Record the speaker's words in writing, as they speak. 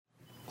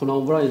コナン・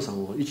オブライエンさ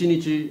んを一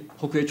日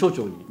国営町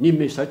長に任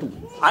命したいと思い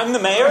ます。I'm the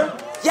mayor?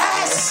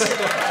 Yes!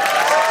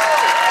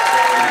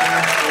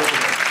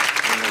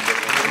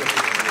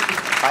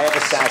 I have a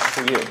sash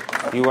for you.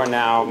 You are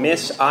now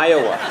Miss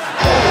Iowa.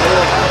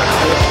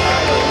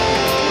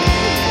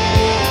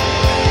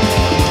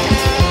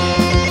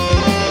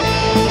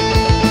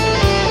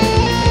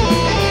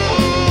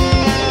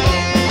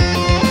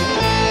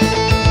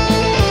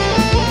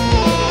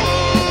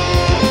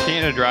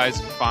 Canada Dry's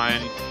fine.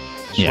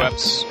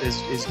 Schweppes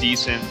is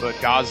decent, but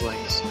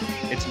Gosling's,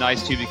 it's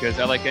nice too because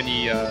I like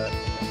any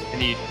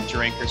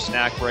drink or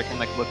snack where I can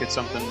like look at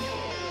something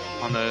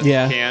on the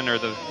can or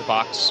the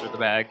box or the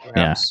bag.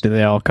 Perhaps. Yeah. Do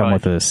they all come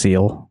with a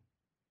seal?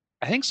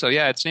 I think so.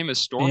 Yeah. Its name is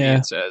Stormy.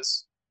 It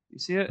says. You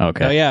see it?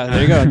 Okay. Oh yeah,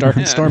 there you go. Dark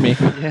and Stormy.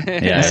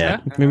 Yeah.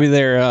 Maybe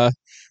they're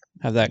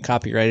have that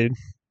copyrighted.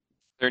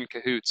 They're in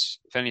cahoots,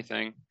 if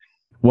anything.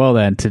 Well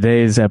then,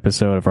 today's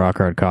episode of Rock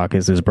Hard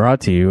Caucus is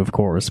brought to you, of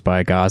course,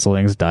 by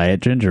Gosling's Diet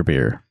Ginger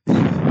Beer.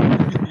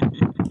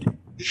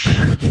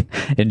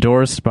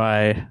 Endorsed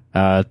by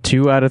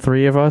 2 out of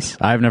 3 of us.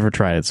 I've never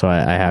tried it, so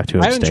I have to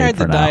abstain. I haven't tried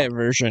the now. diet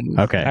version,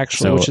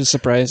 actually, so which is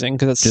surprising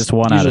because it's just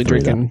 1 usually out of 3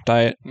 drinking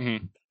diet.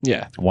 Mm-hmm.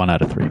 Yeah. 1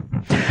 out of 3.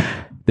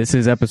 This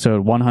is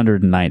episode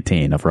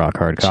 119 of Rock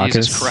Hard Caucus.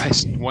 Jesus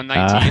Christ,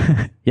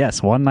 119?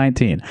 Yes,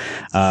 119.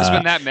 There's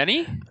been that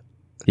many?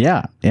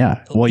 Yeah.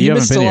 Well, you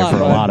haven't been here for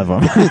a lot of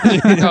them.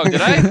 Oh, did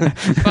I?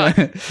 Fuck.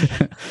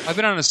 I've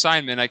been on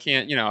assignment. I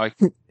can't,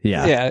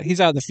 Yeah, he's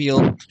out of the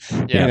field.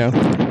 Yeah.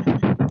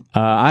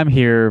 I'm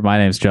here. My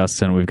name's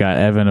Justin. We've got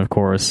Evan, of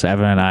course.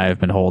 Evan and I have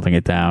been holding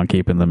it down,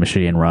 keeping the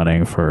machine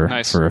running for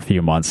a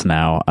few months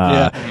now.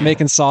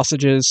 Making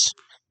sausages.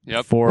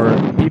 Yep. For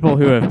people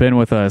who have been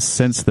with us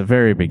since the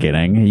very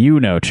beginning, you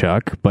know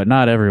Chuck, but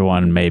not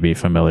everyone may be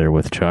familiar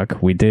with Chuck.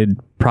 We did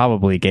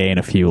probably gain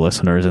a few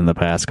listeners in the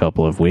past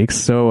couple of weeks.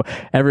 So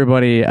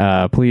everybody,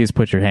 please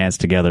put your hands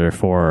together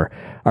for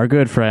our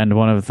good friend,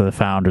 one of the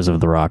founders of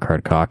the Rock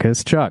Hard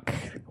Caucus, Chuck.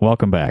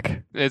 Welcome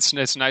back. It's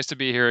nice to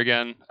be here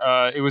again.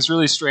 It was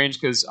really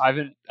strange because I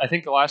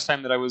think the last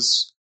time that I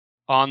was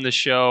on the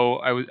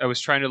show, I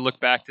was trying to look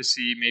back to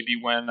see maybe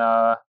when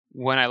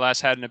I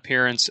last had an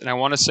appearance, and I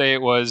want to say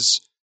it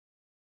was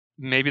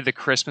maybe the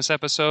Christmas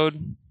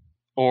episode,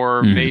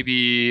 or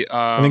maybe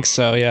I think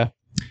so. Yeah,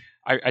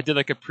 I did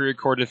like a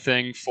pre-recorded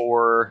thing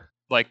for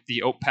like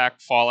the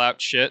OPAC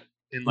Fallout shit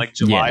in like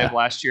July of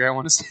last year. I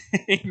want to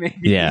say maybe.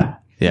 Yeah.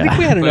 I think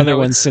we had another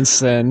one since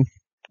then.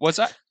 Was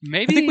I?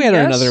 Maybe I think we had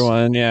another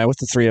one. Yeah, with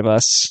the 3 of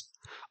us.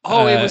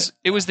 Oh,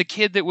 it was the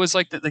kid that was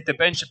like the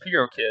Ben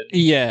Shapiro kid.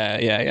 Yeah.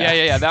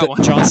 That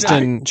one.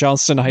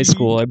 Johnston High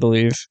School, I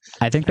believe.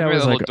 I think that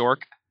was like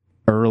dork.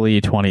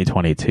 Early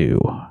 2022.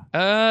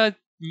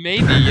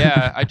 Maybe,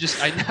 yeah.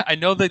 I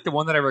know that the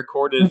one that I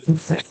recorded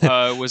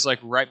was like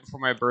right before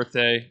my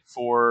birthday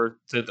for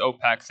the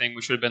OPAC thing,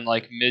 which would have been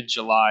like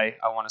mid-July,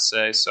 I want to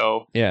say.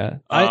 So yeah,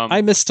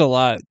 I missed a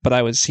lot, but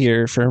I was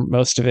here for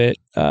most of it.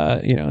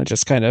 It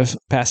just kind of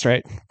passed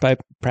right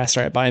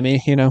by me.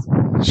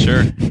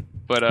 Sure.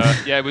 But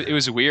it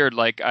was weird.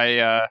 Like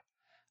the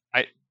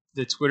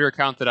Twitter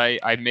account that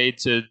I made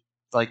to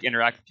like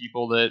interact with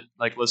people that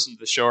like listen to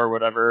the show or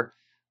whatever,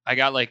 I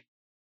got like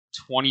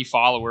 20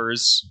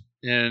 followers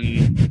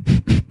in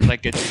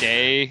like a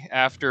day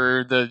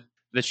after the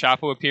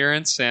Chapo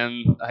appearance,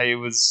 and I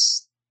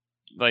was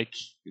like,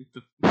 you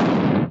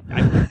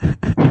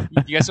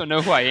guys don't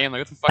know who I am. Like,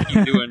 what the fuck are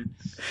you doing?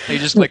 They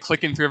just like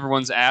clicking through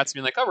everyone's ads,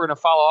 being like, oh, we're gonna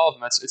follow all of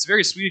them. It's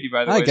very sweet of you,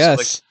 by the way. I guess.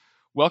 So, like,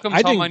 welcome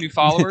to all my new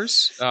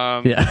followers.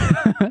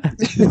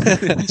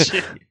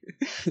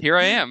 Here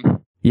I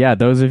am. Yeah,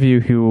 those of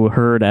you who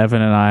heard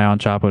Evan and I on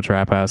Chapo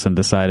Trap House and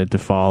decided to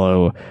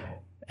follow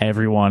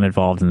everyone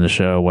involved in the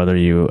show, whether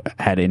you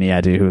had any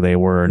idea who they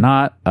were or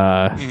not,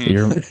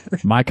 you're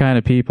my kind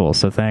of people.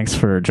 So thanks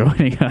for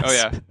joining us. Oh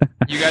yeah,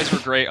 you guys were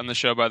great on the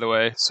show, by the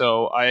way.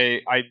 So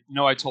I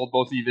know I told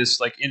both of you this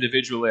like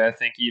individually. I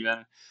think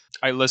even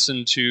I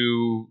listened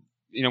to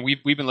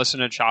we've been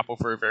listening to Chapo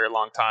for a very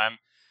long time.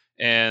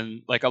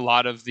 And like a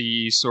lot of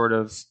the sort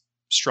of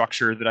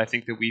structure that I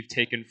think that we've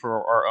taken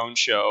for our own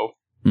show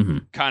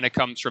kind of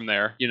comes from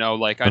there.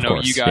 Like I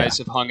know you guys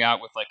have hung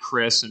out with like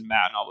Chris and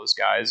Matt and all those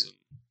guys,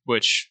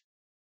 which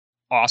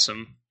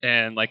awesome.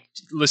 And like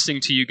listening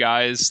to you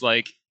guys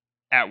like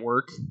at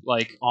work,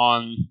 like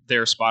on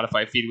their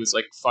Spotify feed was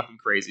like fucking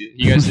crazy.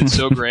 You guys did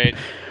so great.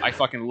 I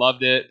fucking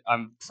loved it.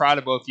 I'm proud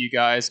of both of you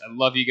guys. I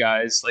love you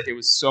guys. Like it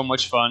was so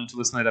much fun to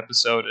listen to that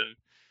episode and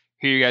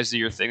hear you guys do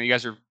your thing. You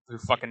guys are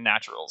fucking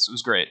naturals. It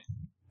was great.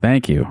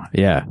 Thank you.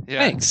 Yeah.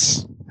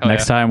 Thanks.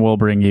 Next time we'll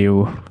bring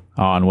you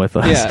on with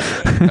us.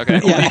 Yeah.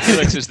 Okay. Only if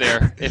Felix is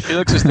there. If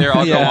Felix is there,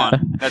 I'll go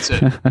on. That's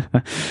it.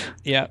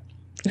 Yeah.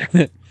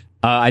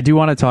 I do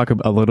want to talk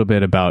a little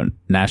bit about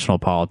national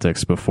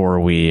politics before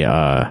we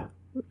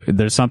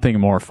there's something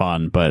more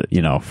fun, but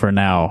for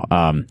now,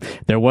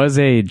 there was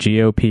a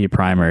GOP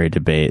primary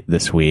debate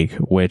this week,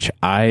 which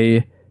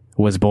I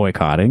was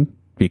boycotting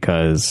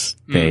because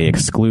they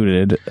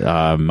excluded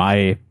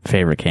my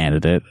favorite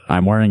candidate.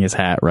 I'm wearing his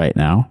hat right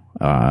now,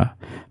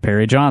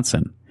 Perry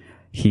Johnson.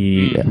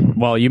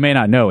 well, you may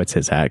not know it's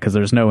his hat because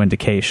there's no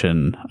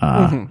indication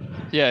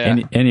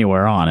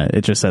anywhere on it.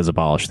 It just says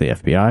abolish the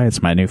FBI.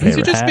 It's my new favorite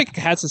You could just hat. make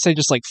hats that say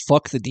just like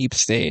fuck the deep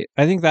state.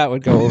 I think that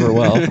would go over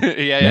well.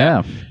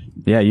 Yeah.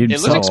 You'd It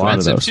sell looks a lot of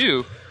expensive those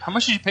too. How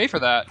much did you pay for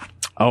that?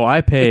 Oh,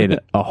 I paid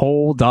a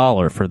whole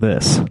 $1 for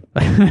this.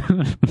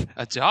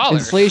 $1.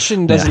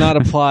 Inflation does not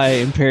apply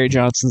in Perry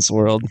Johnson's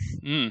world.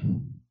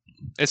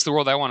 It's the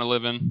world I want to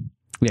live in.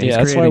 Yeah,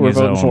 that's why we're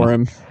voting for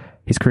him.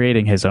 He's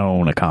creating his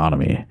own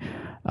economy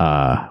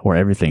where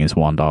everything is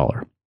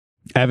 $1.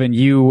 Evan,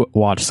 you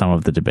watched some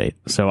of the debate,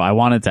 so I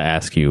wanted to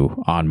ask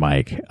you on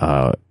mic,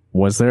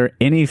 was there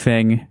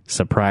anything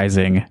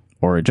surprising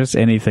or just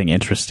anything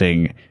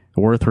interesting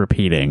worth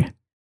repeating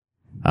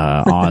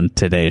on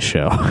today's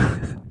show?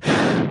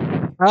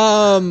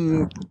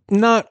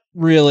 Not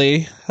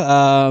really.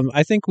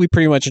 I think we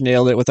pretty much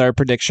nailed it with our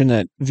prediction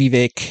that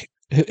Vivek.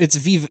 It's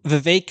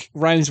Vivek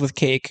rhymes with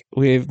cake.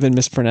 We've been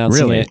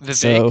mispronouncing it. Vivek?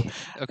 So,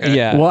 okay.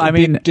 Yeah. Well, I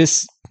mean,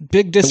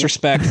 big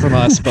disrespect from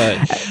us, but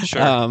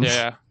Sure.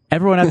 Yeah.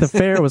 everyone at the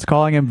fair was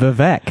calling him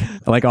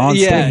Vivek, like on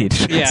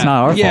stage. Yeah, it's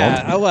not our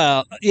yeah. fault.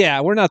 Well,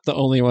 yeah, we're not the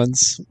only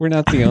ones. We're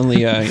not the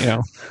only,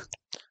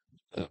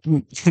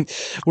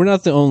 we're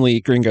not the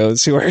only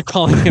gringos who are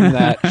calling him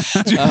that.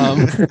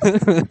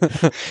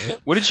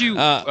 What did you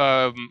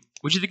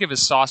think of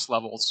his sauce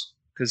levels?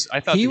 Because I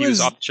thought He he was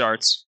was- off the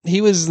charts.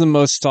 He was the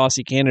most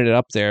saucy candidate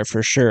up there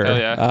for sure. Oh,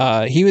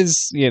 yeah. He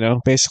was,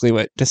 basically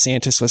what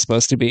DeSantis was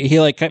supposed to be. He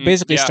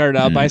basically yeah. started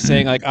out by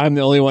saying like, I'm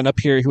the only one up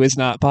here who is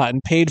not bought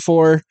and paid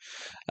for,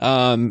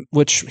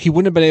 which he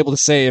wouldn't have been able to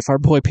say if our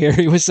boy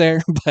Perry was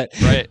there. But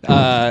Right.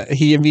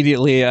 he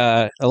immediately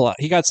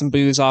he got some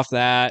booze off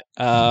that.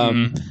 I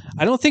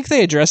don't think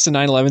they addressed the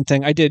 9/11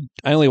 thing. I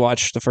only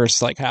watched the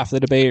first like half of the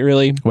debate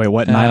really. Wait,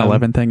 what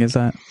 9/11 thing is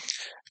that?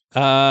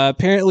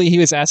 Apparently he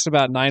was asked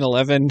about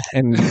 9/11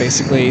 and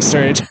basically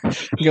started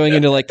going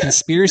into like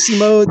conspiracy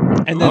mode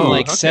and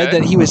then said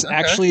that he was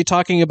actually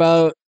talking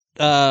about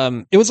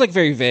it was like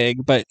very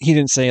vague, but he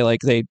didn't say like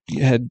they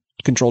had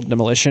controlled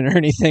demolition or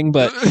anything,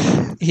 but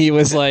he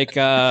was like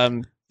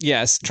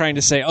yes, trying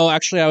to say, oh,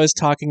 actually I was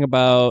talking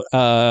about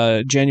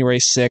January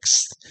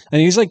 6th. And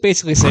he was like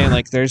basically saying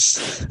like there's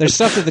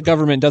stuff that the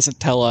government doesn't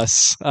tell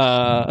us.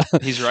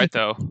 He's right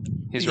though.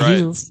 He's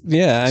right.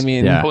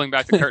 Pulling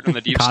back the curtain on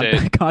the deep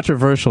state.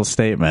 Controversial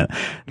statement.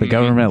 The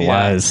government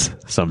lies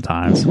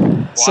sometimes.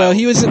 So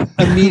he was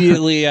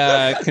immediately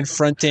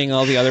confronting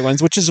all the other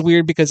ones, which is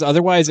weird because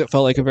otherwise it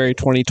felt like a very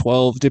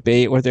 2012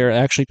 debate where they're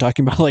actually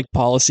talking about like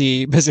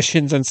policy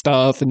positions and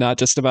stuff and not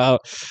just about,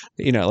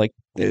 like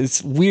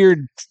it's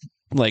weird,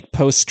 like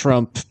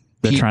post-Trump,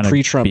 They're trying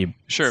pre-Trump to be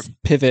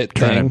pivot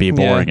trying thing. to be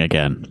boring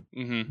again.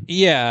 Mm-hmm.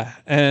 Yeah.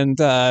 And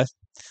the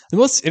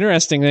most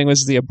interesting thing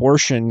was the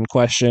abortion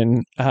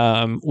question,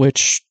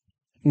 which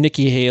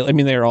Nikki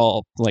Haley, they're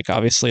all like,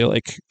 obviously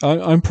like,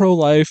 I'm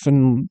pro-life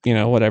and,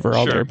 whatever,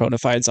 all their bona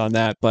fides on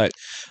that. But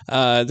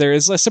there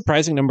is a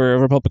surprising number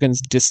of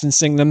Republicans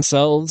distancing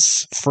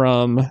themselves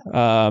from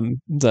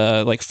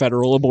the like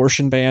federal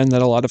abortion ban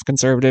that a lot of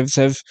conservatives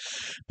have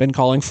been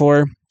calling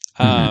for.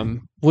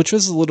 Which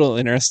was a little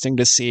interesting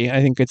to see. I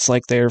think it's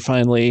like they're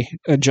finally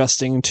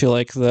adjusting to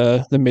like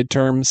the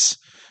midterms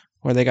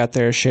where they got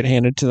their shit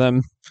handed to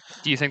them.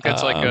 Do you think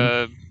that's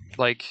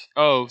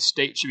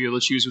states should be able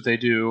to choose what they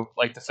do?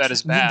 Like the Fed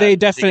is bad. They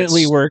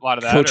definitely were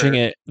coaching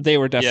it. They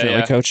were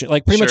definitely coaching.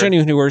 Like pretty much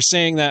anyone who were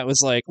saying that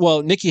was like,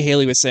 well, Nikki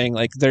Haley was saying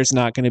like, there's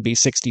not going to be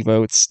 60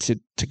 votes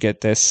to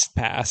get this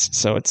passed.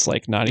 So it's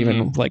like not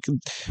even like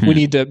we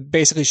need to.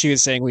 Basically, she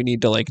was saying we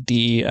need to like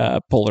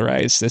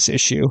polarize this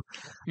issue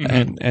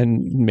and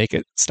make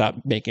it stop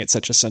making it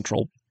such a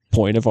central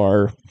point of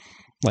our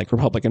like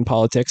Republican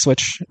politics,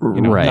 which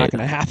not going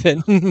to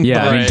happen.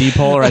 Yeah,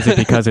 depolarize it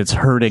because it's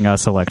hurting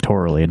us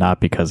electorally,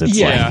 not because it's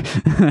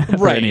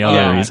for any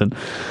other reason.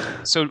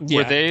 So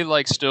were they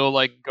like still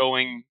like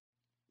going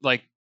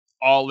like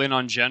all in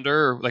on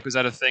gender? Or, like was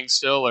that a thing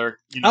still, or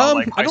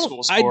like high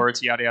school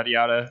sports, yada yada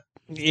yada?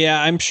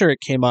 Yeah, I'm sure it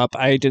came up.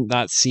 I did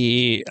not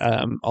see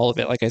all of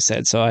it, like I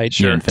said, so I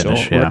don't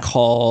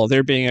recall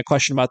there being a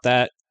question about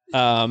that.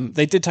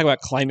 They did talk about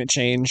climate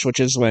change, which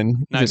is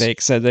when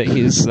Vivek said that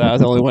he's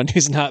the only one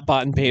who's not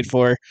bought and paid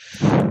for.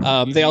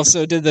 They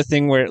also did the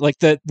thing where like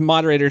the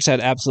moderators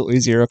had absolutely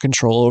zero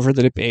control over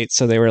the debate,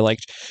 so they were like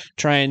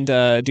trying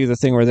to do the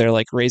thing where they're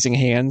like raising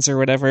hands or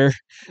whatever.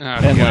 Oh,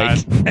 and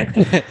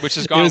like, which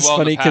has gone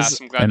well in the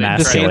past. I'm glad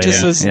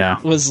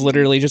DeSantis was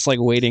literally just like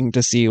waiting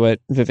to see what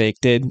Vivek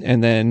did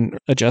and then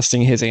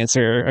adjusting his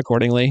answer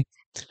accordingly.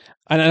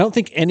 And I don't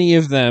think any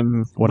of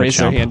them raised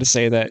their hand to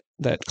say that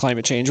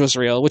climate change was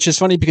real, which is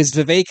funny because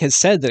Vivek has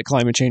said that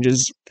climate change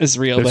is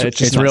real, but it's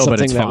just not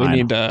something that we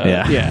need to.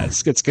 Yeah,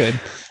 it's good.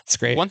 It's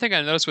great. One thing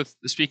I noticed with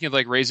speaking of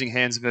like raising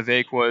hands,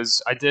 Vivek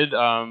was I did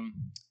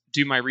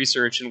do my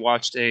research and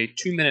watched a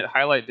 2-minute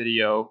highlight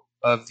video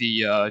of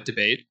the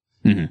debate.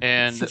 Mm-hmm.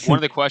 And one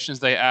of the questions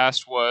they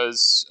asked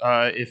was,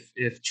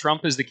 if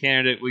Trump is the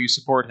candidate, will you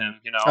support him?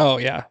 Oh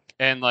yeah.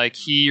 And like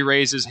he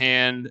raised his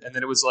hand, and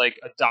then it was like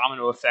a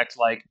domino effect,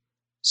 like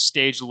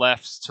stage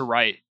left to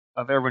right.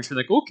 everyone being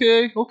like,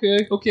 okay,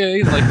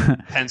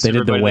 like Pence. They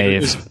did the everybody.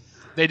 wave.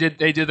 They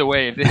did the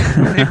wave.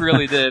 They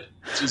really did,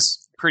 which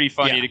is pretty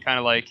funny to kind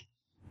of like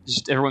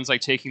just everyone's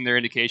like taking their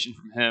indication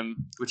from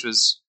him, which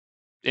was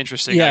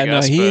interesting. Yeah, I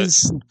guess, no,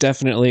 he's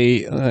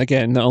definitely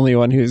again the only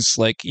one who's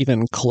like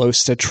even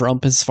close to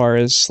Trump as far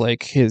as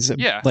like his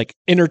like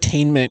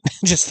entertainment,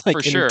 just like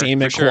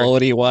entertainment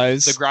quality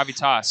wise. The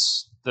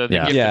gravitas, the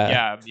gift of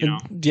gab, you know.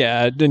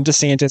 Yeah, and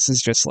DeSantis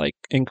is just like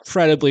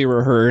incredibly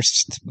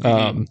rehearsed.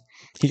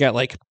 He got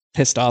like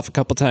pissed off a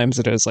couple times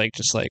that it was like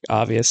just like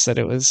obvious that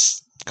it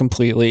was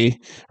completely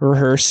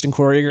rehearsed and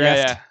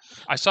choreographed. Yeah.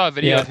 I saw a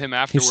video of him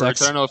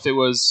afterwards. I don't know if it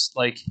was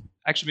like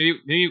actually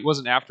maybe it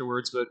wasn't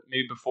afterwards, but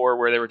maybe before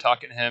where they were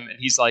talking to him, and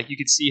he's like you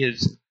could see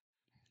his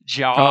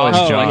jaw.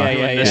 His jaw. Like,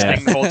 this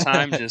thing the whole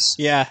time. Just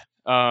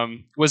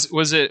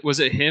Was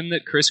it him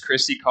that Chris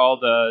Christie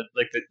called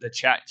like the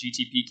Chat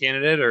GTP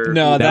candidate or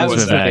no? That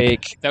was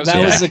fake. That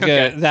was a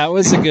good. That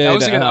was a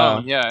good.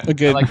 A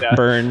good like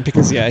burn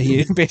because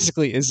he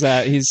basically is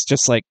that he's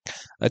just like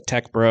a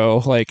tech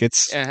bro. Like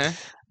it's.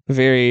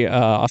 Very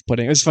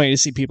off-putting. It was funny to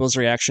see people's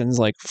reactions,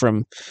 like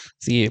from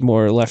the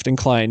more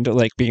left-inclined,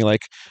 like being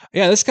like,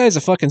 "Yeah, this guy's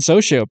a fucking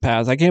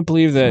sociopath. I can't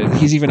believe that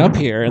he's even up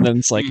here." And then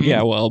it's like,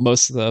 "Yeah, well,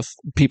 most of the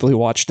people who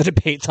watched the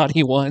debate thought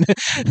he won." I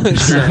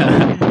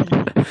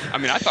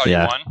mean, I thought he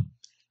won.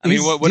 I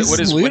mean, what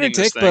is winning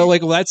this thing? But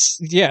like, that's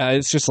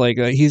it's just like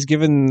he's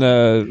given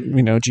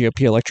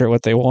GOP electorate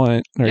what they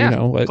want, or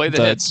what play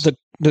the hits.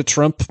 The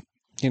Trump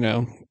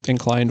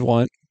inclined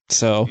want.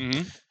 So.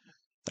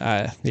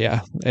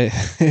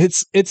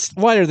 It's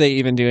why are they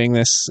even doing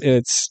this?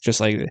 It's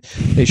just like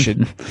they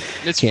should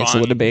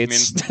cancel the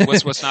debates. I mean,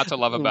 what's not to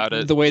love about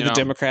it? The way the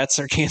Democrats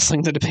are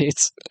canceling the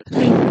debates.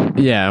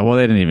 Yeah, well,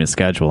 they didn't even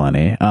schedule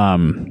any.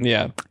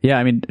 Yeah.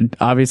 I mean,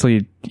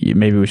 obviously,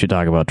 maybe we should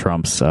talk about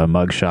Trump's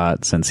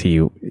mugshot since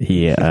he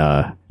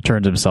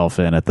turned himself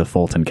in at the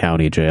Fulton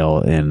County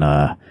Jail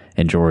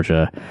in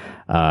Georgia.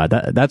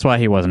 That's why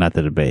he wasn't at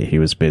the debate. He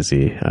was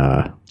busy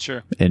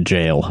in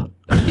jail.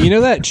 You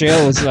know that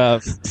jail was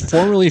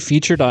formerly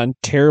featured on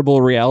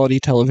terrible reality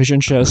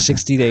television show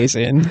 60 Days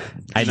In?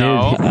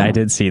 I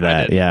did see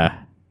that. Yeah.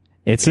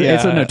 It's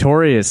a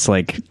notorious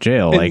like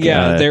jail. Like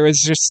there was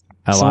just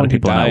a lot of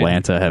people in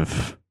Atlanta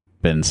have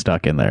been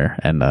stuck in there,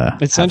 and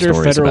it's under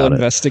federal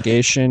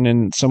investigation.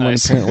 And someone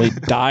apparently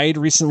died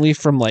recently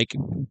from like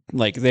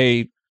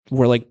they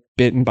were like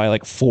bitten by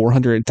like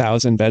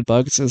 400,000 bed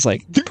bugs. It's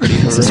like pretty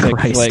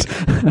horrific. Like,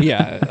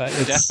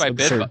 it's death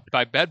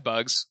by bed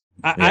bugs.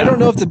 I don't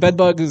know if the bed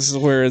bugs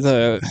were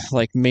the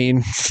like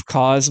main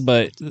cause,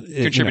 but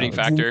contributing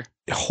factor.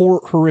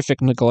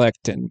 Horrific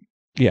neglect and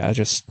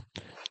just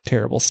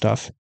terrible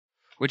stuff.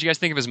 What'd you guys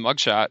think of his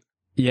mugshot?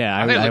 Yeah,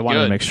 I want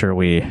to make sure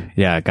we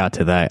got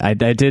to that. I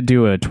did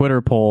do a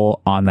Twitter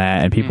poll on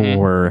that, and people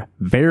were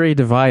very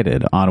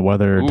divided on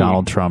whether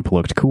Donald Trump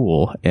looked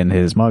cool in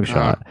his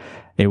mugshot.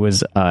 It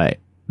was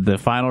the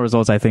final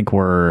results. I think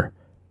were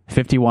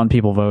 51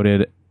 people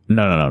voted.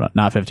 No,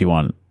 not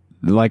 51.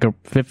 Like a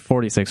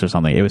 46 or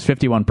something. It was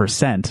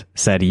 51%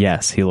 said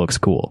yes, he looks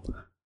cool.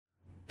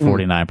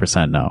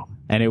 49% no,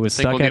 and it was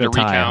stuck at a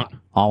tie recount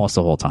almost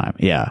the whole time.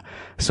 Yeah,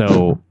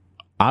 so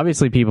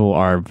obviously people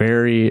are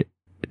very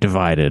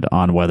divided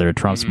on whether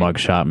Trump's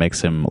mugshot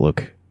makes him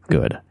look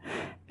good,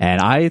 and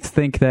I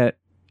think that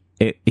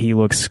he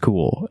looks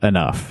cool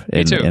enough.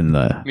 Me too.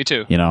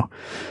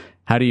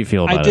 How do you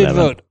feel about it? I did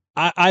vote.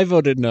 I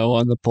voted no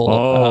on the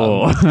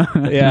poll.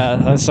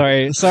 I'm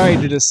sorry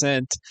to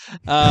dissent.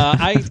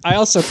 I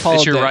also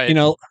called it. Right.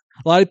 A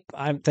lot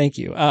of thank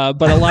you.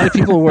 But a lot of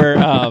people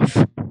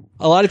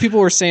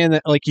were saying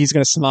that like he's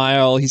going to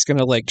smile, he's going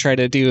to like try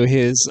to do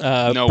his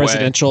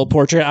presidential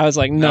portrait. I was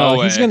like,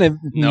 no he's going to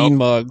mean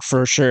mug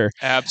for sure.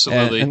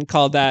 Absolutely. And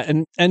called that.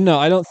 And no,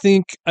 I don't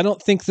think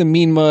the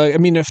mean mug. I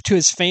mean, if to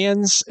his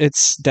fans,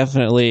 it's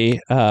definitely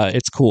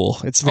it's cool.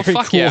 It's very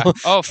cool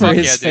for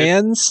his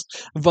fans.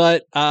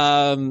 But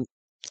I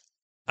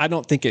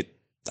don't think it.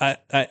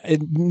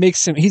 It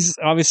makes him. He's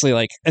obviously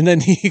like, and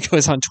then he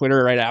goes on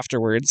Twitter right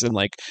afterwards and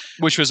like,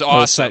 which was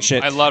awesome.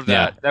 I love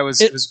that. That was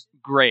it was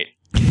great.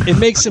 It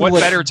makes him what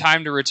better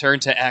time to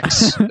return to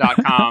X.com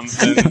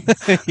than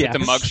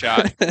the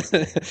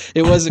mugshot.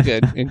 It was a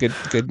good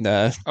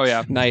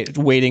night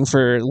waiting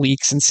for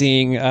leaks and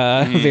seeing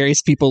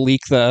various people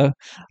leak the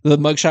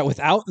mugshot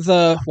without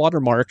the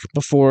watermark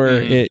before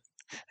it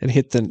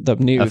hit the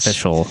news.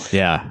 Official,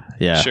 yeah.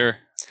 Sure.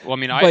 Well, I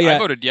mean, I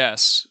voted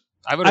yes.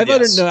 I voted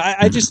yes. No.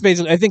 I just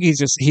basically, I think he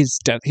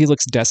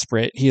looks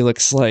desperate. He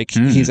looks like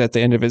he's at the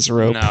end of his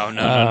rope.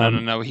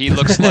 No. He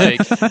looks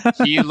like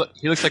he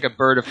looks like a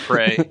bird of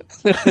prey.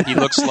 He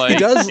looks like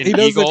he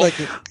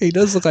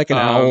does look like an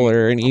owl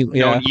or an eagle.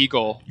 No, an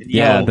eagle.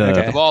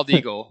 The bald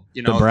eagle.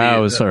 The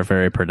brows are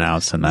very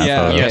pronounced in that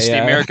photo. Yes,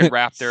 the American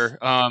raptor.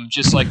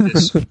 Just like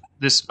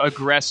this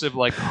aggressive,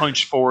 like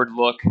hunch forward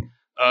look.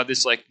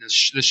 This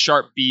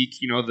sharp beak.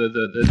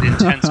 The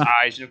intense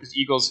eyes. Because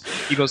eagles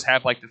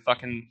have like the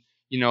fucking.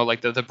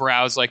 Like the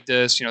brows like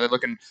this, they're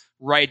looking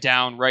right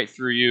down, right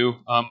through you.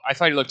 I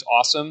thought he looked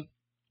awesome.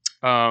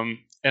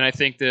 And I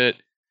think that,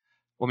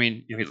 well, I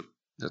mean,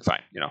 that's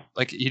fine.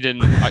 Like he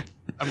didn't.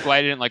 I'm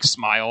glad he didn't like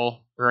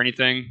smile or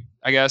anything.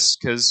 I guess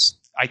because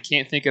I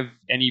can't think of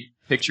any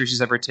pictures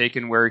he's ever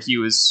taken where he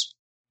was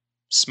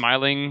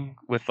smiling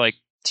with like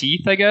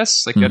teeth. I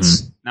guess like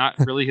that's not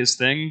really his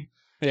thing.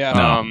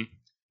 Yeah.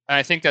 And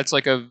I think that's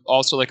like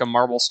also like a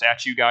marble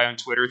statue guy on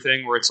Twitter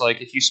thing where it's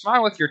like if you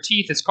smile with your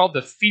teeth, it's called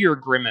the fear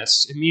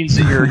grimace. It means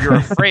that you're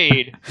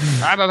afraid.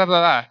 Blah, blah, blah,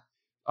 blah,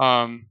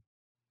 blah.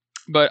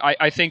 But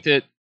I think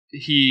that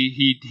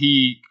he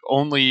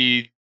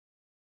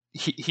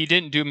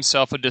didn't do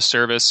himself a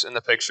disservice in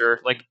the picture.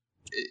 Like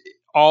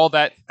all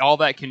that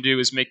can do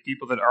is make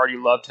people that already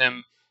loved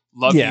him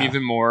love him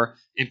even more,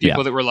 and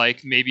people that were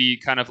like maybe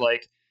kind of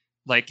like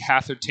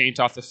half their taint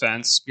off the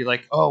fence be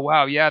like, oh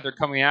wow, yeah, they're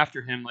coming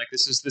after him, like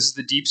this is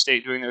the deep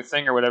state doing their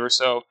thing or whatever.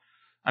 So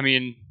I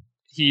mean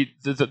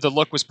the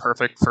look was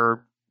perfect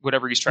for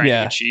whatever he's trying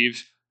to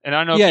achieve, and I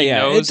don't know if he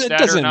knows it that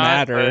doesn't or not,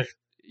 matter. But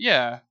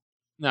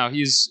no, I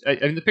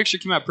mean the picture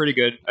came out pretty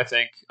good, I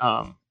think.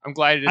 I'm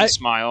glad he didn't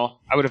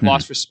smile. I would have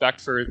lost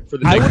respect for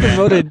the I big would have man.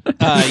 voted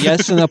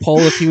yes in the poll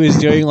if he was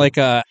doing like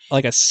a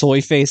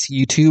soy face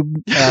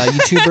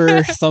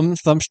YouTuber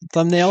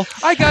thumbnail.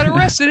 I got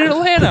arrested in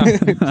Atlanta.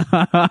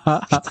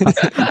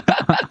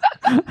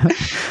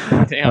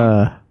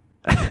 Damn.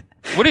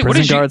 What did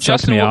Prison you, guard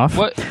sucked Justin? me off.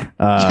 What?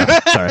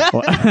 Sorry.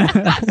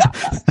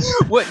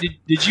 What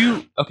did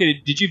you?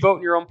 Okay, did you vote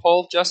in your own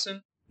poll,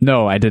 Justin?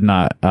 No, I did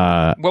not.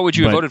 What would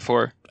you have voted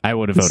for? I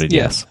would have voted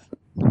yes.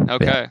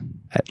 Okay. Yeah.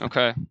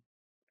 Okay.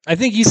 I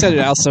think you said it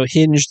also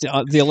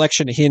the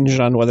election hinged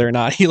on whether or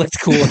not he looked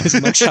cool in his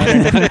mugshot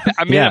or not.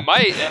 I mean, it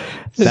might.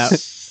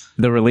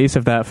 The release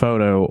of that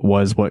photo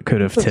was what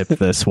could have tipped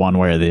this one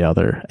way or the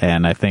other.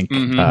 And I think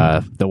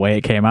the way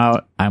it came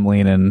out, I'm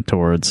leaning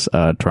towards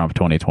Trump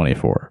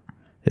 2024.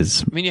 I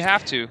mean, you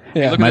have to.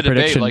 Yeah. Look at the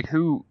debate, like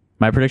who...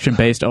 My prediction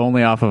based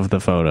only off of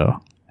the photo.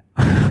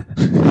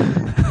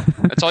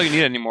 That's all you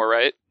need anymore,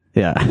 right?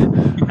 Yeah.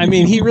 I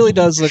mean, he really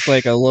does look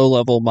like a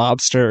low-level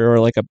mobster or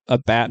like a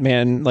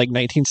Batman, like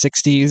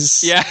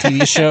 1960s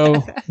TV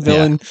show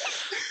villain.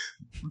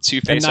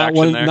 Two-face and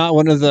action there. not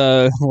one of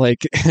the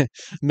like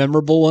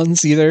memorable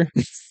ones either.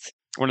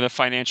 One of the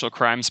financial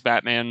crimes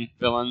Batman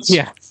villains.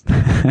 Yeah.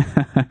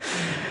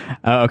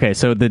 Okay,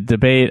 so the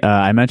debate,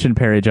 I mentioned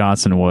Perry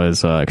Johnson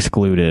was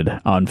excluded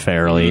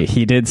unfairly.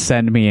 He did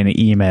send me an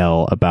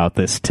email about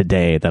this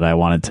today that I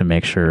wanted to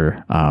make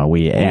sure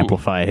we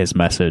amplify his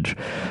message,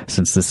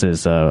 since this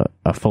is a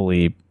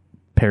fully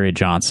Perry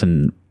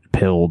Johnson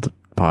pilled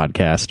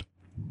podcast.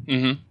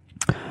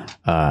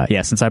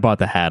 Since I bought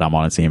the hat, I'm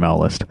on his email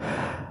list.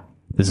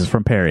 This is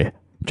from Perry.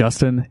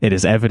 Justin, it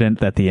is evident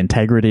that the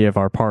integrity of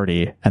our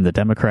party and the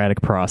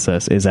democratic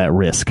process is at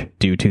risk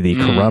due to the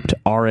corrupt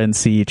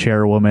RNC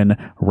chairwoman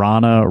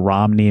Ronna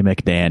Romney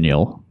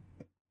McDaniel.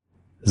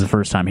 This is the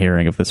first time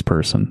hearing of this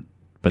person.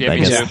 But I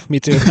guess me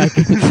too.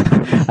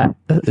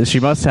 she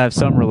must have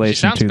some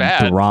relation to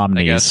the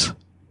Romneys,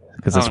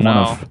 because it's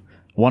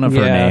one of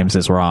her names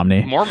is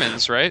Romney.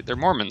 Mormons, right? They're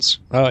Mormons.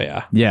 Oh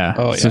yeah. Yeah.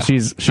 Oh, so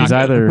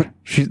yeah.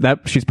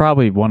 she's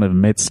probably one of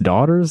Mitt's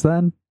daughters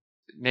then.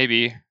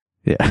 Maybe.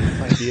 Yeah.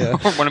 Idea.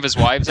 Or one of his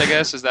wives, I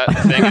guess. Is that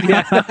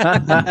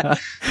the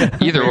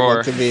thing? Either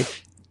or. Could be.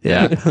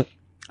 Yeah.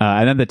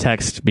 And then the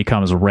text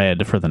becomes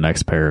red for the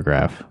next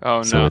paragraph. Oh,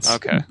 no. So it's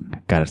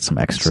got some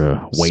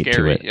extra weight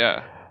to it.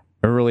 Yeah.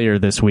 Earlier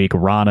this week,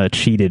 Ronna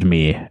cheated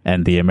me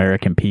and the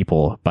American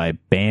people by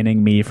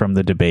banning me from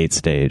the debate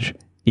stage,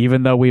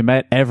 even though we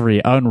met every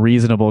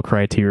unreasonable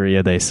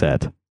criteria they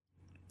set.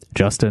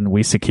 Justin,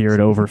 we secured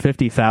over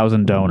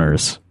 50,000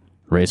 donors.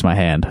 Raise my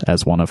hand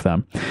as one of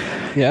them.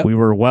 Yeah. We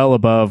were well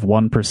above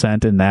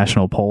 1% in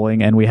national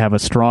polling, and we have a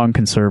strong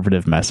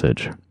conservative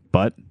message.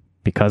 But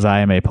because I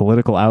am a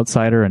political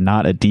outsider and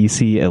not a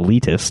DC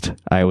elitist,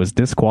 I was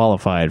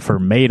disqualified for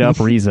made-up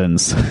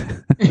reasons.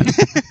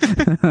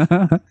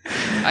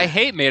 I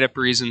hate made-up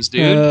reasons,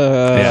 dude.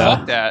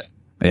 Fuck that.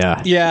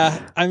 Yeah.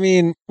 Yeah. I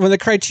mean, when the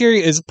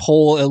criteria is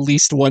poll at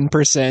least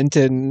 1%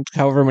 and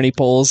however many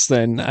polls,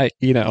 then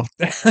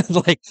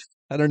like,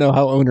 I don't know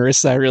how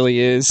onerous that really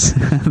is.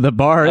 The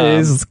bar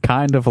is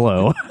kind of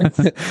low.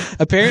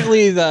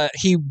 Apparently,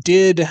 he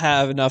did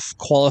have enough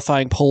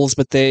qualifying polls,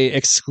 but they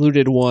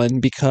excluded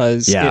one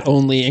because it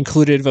only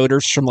included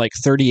voters from like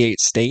 38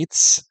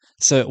 states.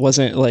 So it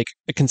wasn't like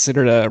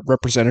considered a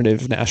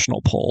representative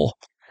national poll.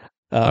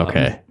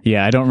 Okay.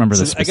 Yeah, I don't remember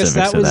the specifics.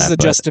 I guess that was the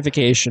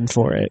justification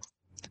for it.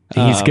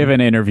 He's given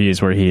interviews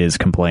where he has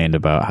complained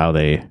about how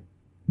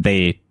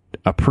they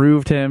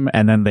approved him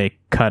and then they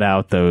cut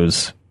out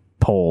those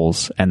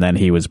polls and then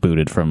he was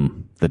booted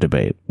from the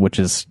debate, which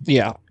is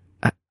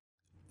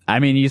I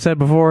mean, you said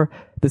before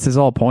this is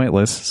all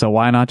pointless, so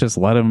why not just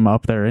let him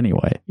up there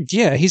anyway?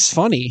 Yeah, he's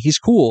funny, he's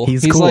cool,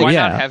 he's cool. Like, why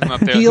not have him up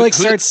there? He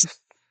starts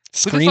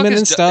screaming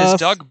and stuff. Is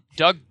Doug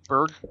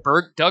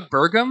Burgum? Doug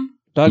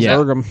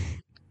Burgum.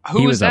 Who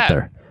he is was that? up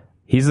there.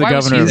 He's the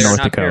governor of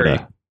North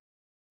Dakota.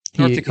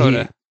 North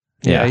Dakota.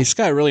 Yeah, he's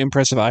got really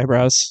impressive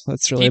eyebrows.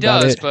 That's really He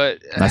about does, it. but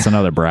That's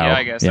another brow. Yeah,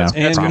 I guess Yeah.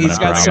 that's And he's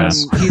got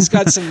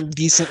brows. some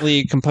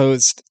decently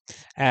composed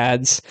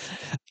ads.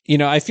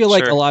 I feel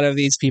like Sure. a lot of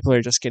these people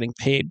are just getting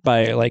paid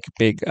by like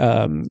big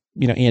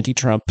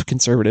anti-Trump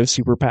conservative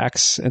super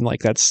PACs, and like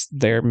that's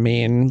their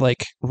main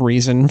like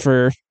reason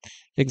for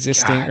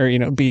existing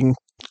or being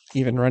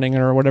even running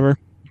or whatever.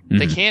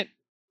 They can't.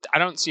 I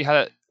don't see how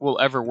that will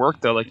ever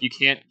work though. Like you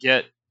can't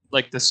get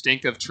like the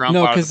stink of Trump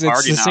No, out of because the it's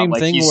party the now. same Like,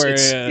 thing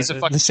he's a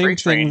fucking the same freight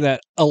thing train. that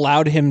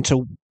allowed him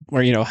to,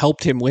 or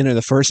helped him win in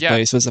the first Yeah.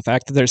 place was the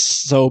fact that there's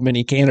so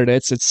many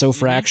candidates. It's so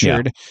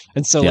fractured,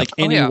 and so like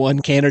any one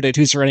candidate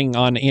who's running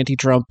on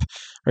anti-Trump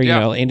or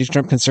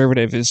anti-Trump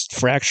conservative is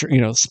fractured.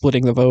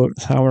 Splitting the vote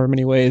however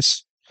many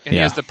ways. And he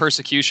has the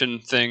persecution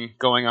thing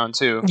going on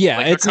too. Yeah,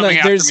 like, it's coming not.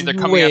 after There's me, they're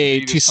coming way after you,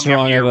 too they're coming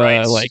strong after of your a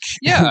rights.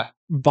 like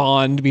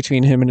bond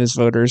between him and his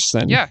voters.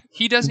 Then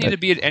he doesn't need to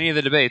be at any of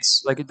the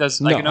debates. Like it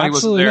does. no, Like I know he wasn't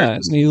absolutely there.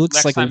 not. He looks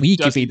Next like a time leak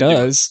if he doesn't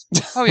do it. does.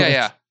 Oh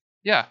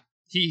yeah.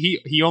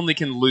 He only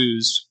can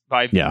lose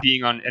by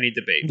being on any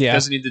debate. He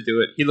doesn't need to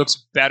do it. He looks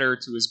better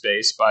to his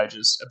base by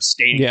just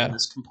abstaining from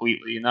this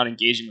completely and not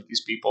engaging with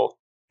these people.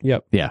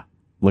 Yep. Yeah.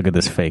 Look at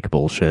this fake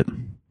bullshit.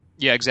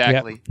 Yeah,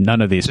 exactly. Yep.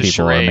 None of these It's a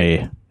people charade. are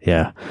me.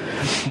 Yeah.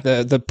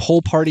 The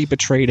whole party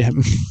betrayed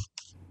him.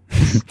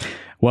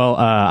 Well,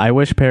 I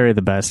wish Perry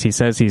the best. He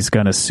says he's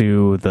going to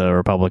sue the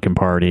Republican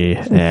Party,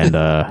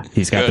 and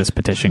he's got this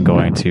petition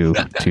going to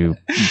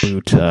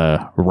boot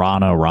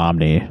Ronna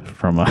Romney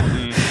from a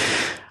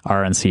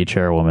RNC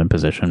chairwoman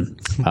position.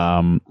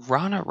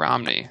 Ronna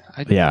Romney.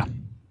 Yeah.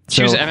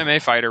 She was an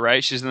MMA fighter,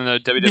 right? She's in the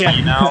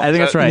WWE now. I think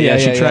that's right. Yeah,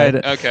 she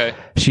tried. Okay.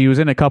 She was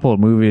in a couple of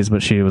movies,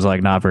 but she was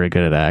like not very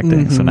good at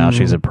acting. So now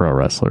she's a pro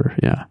wrestler.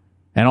 Yeah.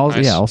 And also,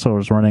 Nice. also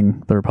was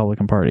running the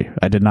Republican Party.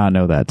 I did not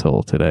know that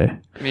till today.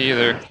 Me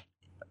either.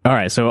 All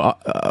right, so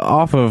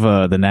off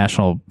of the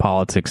national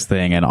politics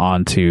thing and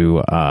on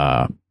to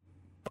our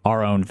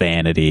own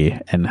vanity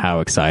and how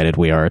excited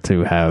we are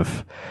to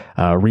have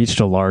reached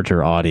a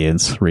larger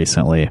audience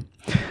recently.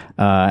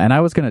 And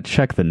I was going to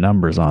check the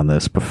numbers on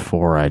this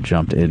before I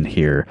jumped in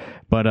here.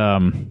 But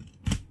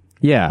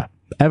yeah,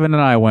 Evan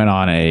and I went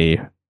on a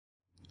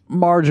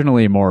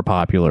marginally more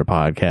popular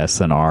podcast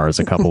than ours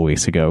a couple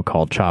weeks ago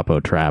called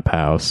Chapo Trap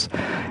House.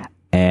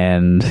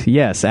 And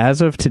yes,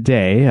 as of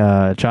today,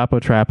 Chapo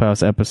Trap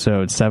House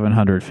episode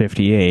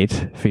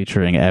 758,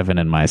 featuring Evan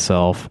and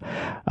myself,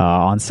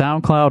 on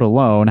SoundCloud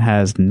alone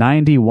has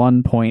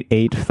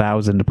 91.8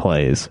 thousand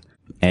plays.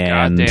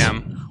 And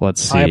goddamn.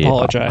 Let's see. I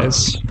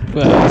apologize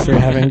for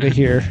having to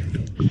hear.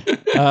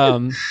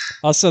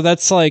 Also,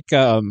 that's like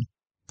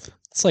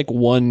it's like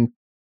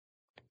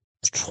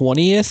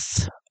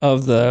 1/20th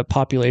of the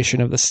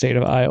population of the state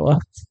of Iowa.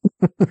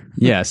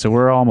 Yeah, so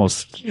we're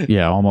almost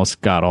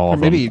got all Or of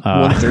maybe them.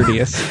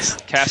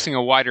 1/30th. Casting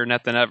a wider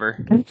net than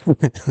ever. And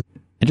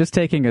just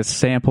taking a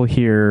sample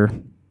here,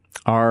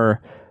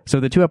 so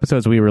the two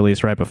episodes we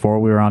released right before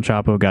we were on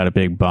Chapo got a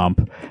big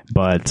bump,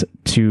 but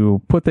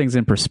to put things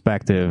in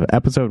perspective,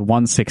 episode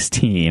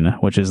 116,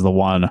 which is the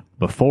one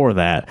before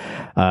that,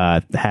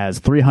 has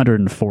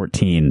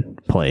 314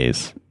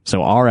 plays.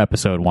 So our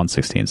episode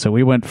 116. So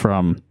we went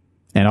from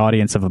an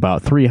audience of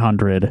about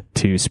 300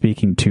 to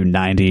speaking to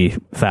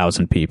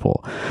 90,000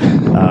 people,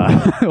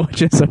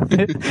 which is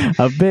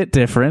a bit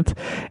different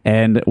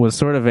and was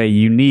sort of a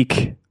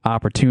unique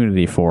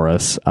opportunity for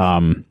us.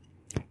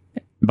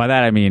 By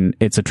that, I mean,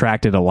 it's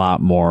attracted a lot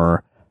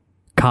more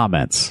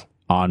comments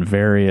on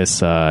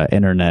various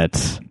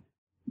internet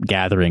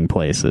gathering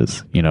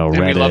places, And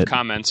Reddit. we love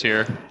comments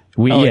here.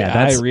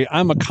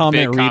 I'm a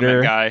comment Big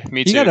reader. comment guy.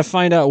 Me too. You got to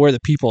find out where the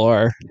people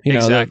are.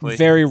 Exactly. The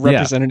very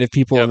representative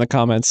people Yep. in the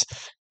comments.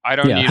 I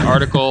don't need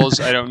articles.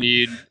 I don't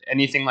need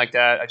anything like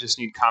that. I just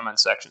need comment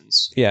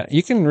sections. Yeah,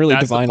 you can really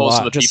That's the divine a pulse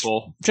lot of the just,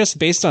 people. just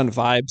based on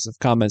vibes of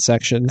comment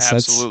sections.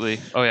 Absolutely.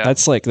 Oh yeah.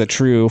 That's like the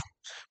true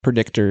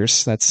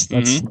predictors. That's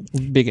a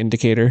big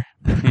indicator.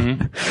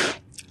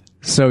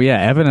 So yeah,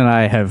 Evan and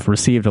I have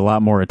received a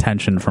lot more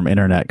attention from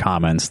internet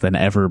comments than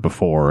ever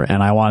before,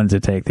 and I wanted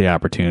to take the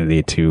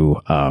opportunity to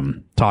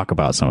talk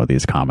about some of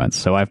these comments.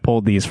 So I've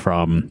pulled these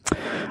from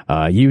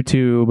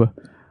YouTube,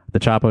 the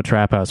Chapo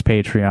Trap House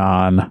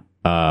Patreon,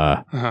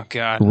 oh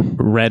god.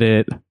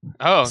 Reddit,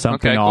 Oh,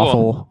 Something okay,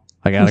 Awful. Cool.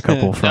 I got a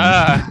couple from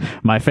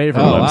my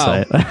favorite Oh,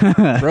 wow.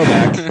 website.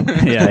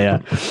 Throwback.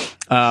 Yeah.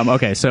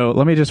 Okay, so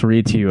let me just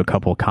read to you a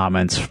couple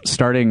comments,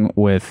 starting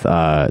with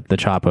the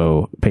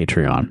Chapo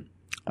Patreon.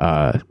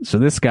 So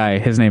this guy,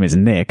 his name is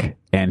Nick,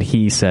 and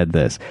he said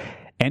this: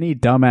 any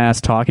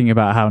dumbass talking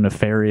about how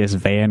nefarious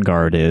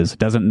Vanguard is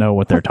doesn't know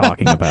what they're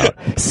talking about.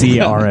 See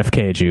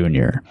RFK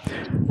Jr.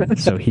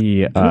 So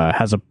he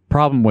has a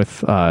problem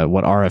with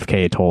what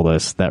RFK told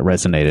us that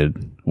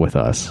resonated with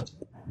us.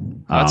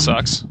 That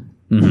sucks.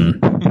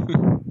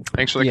 Mm-hmm.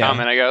 Thanks for the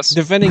comment, I guess.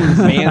 Defending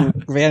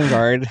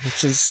Vanguard,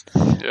 which is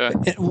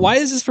why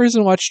does this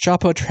person watch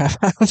Chapo Trap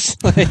House?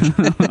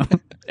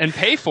 And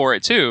pay for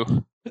it too.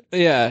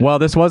 Yeah. Well,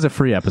 this was a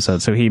free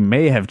episode, so he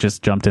may have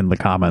just jumped in the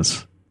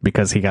comments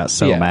because he got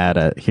so mad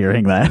at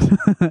hearing that.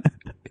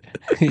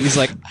 He's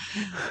like,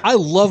 I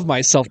love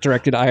my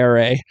self-directed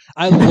IRA.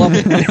 I love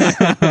it.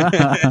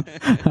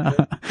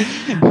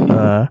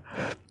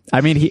 I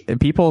mean,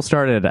 people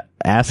started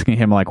asking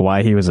him like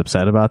why he was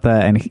upset about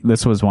that, and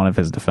this was one of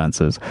his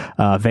defenses.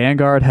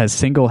 Vanguard has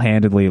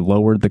single-handedly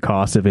lowered the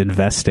cost of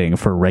investing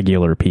for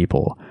regular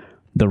people.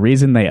 The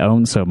reason they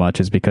own so much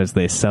is because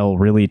they sell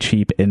really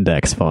cheap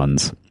index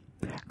funds.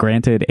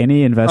 Granted,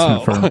 any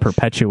investment firm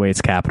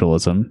perpetuates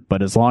capitalism,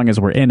 but as long as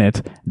we're in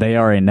it, they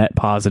are a net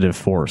positive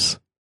force.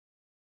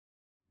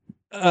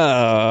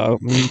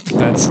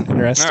 That's an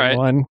interesting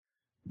one.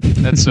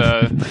 That's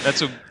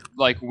a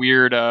like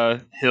weird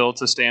hill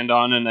to stand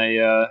on in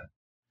a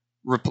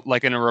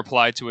in a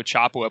reply to a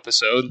Chapo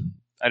episode.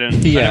 I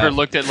never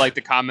looked at like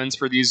the comments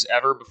for these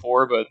ever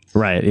before, but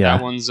right, yeah,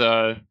 that one's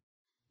I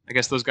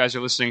guess those guys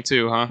are listening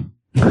too, huh?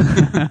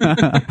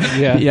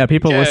 Yeah,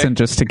 people listen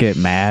just to get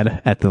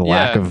mad at the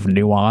lack of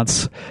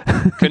nuance.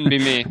 Couldn't be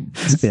me.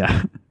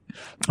 Yeah.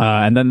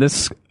 And then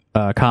this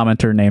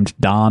commenter named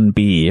Don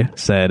B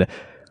said,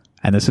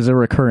 and this is a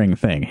recurring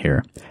thing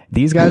here,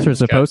 these guys are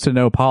supposed to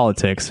know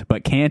politics,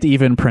 but can't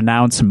even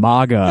pronounce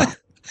MAGA.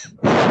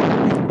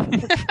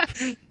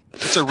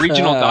 It's a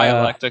regional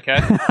dialect, okay?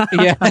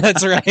 Yeah,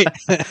 that's right.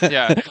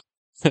 Yeah.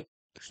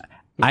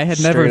 I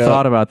had never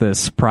thought about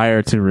this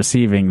prior to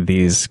receiving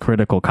these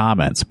critical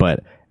comments,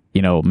 but,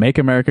 you know, Make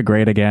America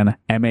Great Again,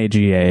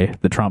 MAGA,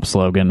 the Trump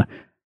slogan,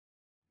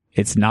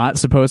 it's not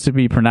supposed to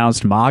be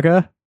pronounced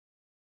MAGA?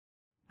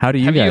 How do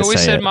you guys say it? Have you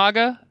always said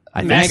MAGA?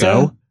 I think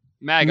so.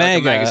 MAGA,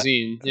 like a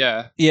magazine,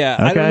 yeah. Yeah,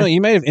 okay. I don't know. You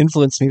might have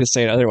influenced me to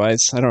say it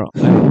otherwise. I don't know.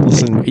 I don't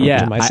listen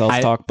to myself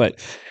talk, but...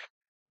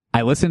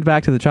 I listened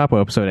back to the Chapo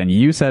episode, and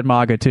you said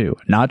MAGA too,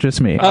 not just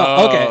me.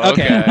 Oh,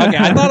 okay.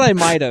 I thought I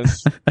might have.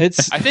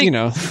 It's, I think, you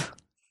know,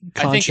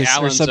 conscious I think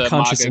Alan's or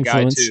subconscious a MAGA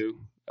influence. Guy too,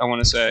 I want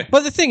to say.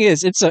 But the thing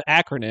is, it's an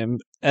acronym,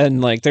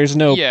 and like, there's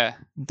no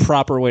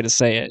proper way to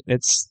say it.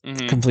 It's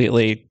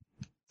completely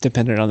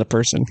dependent on the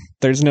person.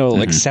 There's no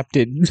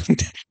accepted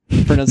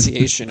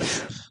pronunciation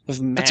of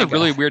MAGA. That's a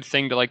really weird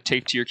thing to like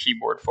tape to your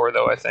keyboard for,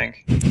 though. I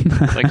think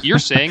like you're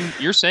saying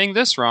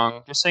this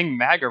wrong. You're saying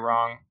MAGA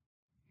wrong.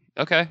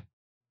 Okay.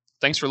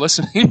 Thanks for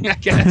listening, I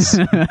guess.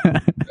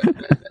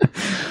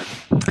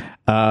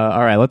 All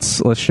right,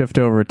 let's shift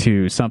over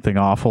to Something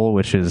Awful,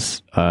 which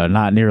is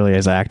not nearly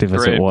as active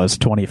as it was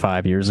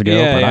 25 years ago.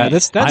 Yeah,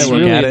 that's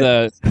really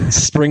the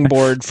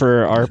springboard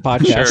for our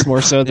podcast,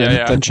 more so than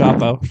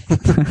Chapo.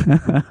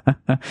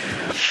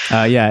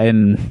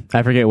 And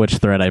I forget which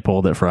thread I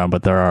pulled it from,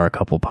 but there are a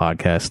couple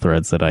podcast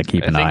threads that I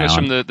keep an eye on. I think it's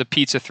from the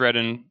pizza thread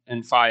in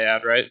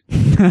FIAD, right?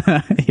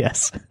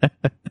 Yes.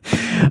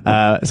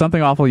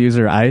 Something Awful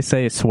user, I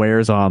say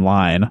swears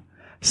online,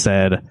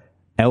 said,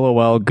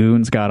 LOL,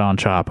 goons got on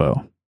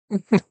Chapo.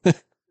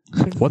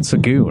 What's a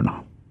goon?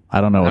 I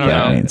don't know what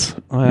that means.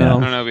 Well, I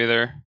don't know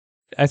either.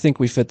 I think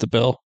we fit the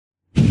bill.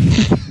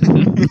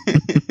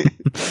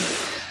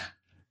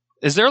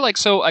 Is there like,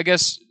 so I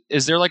guess,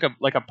 is there like a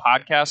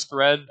podcast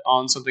thread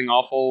on Something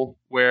Awful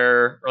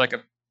or like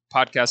a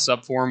podcast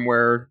subforum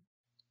where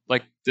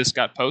like this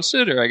got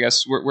posted, or I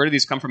guess where do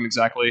these come from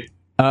exactly?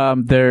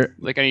 They're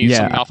like any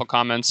Something Awful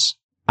comments.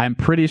 I'm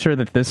pretty sure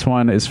that this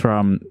one is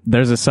from,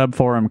 there's a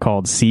subforum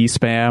called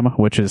C-Spam,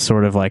 which is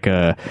sort of like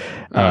a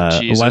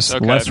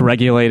less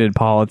regulated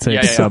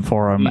politics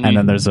subforum. And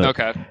then there's a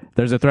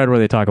thread where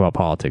they talk about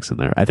politics in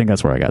there. I think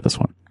that's where I got this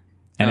one.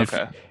 And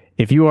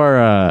if you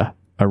are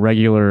a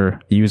regular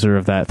user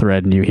of that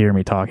thread and you hear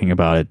me talking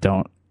about it,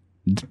 don't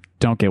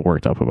get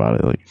worked up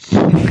about it. Like.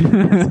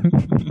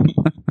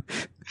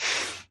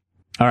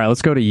 All right,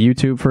 let's go to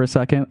YouTube for a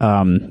second.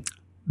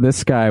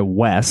 This guy,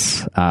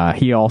 Wes,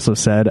 he also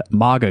said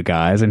MAGA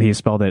guys, and he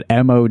spelled it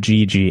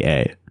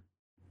MOGGA.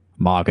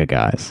 MAGA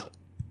guys.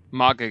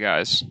 MAGA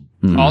guys.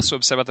 Also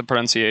upset about the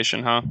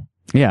pronunciation, huh?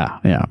 Yeah.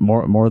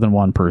 More than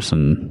one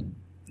person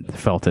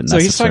felt it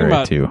necessary to. So he's talking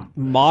about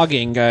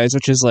mogging guys,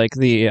 which is like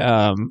the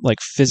like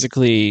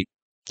physically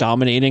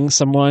dominating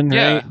someone,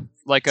 right?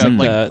 Like the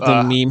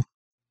meme.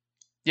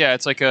 Yeah,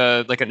 it's like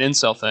an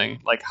incel thing,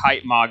 like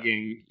height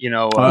mogging, you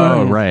know.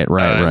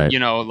 Right. You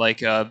know,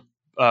 like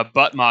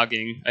butt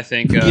mogging, I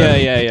think.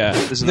 Yeah.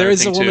 There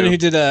is a woman who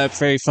did a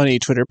very funny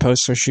Twitter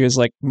post where she was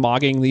like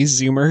mogging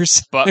these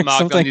Zoomers. Butt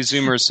mogged on these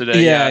Zoomers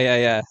today.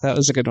 Yeah. That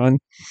was a good one.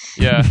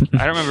 Yeah,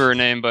 I don't remember her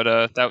name, but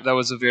that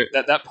was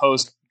that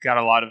post got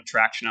a lot of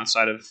traction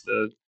outside of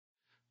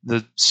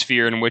the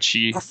sphere in which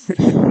she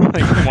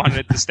wanted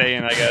it to stay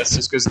in, I guess,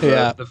 just because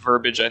of the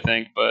verbiage, I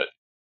think. But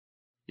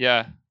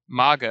yeah,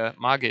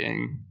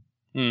 MAGAing.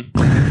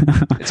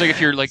 It's like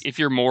if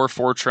you're more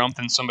for Trump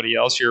than somebody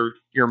else, you're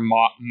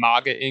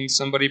MAGAing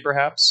somebody,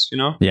 perhaps, you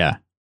know? Yeah.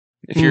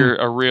 If you're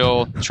a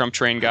real Trump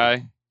train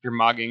guy, you're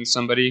MAGAing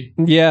somebody.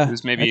 Yeah,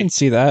 who's maybe, I can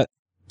see that.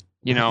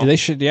 You know, they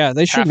should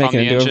make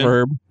it into a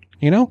verb.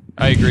 You know,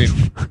 I agree.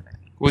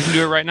 We can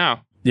do it right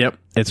now. Yep,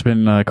 it's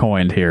been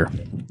coined here.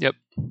 Yep.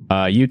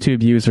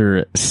 YouTube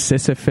user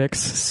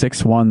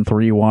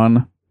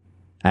Sisyphix6131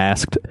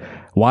 asked,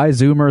 why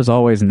Zoomers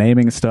always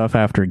naming stuff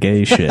after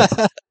gay shit?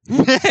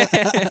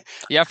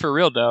 Yeah, for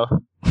real, though.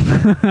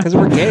 Because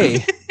we're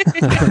gay.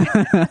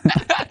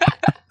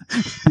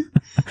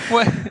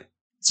 What?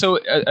 So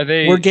are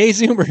they? We're gay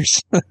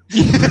Zoomers.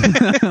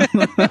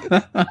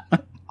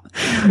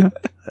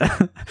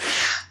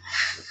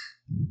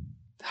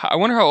 I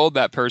wonder how old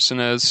that person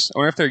is. I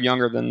wonder if they're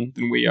younger than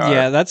we are.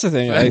 Yeah, that's the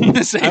thing. I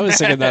was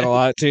thinking that a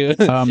lot too.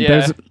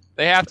 Yeah,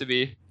 they have to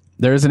be.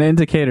 There's an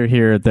indicator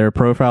here. Their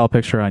profile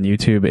picture on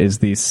YouTube is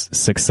the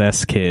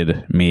success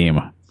kid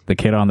meme. The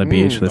kid on the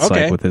beach that's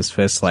like with his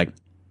fists like.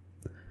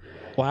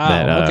 Wow.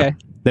 That, okay.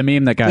 The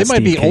meme that got They Steve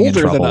might be King in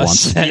older trouble than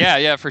us. once.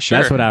 Yeah, for sure.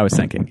 That's what I was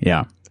thinking.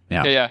 Yeah.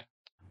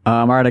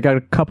 All right, I got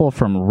a couple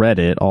from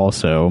Reddit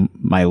also.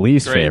 My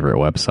least favorite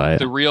website.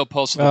 The real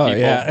pulse of the people.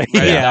 Yeah,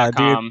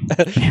 Reddit.com.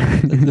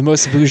 The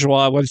most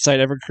bourgeois website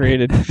ever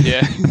created.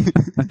 Yeah.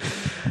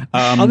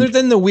 Other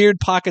than the weird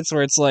pockets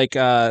where it's like,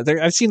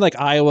 I've seen like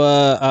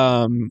Iowa,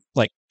 I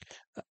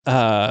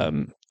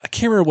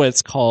can't remember what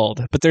it's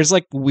called, but there's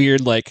like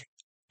weird like,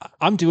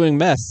 I'm doing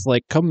meth.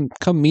 Like, come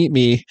meet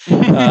me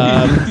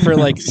for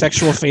like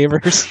sexual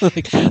favors.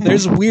 Like,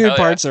 there's weird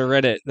parts of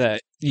Reddit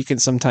that you can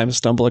sometimes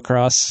stumble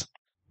across.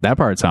 That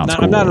part sounds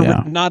cool.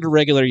 I'm not a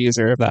regular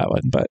user of that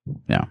one, but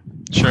yeah,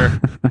 sure.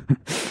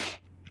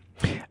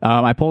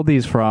 I pulled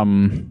these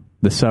from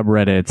the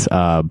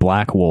subreddit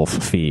Black Wolf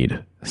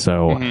feed.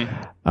 So,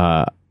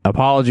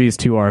 apologies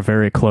to our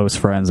very close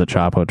friends at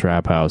Chapo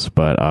Trap House,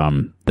 but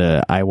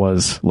I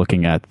was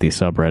looking at the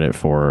subreddit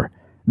for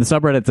the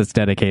subreddit that's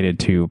dedicated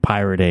to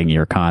pirating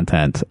your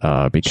content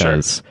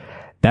because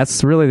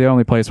that's really the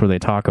only place where they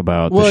talk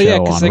about the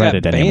show on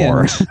Reddit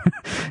anymore.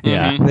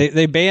 Yeah.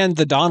 They banned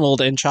the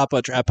Donald and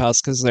Chapo Trap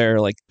House because they're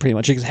like pretty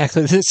much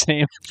exactly the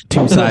same.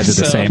 Two sides of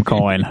the same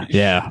coin.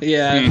 Yeah.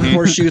 Yeah.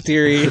 Horseshoe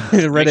theory.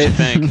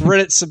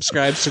 Reddit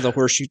subscribes to the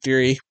horseshoe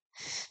theory.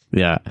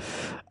 Yeah.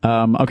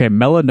 Okay.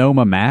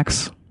 Melanoma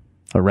Max,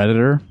 a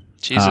Redditor.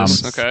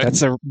 Jesus. Okay.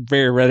 That's a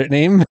very Reddit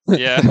name.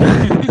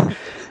 Yeah.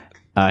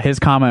 His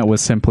comment was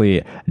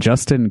simply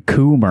Justin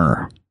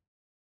Coomer.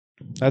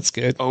 That's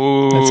good.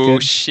 Oh, that's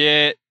good.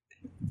 Shit.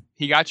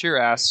 He got your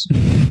ass.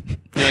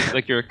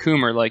 like you're a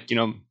coomer, like,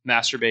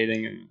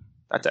 masturbating and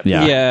that type of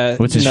thing. Yeah.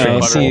 Which is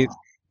see,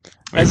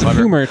 as a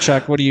coomer,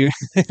 Chuck, what do you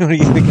think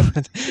of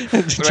that?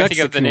 What do I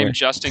think of the name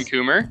Justin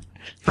Coomer?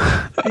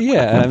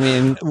 Yeah, I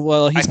mean,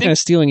 well, he's kind of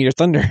stealing your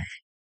thunder.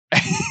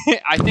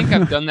 I think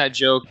I've done that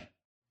joke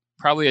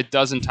probably a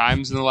dozen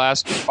times in the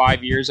last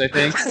 5 years, I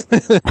think.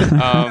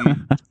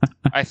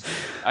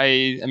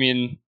 I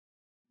mean,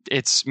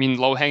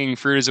 low-hanging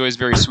fruit is always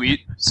very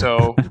sweet.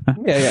 So,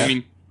 yeah. I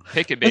mean,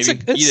 pick it,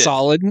 baby. It's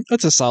solid.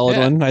 That's a solid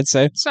one, I'd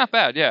say. It's not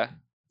bad, yeah.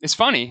 It's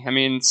funny. I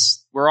mean,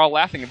 we're all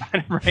laughing about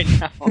it right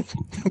now.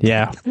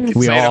 Yeah,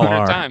 we say all it 100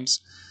 are.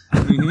 times.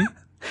 Mm-hmm.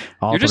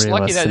 You're just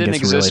lucky that didn't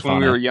exist when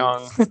we were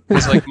young.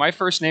 It's like my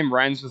first name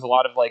rhymes with a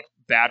lot of like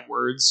bad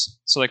words.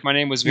 So like my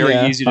name was very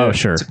easy to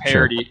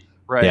parody. Sure.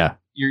 Right. Yeah.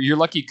 You're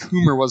lucky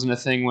Coomer wasn't a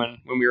thing when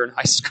we were in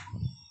high school.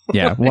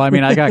 Yeah. Well, I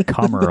mean, I got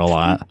Cummer a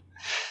lot.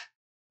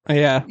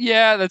 Yeah.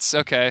 Yeah, that's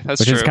okay. That's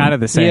Which true. is kind of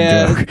the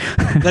same joke.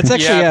 That's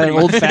actually an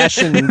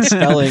old-fashioned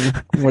spelling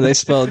where they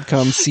spelled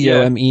cum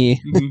Come.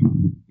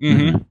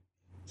 Mm-hmm.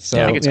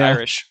 So, I think it's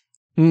Irish.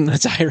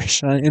 That's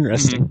Irish.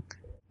 Interesting.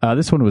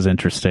 This one was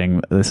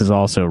interesting. This is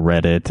also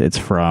Reddit. It's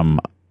from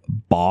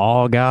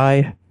Baw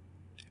Guy.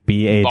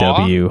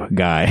 BAW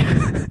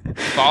Guy.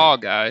 Baw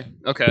Guy.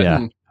 Okay.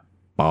 Yeah.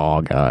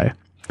 Baw Guy.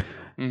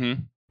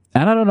 Mm-hmm.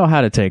 And I don't know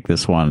how to take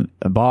this one.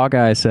 Baw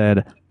Guy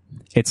said,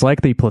 it's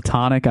like the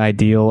platonic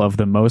ideal of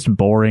the most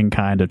boring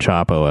kind of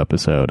Chapo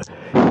episode,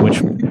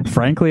 which,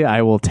 frankly,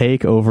 I will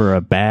take over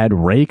a bad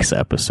Rakes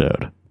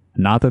episode.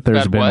 Not that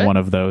there's been one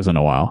of those in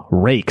a while.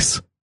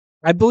 Rakes.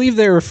 I believe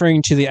they're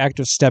referring to the act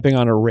of stepping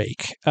on a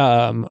rake.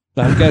 I'm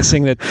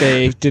guessing that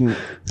they didn't.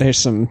 There's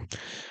some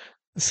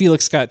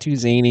Felix got too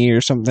zany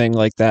or something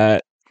like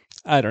that.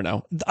 I don't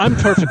know. I'm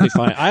perfectly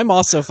fine. I'm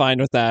also fine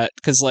with that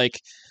because, like,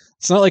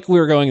 it's not like we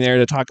were going there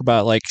to talk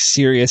about like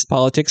serious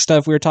politics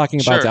stuff. We were talking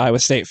about the Iowa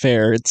State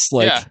Fair. It's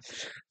like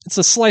it's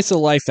a slice of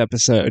life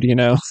episode,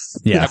 Yeah,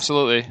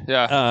 absolutely.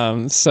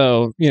 Yeah.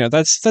 So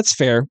that's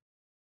fair.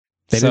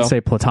 They did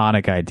say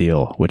platonic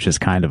ideal, which is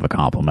kind of a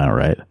compliment,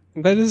 right?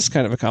 That is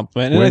kind of a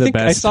compliment. We're And I the think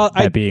best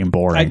at being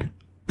boring.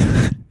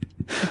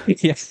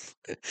 Yeah,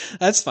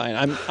 that's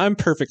fine. I'm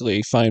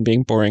perfectly fine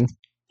being boring.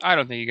 I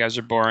don't think you guys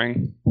are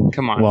boring.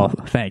 Come on. Well,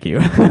 thank you.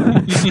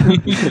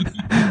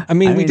 I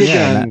mean, we did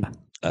get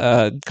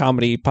on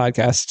comedy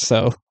podcast,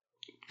 so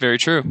very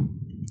true.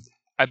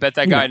 I bet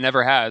that guy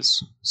never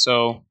has.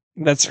 So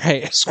that's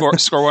right.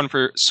 score one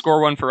for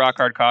Rock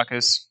Hard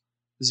Caucus,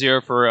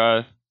 0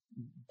 for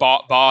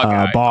Baw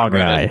Guy. Baw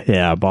Guy.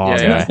 Yeah, Baw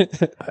Guy.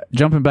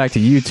 Jumping back to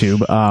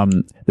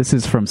YouTube, this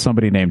is from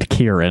somebody named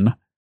Kieran.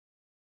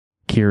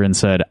 Kieran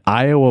said,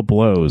 Iowa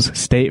blows,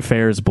 state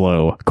fairs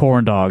blow,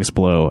 corn dogs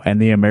blow,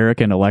 and the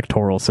American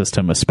electoral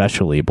system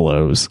especially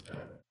blows.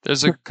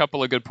 There's a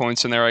couple of good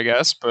points in there, I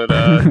guess, but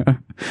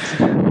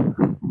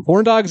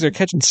corn dogs are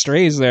catching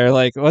strays there.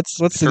 Like, what's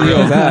the deal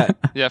with that?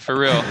 Yeah, for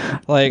real.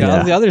 Like,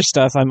 all the other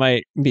stuff I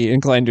might be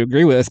inclined to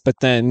agree with, but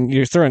then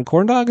you're throwing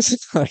corn dogs?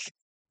 Like,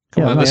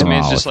 Come on, this man.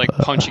 man's just like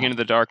punching into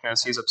the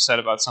darkness. He's upset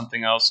about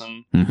something else,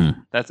 and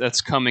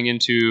that's coming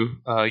into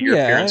your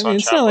appearance on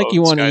it's Chapo. not like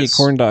you want to This eat guy's-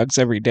 corn dogs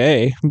every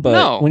day, but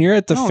No. when you're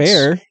at the No,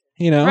 fair,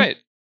 you know, Right.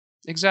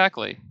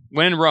 Exactly.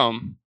 When in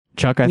Rome.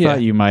 Chuck, I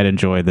thought you might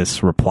enjoy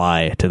this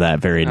reply to that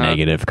very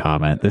negative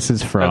comment. This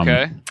is from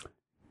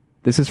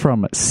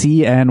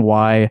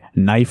CNY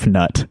Knife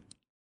Nut.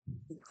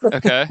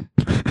 Okay.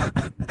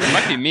 It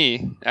might be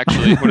me,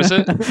 actually. What is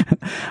it?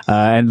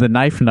 And the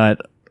Knife Nut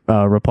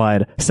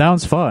replied,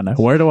 "Sounds fun.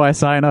 Where do I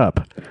sign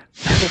up?"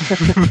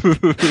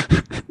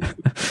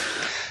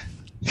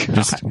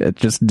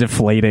 just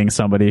deflating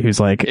somebody who's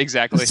like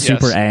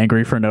super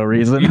angry for no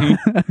reason.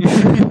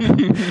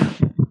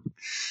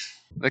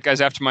 That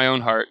guy's after my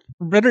own heart.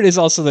 Reddit is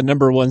also the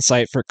number one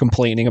site for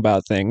complaining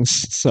about things.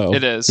 So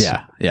It is.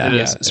 Yeah. It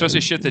is.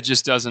 Especially shit that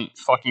just doesn't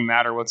fucking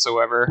matter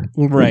whatsoever.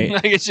 Right.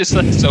 Like it's just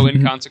like so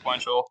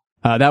inconsequential.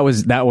 That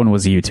one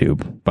was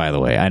YouTube, by the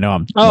way. I know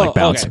I'm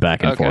bouncing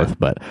back and forth,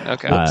 but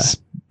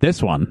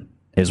this one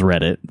is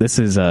Reddit. This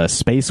is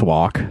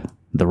Spacewalk.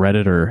 The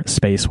Redditor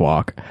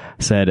Spacewalk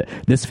said,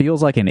 "This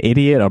feels like an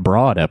Idiot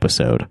Abroad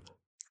episode."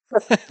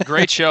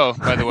 Great show,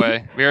 by the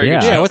way. Very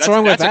good show. Yeah, what's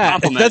wrong with that's that? A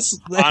compliment,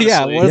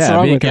 honestly. What's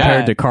wrong being with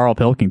compared that? to Carl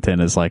Pilkington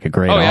is like a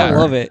great Oh, yeah, honor. I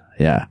love it.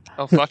 Yeah.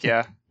 Oh fuck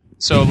yeah!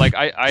 So like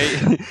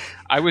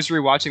I was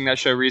rewatching that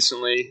show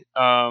recently,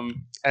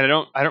 and I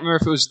don't remember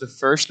if it was the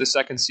first, the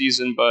second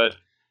season, but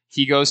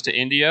he goes to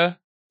India.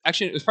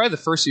 Actually, it was probably the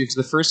first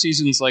season. The first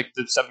season's like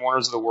the Seven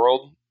Wonders of the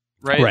World,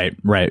 right?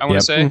 Right. I want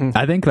to say.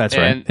 I think that's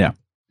right. And Yeah.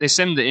 They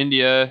send him to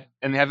India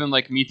and they have him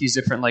like meet these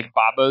different like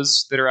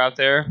babas that are out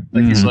there,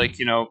 like these like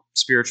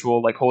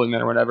spiritual like holy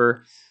men or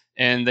whatever,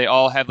 and they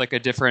all have like a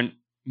different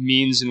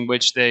means in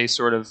which they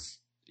sort of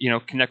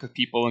connect with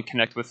people and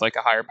connect with like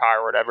a higher power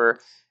or whatever.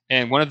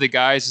 And one of the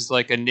guys is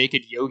like a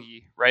naked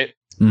yogi, right?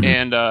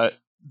 And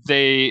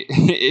they,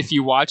 if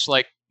you watch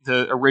like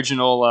the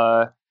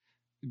original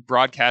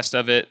broadcast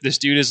of it, this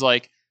dude is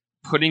like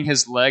putting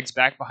his legs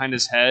back behind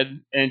his head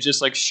and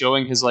just like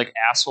showing his like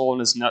asshole and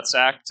his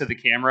nutsack to the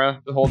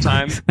camera the whole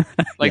time.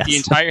 Like the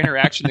entire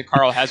interaction that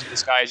Carl has with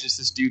this guy is just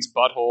this dude's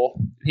butthole.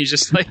 He's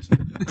just like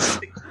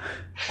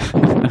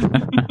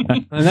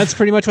And that's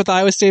pretty much what the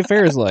Iowa State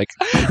Fair is like.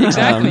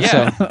 Exactly.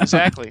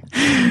 Exactly.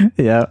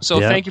 Yeah. So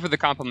thank you for the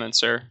compliment,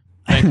 sir.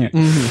 Thank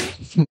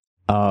you.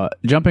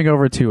 Jumping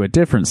over to a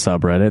different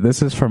subreddit.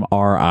 This is from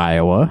R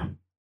Iowa,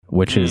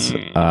 which is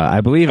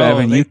I believe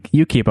Evan,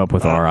 you keep up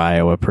with R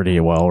Iowa pretty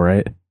well,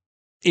 right?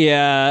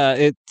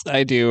 Yeah,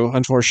 I do,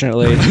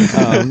 unfortunately.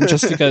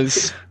 Just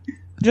because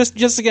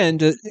just again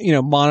to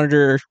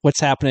monitor what's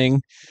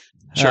happening,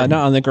 not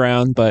on the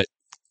ground but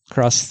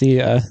across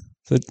the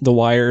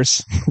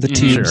wires, the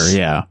tubes.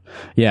 Sure,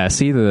 yeah.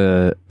 See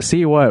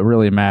what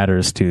really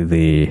matters to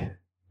the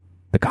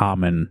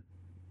common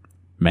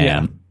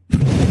man,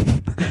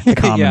 the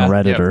common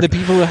Redditor. The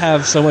people who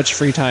have so much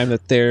free time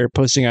that they're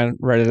posting on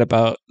Reddit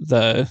about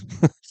the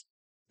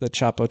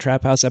Chapo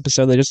Trap House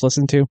episode they just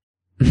listened to.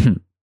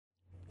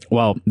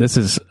 Well, this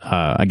is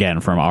again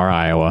from R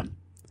Iowa.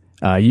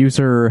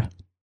 User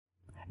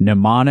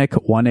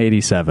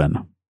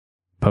Mnemonic187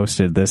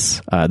 posted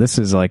this. This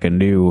is like a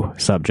new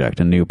subject,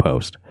 a new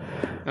post.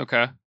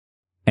 Okay.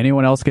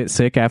 Anyone else get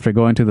sick after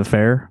going to the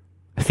fair?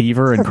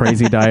 Fever and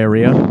crazy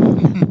diarrhea?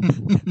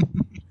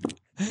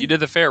 You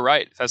did the fair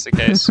right, if that's the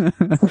case.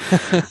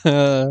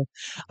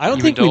 I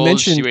don't think we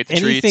mentioned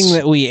anything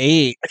that we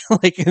ate,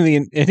 like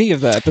in any of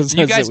the episodes.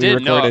 You guys that we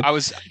did. No, recorded. I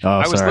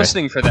was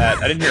listening for that.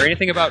 I didn't hear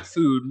anything about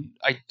food.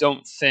 I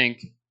don't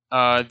think.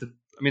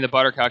 The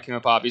butter cow came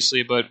up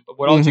obviously, but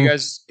what all did you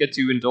guys get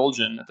to indulge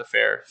in at the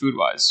fair, food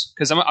wise?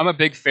 Because I'm a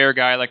big fair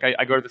guy. Like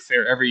I go to the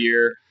fair every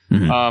year.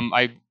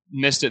 I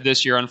missed it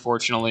this year,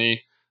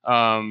 unfortunately.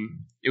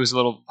 It was a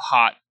little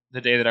hot the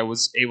day that I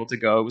was able to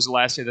go. It was the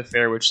last day of the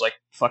fair, which like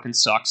fucking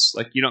sucks.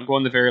 Like you don't go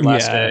on the very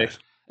last day,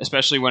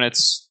 especially when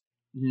it's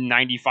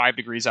 95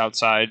 degrees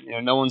outside.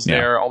 No one's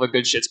there. All the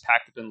good shit's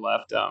packed up and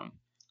left.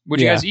 What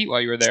did you guys eat while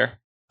you were there?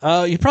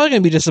 You're probably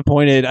gonna be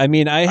disappointed. I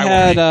mean, I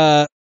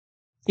had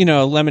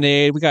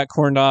lemonade. We got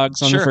corn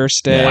dogs on the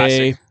first day.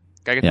 Classic.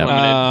 Gotta get the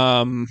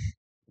lemonade.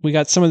 We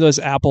got some of those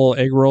apple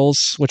egg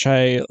rolls, which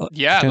I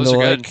those are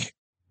like.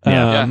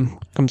 good.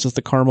 Comes with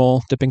the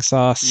caramel dipping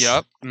sauce.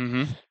 Yep.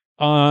 Mm-hmm.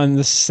 On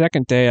the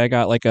second day, I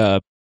got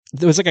there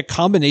was like a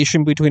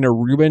combination between a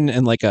Reuben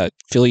and like a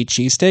Philly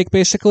cheesesteak,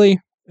 basically.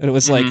 And it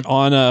was like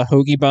on a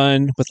hoagie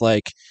bun with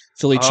like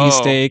Philly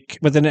cheesesteak,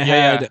 but then it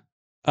had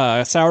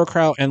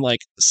sauerkraut and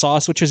like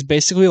sauce, which is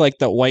basically like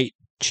the white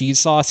cheese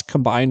sauce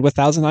combined with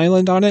Thousand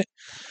Island on it.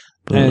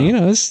 And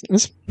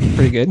it's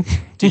pretty good.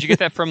 Did you get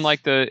that from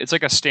like it's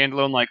like a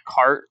standalone like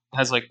cart? It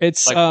has like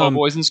it's like po'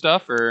 boys and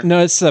stuff, or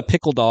no? It's a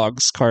pickle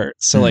dogs cart.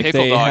 So like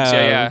pickle they dogs,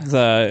 have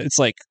it's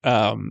like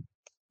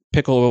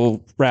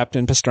pickle wrapped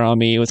in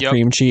pastrami with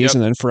cream cheese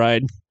and then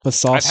fried with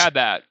sauce. I've had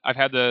that. I've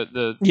had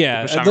the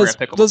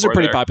those are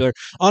pretty popular.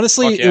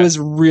 Honestly, it was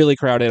really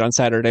crowded on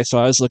Saturday, so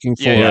I was looking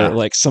for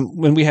like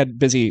when we had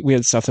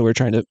stuff that we were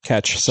trying to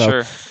catch.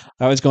 So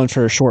I was going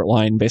for a short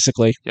line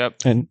basically. Yep.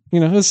 And it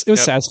was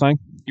satisfying.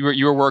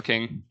 You were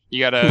working.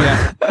 You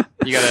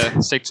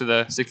gotta stick to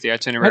the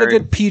itinerary. Had a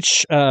good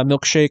peach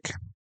milkshake.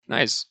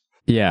 Nice.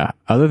 Yeah.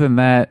 Other than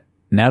that,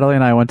 Natalie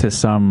and I went to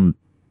some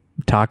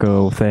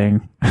taco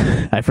thing.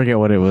 I forget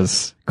what it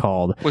was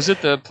called. Was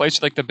it the place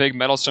with, like, the big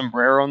metal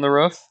sombrero on the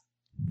roof?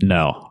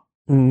 No.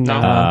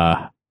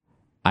 No.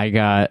 I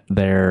got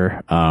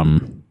there.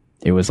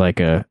 It was like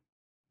I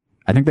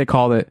think they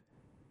called it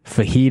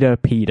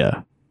fajita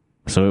pita.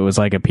 So it was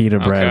like a pita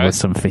bread with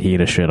some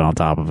fajita shit on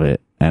top of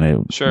it, and it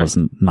was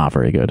not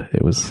very good.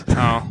 It was.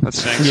 Oh, that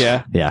stinks.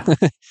 Yeah. Yeah.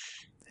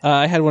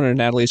 I had one of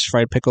Natalie's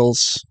fried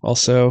pickles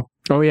also.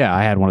 Oh yeah,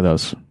 I had one of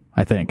those.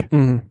 I think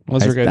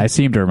those were good. I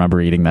seem to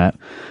remember eating that.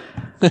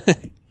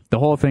 The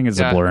whole thing is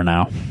a blur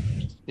now.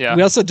 Yeah.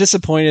 We also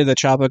disappointed the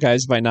Chapo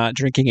guys by not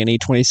drinking any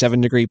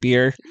 27-degree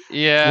beer.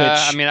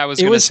 Yeah, I mean, I was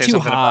going to say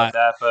something about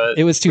that, but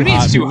it was too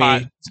hot. It's too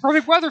hot. It's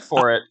perfect weather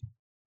for it.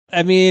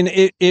 I mean,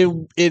 it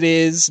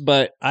is,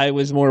 but I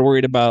was more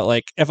worried about,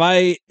 like, if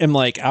I am,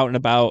 like, out and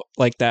about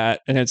like that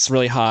and it's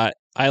really hot,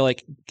 I,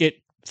 like,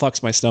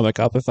 fucks my stomach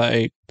up if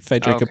I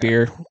drink a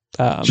beer.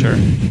 Sure.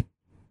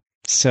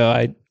 So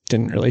I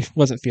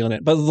wasn't feeling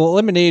it. But the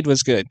lemonade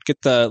was good. Get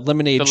the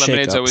lemonade shake-ups. The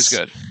lemonade's always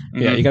good.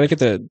 Mm-hmm. Yeah, you got to get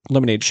the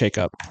lemonade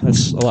shake-up.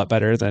 That's a lot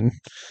better than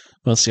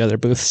most of the other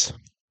booths.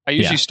 I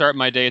usually start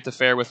my day at the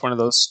fair with one of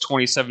those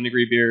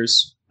 27-degree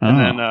beers. And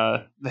then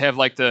they have,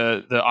 like,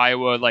 the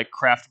Iowa, like,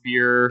 craft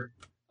beer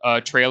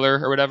trailer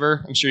or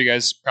whatever. I'm sure you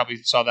guys probably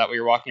saw that while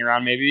you're walking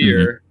around, maybe.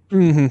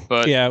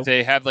 But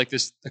they have, like,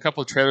 a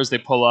couple of trailers they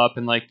pull up,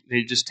 and, like,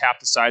 they just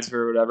tap the sides of it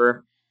or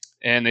whatever.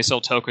 And they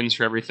sell tokens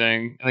for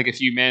everything. And, like,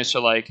 if you manage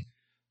to, like,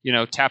 you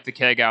know, tap the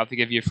keg out, they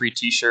give you a free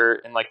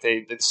T-shirt, and, like,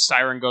 the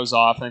siren goes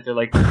off, and they're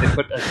like,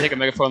 they take a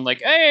megaphone,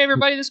 like, "Hey,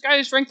 everybody, this guy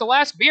just drank the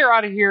last beer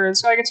out of here, and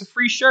this guy gets a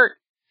free shirt."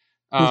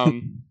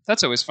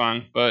 That's always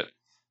fun. But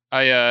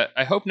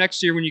I hope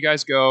next year when you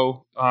guys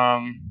go,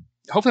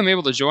 hopefully I'm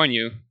able to join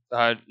you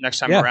next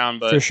time around.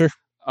 But for sure.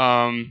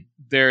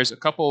 There's a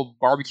couple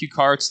barbecue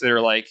carts that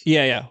are like,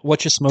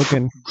 what you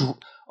smoking?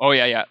 Oh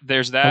yeah.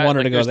 There's that. I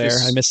wanted to go there.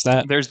 I missed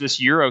that. There's this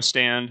Euro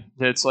stand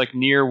that's like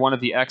near one of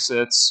the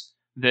exits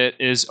that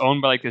is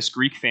owned by like this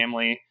Greek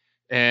family,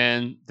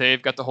 and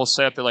they've got the whole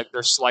setup.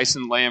 They're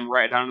slicing lamb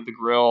right down to the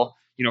grill,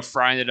 you know,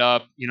 frying it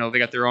up. You know, they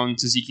got their own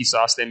tzatziki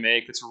sauce they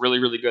make. It's really,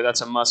 really good.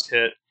 That's a must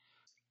hit.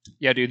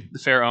 Yeah, dude, the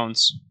fair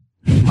owns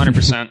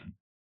 100%.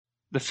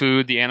 The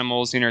food, the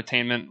animals, the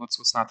entertainment.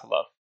 What's not to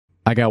love?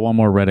 I got one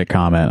more Reddit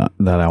comment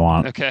that I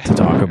want to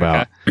talk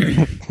about.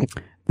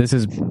 This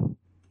is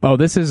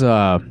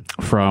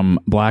from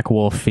Black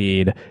Wolf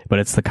Feed, but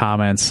it's the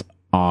comments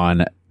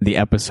on the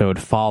episode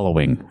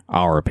following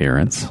our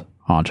appearance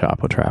on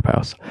Chapo Trap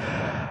House.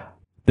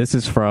 This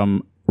is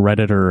from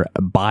Redditor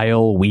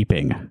Bile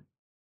Weeping.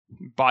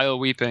 Bile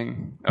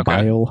Weeping. Okay.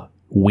 Bile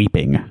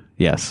Weeping.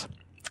 Yes.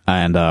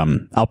 And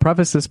I'll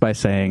preface this by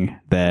saying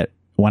that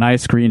when I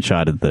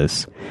screenshotted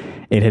this,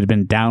 it had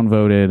been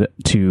downvoted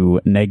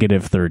to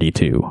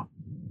 -32.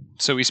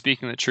 So he's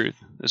speaking the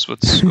truth. Is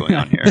what's going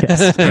on here.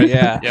 Yes.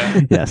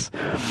 Yeah. Yes.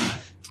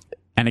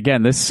 And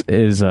again, this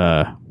is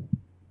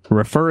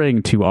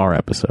referring to our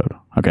episode.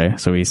 Okay.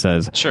 So he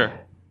says, sure.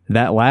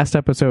 That last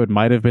episode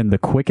might have been the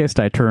quickest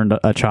I turned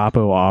a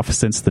Chapo off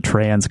since the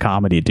trans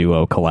comedy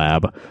duo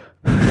collab.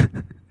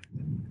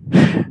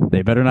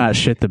 They better not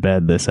shit the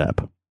bed this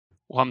ep.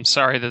 Well, I'm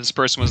sorry that this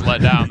person was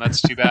let down.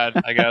 That's too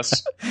bad, I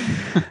guess.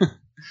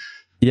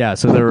 Yeah,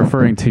 so they're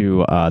referring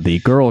to the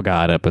Girl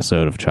God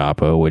episode of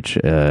Chapo, which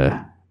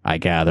I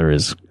gather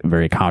is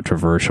very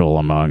controversial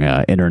among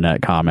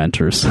internet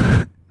commenters.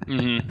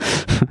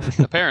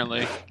 Mm-hmm.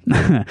 Apparently.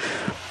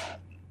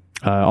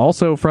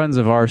 Also, friends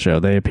of our show,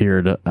 they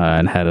appeared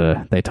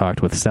and they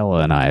talked with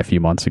Stella and I a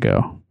few months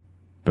ago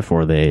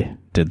before they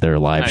did their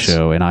live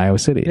show in Iowa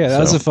City. Yeah, that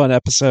was a fun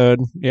episode.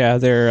 Yeah,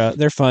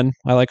 they're fun.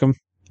 I like them.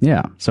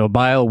 Yeah, so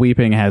Bile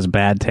Weeping has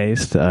bad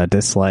taste,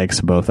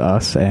 dislikes both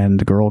us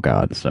and Girl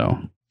God. So,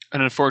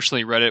 and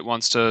unfortunately, Reddit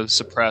wants to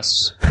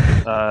suppress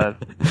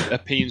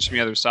opinions from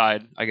the other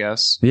side, I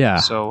guess. Yeah.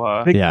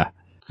 So yeah,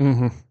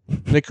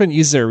 they couldn't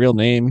use their real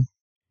name.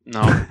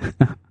 No,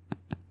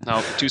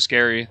 too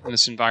scary in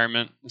this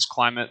environment, this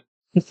climate.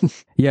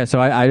 Yeah, so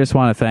I just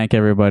want to thank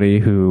everybody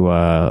who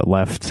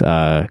left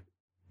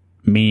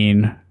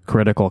mean,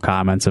 critical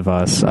comments of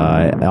us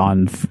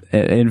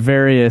in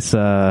various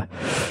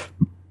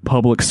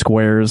public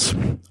squares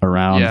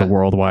around the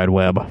World Wide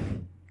Web.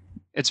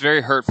 It's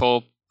very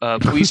hurtful.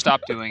 Please stop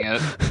doing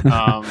it.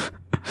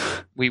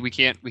 We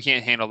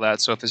can't handle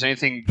that. So if there's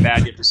anything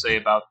bad you have to say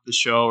about the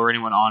show or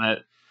anyone on it,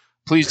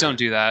 please don't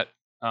do that.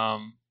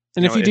 And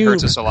if you it do,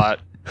 hurts us a lot.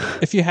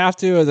 If you have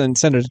to, then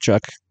send it to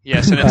Chuck.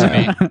 Yeah, send it to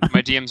me.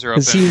 My DMs are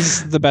open. Because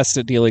he's the best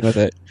at dealing with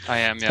it. I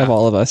am, yeah. Of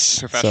all of us.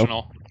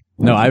 Professional. So.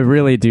 No, I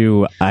really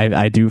do.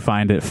 I do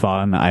find it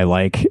fun. I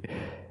like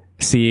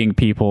seeing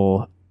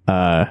people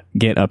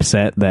get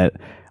upset that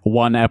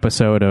one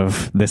episode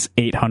of this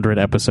 800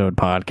 episode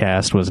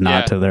podcast was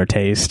not to their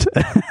taste.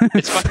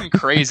 It's fucking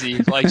crazy.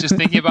 Like, just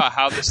thinking about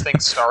how this thing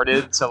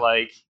started to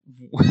like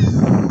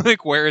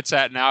where it's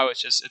at now.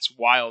 It's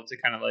wild to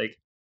kind of like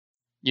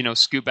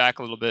scoot back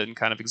a little bit and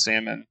kind of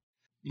examine,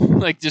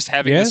 like just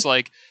having this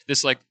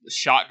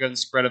shotgun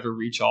spread of a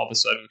reach all of a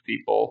sudden with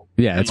people.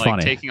 Yeah, and it's like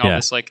funny. taking all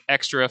this like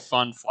extra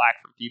fun flack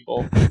from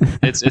people.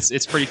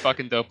 It's pretty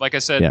fucking dope. Like I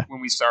said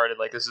when we started,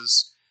 like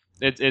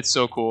it's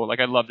so cool. Like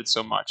I loved it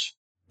so much.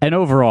 And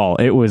overall,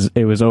 it was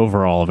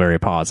overall a very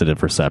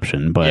positive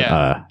reception.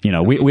 But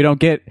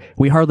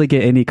we hardly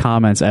get any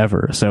comments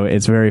ever, so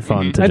it's very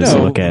fun to just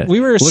look at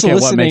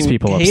what makes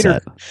people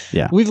upset.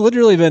 Yeah, we've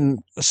literally been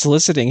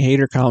soliciting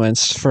hater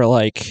comments for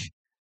like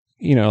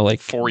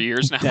 4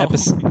 years now.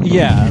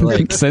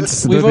 Like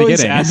since we've the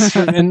always beginning, asked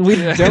and we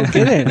don't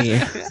get any.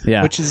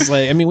 Yeah, which is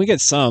like, I mean, we get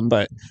some,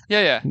 but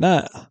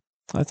not.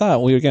 I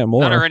thought we would get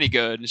more. None are any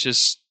good. It's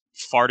just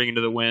farting into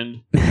the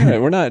wind. Yeah,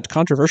 we're not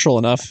controversial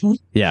enough.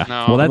 Yeah.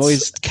 No. Well, I'm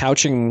always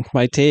couching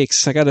my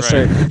takes. I got to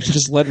start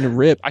just letting it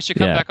rip. I should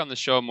come back on the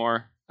show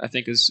more, I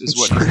think is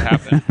what needs to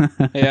happen.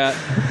 Yeah.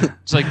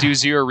 It's like do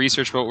zero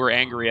research about what we're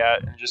angry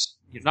at and just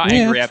not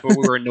angry at, but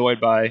what we're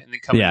annoyed by, and then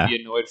come and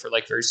be annoyed for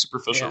like very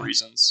superficial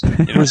reasons.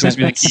 It's supposed to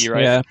be the key,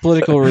 right? Yeah,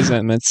 political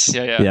resentments.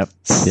 Yeah. Yep.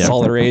 It's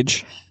all the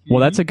rage.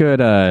 Well, that's a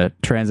good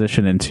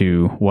transition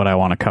into what I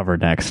want to cover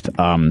next.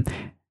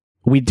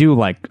 We do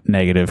like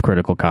negative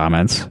critical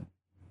comments,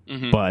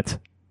 but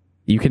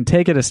you can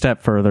take it a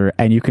step further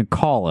and you can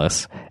call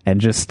us and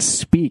just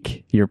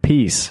speak your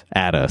piece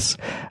at us.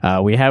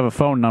 We have a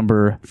phone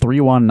number,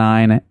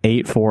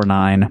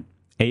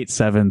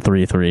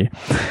 319-849-8733.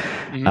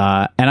 And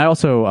I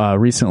also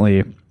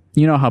recently,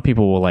 you know how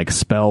people will like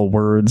spell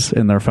words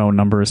in their phone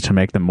numbers to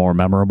make them more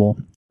memorable?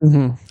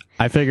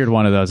 I figured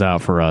one of those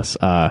out for us.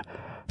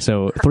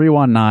 So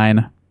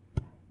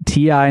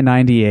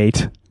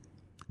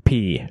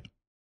 319-TI98-P.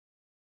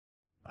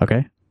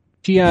 Okay.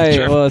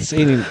 Well, it's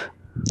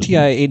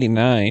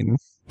TI-89.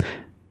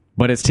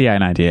 But it's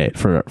TI-98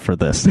 for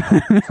this.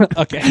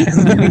 Okay.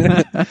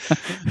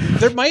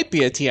 There might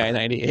be a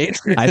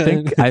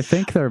TI-98. I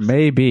think there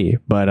may be,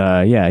 but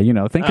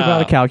think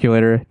about a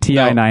calculator,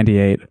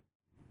 TI-98,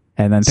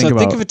 and then think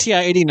of a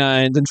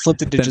TI-89, then flip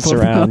the digits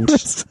around,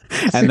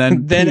 and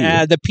then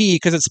add the P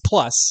because it's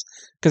plus,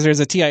 because there's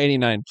a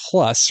TI-89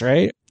 plus,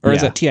 right? Or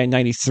is that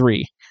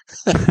TI-93?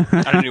 I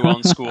didn't do well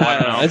in school. I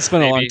don't know. It's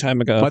been a long time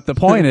ago. But the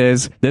point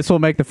is, this will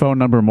make the phone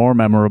number more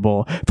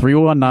memorable.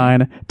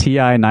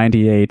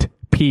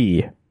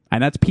 319-TI98-P.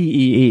 And that's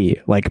P-E-E,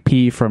 like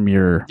P from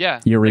your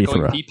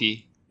urethra. Like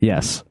pee-pee.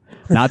 Yes.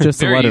 Not just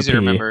the letter easy P, to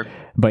remember.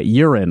 but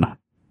urine.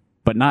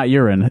 But not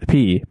urine.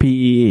 P.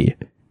 P-E-E.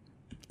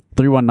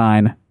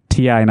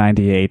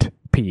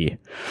 319-TI98-P.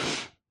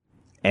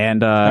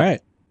 And, all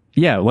right.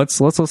 Yeah, let's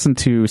listen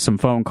to some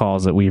phone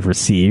calls that we've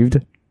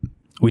received.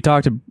 We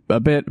talked a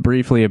bit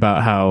briefly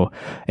about how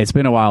it's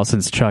been a while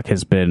since Chuck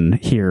has been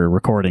here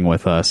recording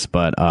with us,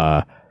 but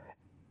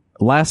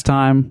last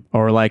time,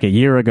 or like a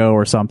year ago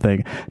or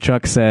something,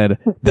 Chuck said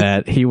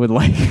that he would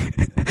like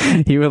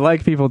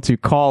people to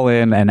call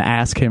in and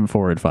ask him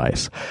for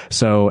advice.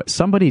 So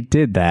somebody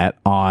did that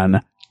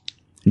on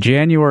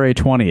January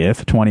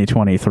 20th,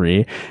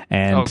 2023,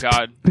 and oh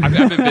god,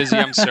 I've been busy.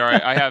 I'm sorry.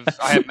 I have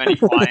many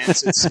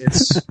clients.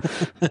 It's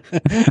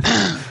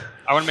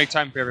I want to make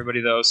time for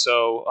everybody though,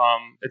 so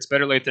it's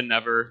better late than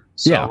never.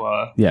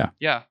 So yeah.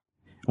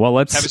 Well,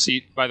 let's have a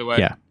seat. By the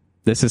way,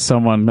 this is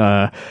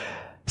someone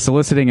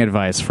soliciting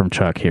advice from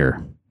Chuck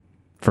here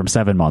from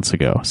 7 months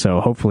ago. So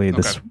hopefully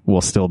this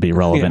will still be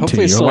relevant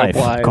to your life,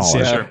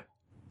 caller. Sure.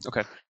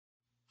 Okay.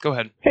 Go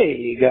ahead.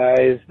 Hey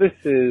guys, this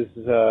is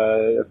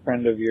a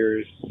friend of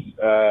yours,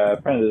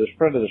 friend of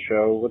the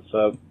show. What's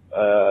up?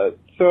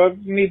 So I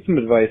need some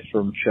advice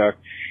from Chuck.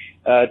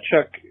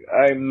 Chuck,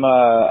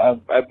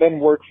 I've been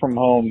work from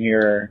home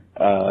here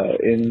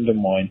in Des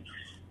Moines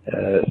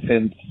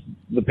since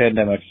the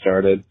pandemic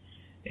started,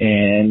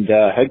 and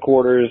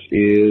headquarters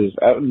is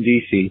out in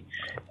DC.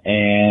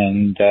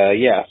 And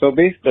so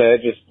basically I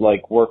just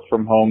like work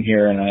from home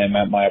here, and I'm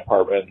at my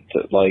apartment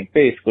like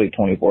basically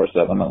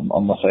 24/7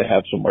 unless I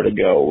have somewhere to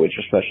go, which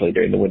especially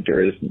during the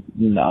winter is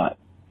not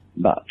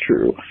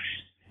true.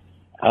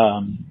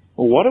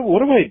 What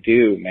do I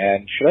do,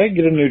 man? Should I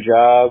get a new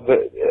job?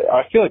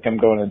 I feel like I'm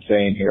going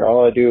insane here.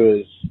 All I do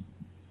is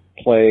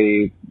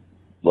play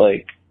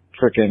like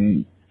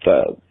frickin'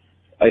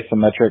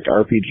 isometric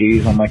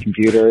RPGs on my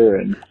computer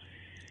and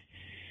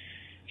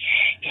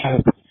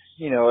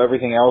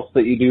everything else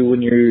that you do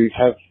when you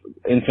have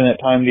infinite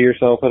time to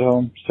yourself at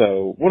home.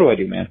 So what do I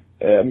do, man?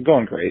 I'm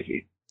going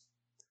crazy.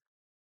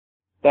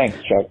 Thanks,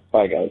 Chuck.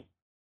 Bye, guys.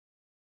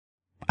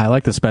 I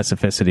like the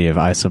specificity of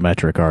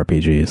isometric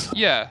RPGs.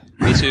 Yeah,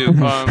 me too.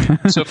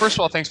 So first of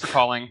all, thanks for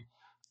calling.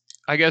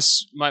 I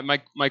guess my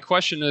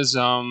question is,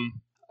 I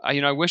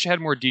wish I had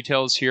more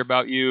details here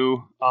about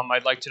you.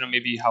 I'd like to know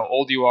maybe how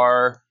old you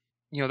are,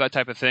 that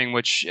type of thing,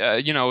 which,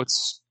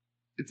 it's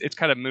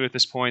kind of moot at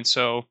this point.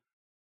 So,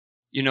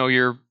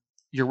 you're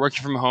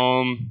working from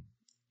home,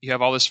 you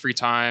have all this free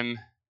time,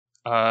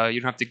 you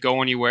don't have to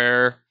go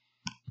anywhere,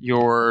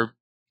 you're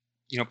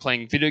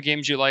playing video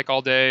games you like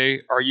all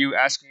day. Are you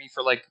asking me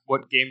for like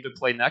what game to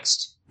play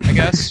next, I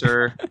guess?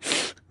 Or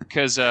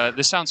because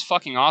this sounds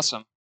fucking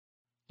awesome.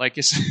 Like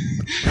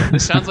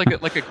This sounds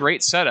like a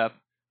great setup.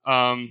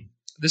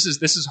 This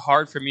is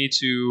hard for me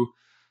to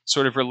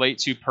sort of relate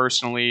to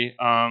personally.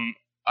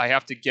 I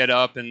have to get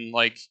up and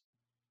like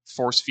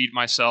force feed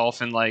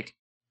myself and like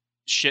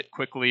shit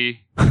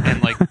quickly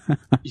and like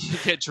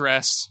get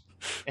dressed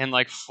and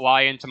like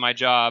fly into my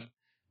job,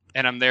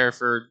 and I'm there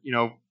for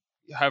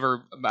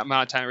however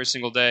amount of time every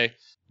single day.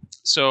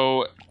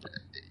 So,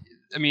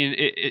 I mean,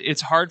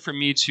 it's hard for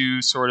me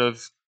to sort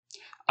of,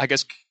 I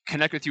guess,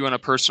 connect with you on a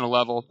personal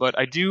level, but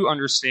I do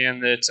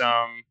understand that,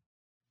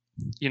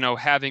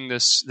 having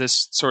this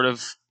sort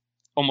of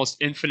almost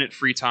infinite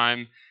free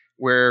time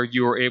where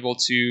you're able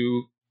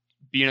to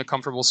be in a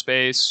comfortable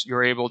space,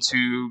 you're able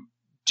to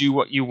do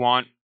what you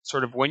want,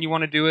 sort of when you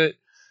want to do it.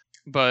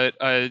 But,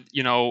 I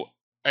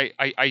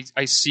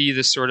see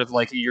this sort of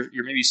like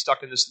you're maybe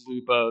stuck in this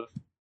loop of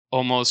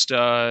almost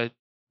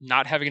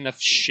not having enough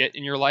shit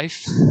in your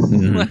life.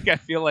 Mm-hmm. Like I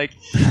feel like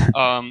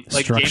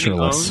gaming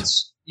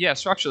owns. Yeah,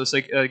 structureless.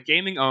 Like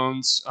gaming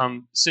owns.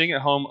 Sitting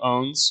at home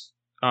owns.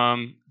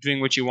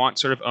 Doing what you want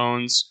sort of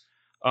owns.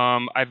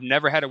 I've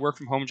never had a work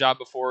from home job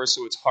before,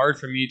 so it's hard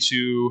for me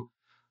to,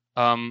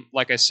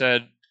 like I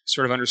said,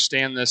 sort of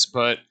understand this.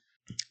 But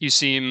you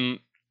seem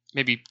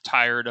maybe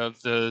tired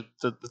of the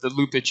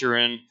loop that you're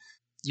in.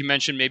 You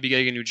mentioned maybe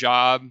getting a new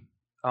job,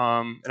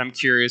 and I'm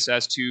curious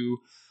as to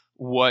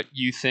what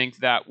you think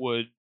that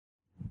would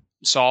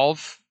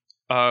solve.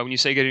 When you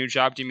say get a new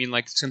job, do you mean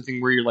like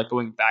something where you're like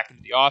going back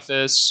into the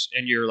office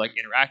and you're like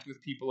interacting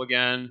with people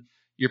again?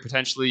 You're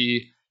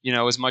potentially,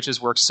 as much as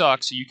work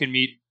sucks, you can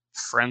meet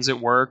friends at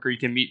work, or you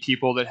can meet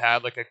people that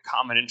have like a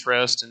common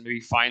interest and maybe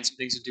find some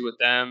things to do with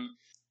them.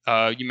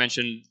 You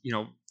mentioned,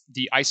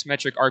 the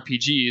isometric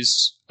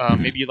RPGs.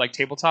 Maybe you like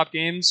tabletop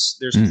games.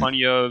 There's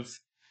plenty of.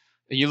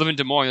 You live in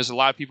Des Moines. There's a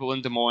lot of people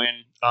in Des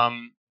Moines.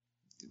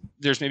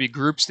 There's maybe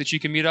groups that you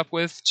can meet up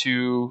with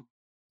to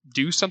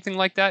do something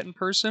like that in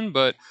person.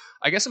 But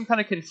I guess I'm kind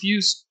of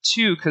confused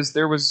too, because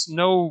there was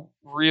no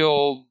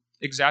real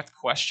exact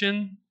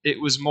question.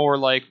 It was more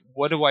like,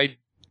 what do I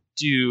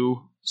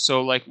do?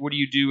 So like, what do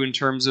you do in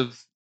terms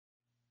of,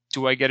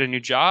 do I get a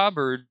new job,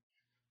 or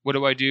what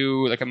do I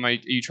do? Like, are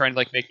you trying to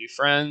like make new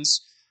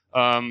friends?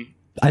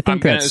 I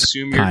think that's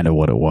kind of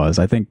what it was.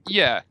 I think,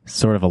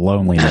 sort of a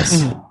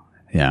loneliness.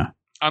 Yeah.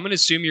 I'm going to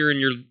assume you're in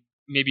your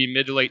maybe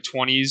mid to late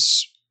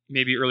 20s,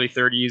 maybe early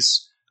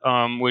 30s,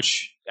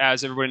 which,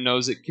 as everyone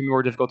knows, it can be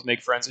more difficult to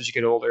make friends as you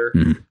get older.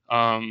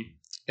 Mm-hmm.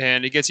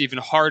 And it gets even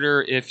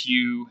harder if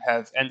you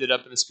have ended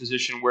up in this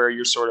position where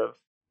you're sort of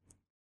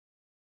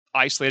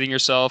isolating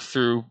yourself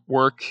through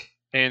work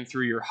and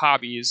through your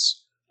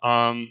hobbies.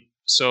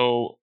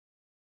 So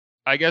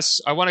I guess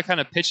I want to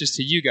kind of pitch this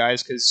to you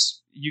guys,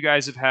 because you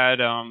guys have had,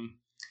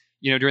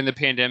 during the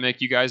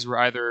pandemic, you guys were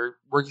either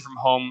working from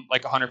home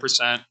like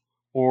 100%,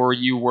 or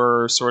you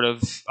were sort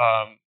of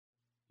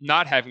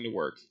not having to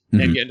work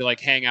and getting to like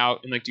hang out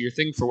and like do your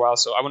thing for a while.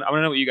 So I want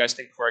to know what you guys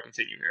think before I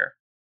continue here.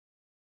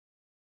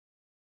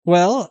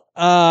 Well,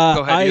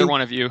 go ahead. Either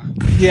one of you.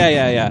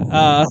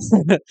 Yeah.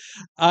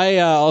 I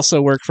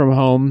also work from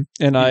home,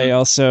 and I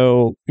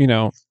also,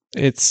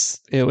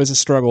 it was a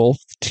struggle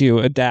to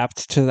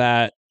adapt to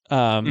that.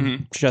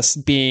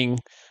 Just being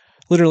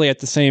literally at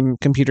the same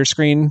computer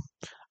screen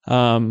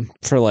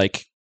for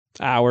like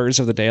hours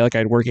of the day. Like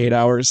I'd work 8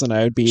 hours and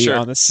I would be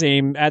at the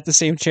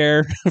same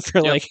chair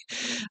for like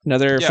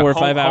another 4 or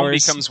 5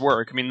 hours. Home becomes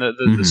work. I mean,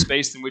 the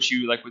space in which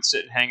you like would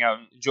sit and hang out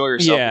and enjoy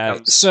yourself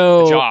becomes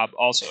a job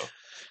also.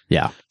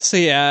 Yeah. So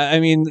I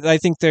mean, I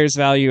think there's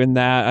value in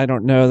that. I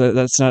don't know that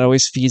that's not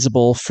always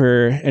feasible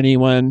for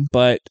anyone,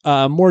 but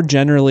more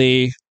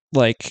generally,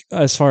 like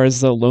as far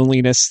as the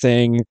loneliness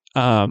thing,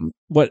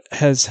 what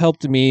has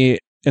helped me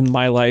in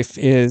my life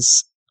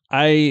is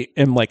I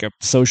am like a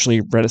socially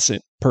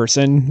reticent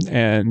person,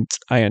 and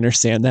I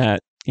understand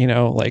that,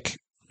 like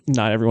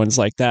not everyone's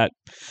like that.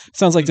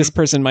 Sounds like this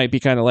person might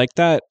be kind of like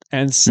that.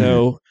 And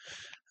so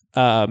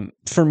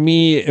for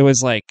me, it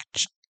was like,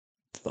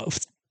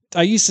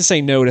 I used to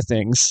say no to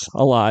things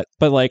a lot,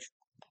 but like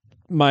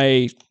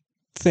my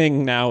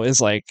thing now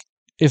is like,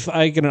 if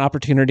I get an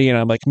opportunity and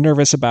I'm like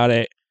nervous about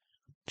it,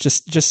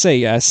 just say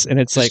yes. And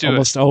it's like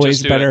almost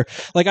always better.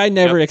 Like I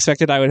never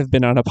expected I would have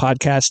been on a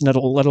podcast,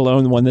 let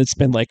alone one that's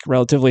been like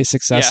relatively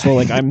successful.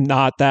 Like I'm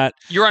not that.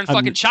 You're on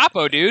fucking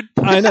Chapo, dude.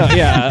 I know.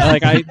 Yeah.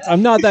 Like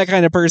I'm not that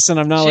kind of person.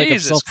 I'm not like a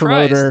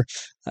self-promoter.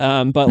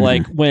 But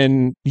like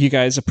when you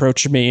guys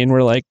approached me and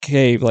were like,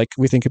 hey, like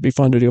we think it'd be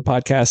fun to do a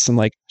podcast, and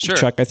like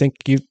Chuck, I think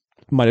you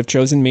might have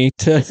chosen me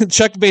to.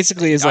 Chuck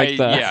basically is like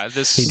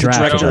the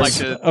director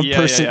of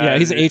person. Yeah,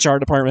 he's an HR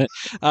department.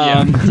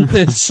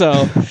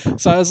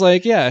 So I was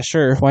like, yeah,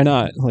 sure, why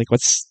not? Like,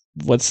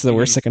 what's the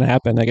worst that can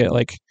happen? I get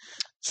like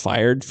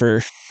fired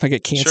I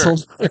get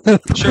canceled.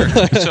 Sure.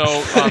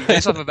 So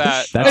based off of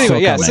that,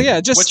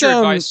 anyway, just what's your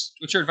advice?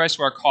 What's your advice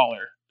to our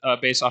caller,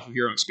 based off of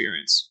your own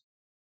experience?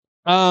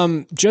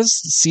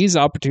 Just seize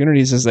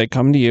opportunities as they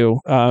come to you.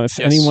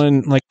 If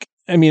anyone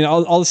I mean,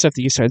 all the stuff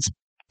that you said is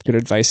good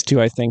advice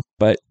too, I think,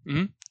 but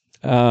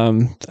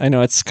I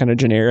know it's kind of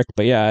generic,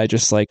 but yeah, I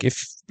just like if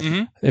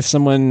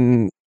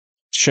someone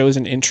shows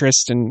an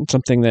interest in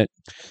something that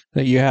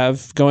you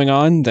have going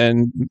on,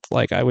 then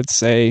like I would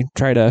say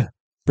try to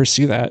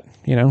pursue that,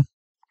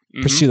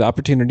 pursue the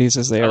opportunities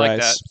as they I arise. like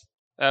that.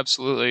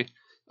 Absolutely.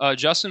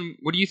 Justin,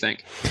 what do you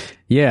think?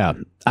 Yeah,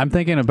 I'm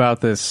thinking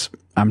about this.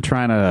 I'm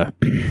trying to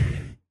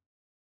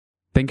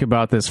think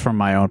about this from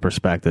my own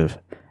perspective.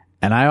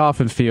 And I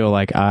often feel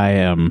like I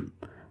am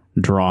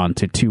drawn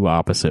to two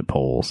opposite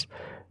poles.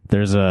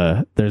 There's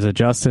a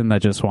Justin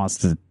that just wants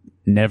to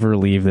never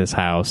leave this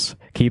house,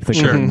 keep the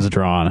curtains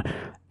drawn,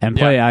 and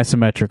play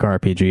isometric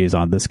RPGs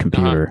on this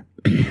computer.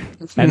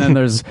 And then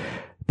there's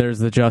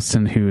the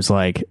Justin who's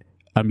like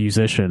a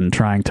musician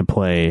trying to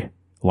play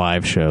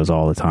live shows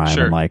all the time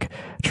and like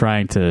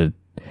trying to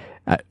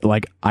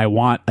I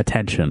want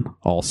attention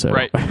also.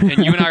 Right.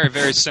 And you and I are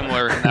very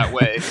similar in that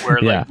way where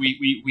like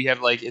we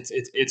have like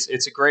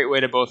it's a great way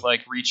to both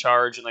like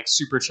recharge and like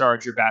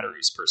supercharge your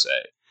batteries per se.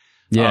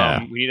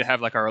 Yeah. We need to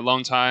have like our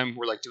alone time.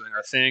 We're like doing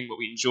our thing, what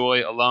we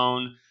enjoy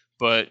alone,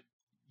 but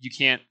you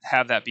can't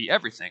have that be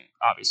everything,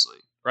 obviously.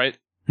 Right.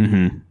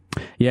 Mm-hmm.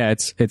 Yeah.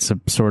 It's a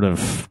sort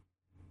of,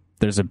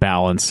 there's a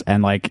balance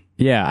and like,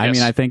 I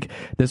mean, I think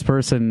this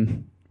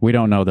person, we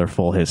don't know their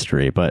full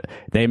history, but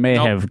they may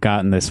have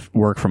gotten this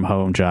work from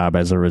home job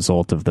as a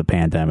result of the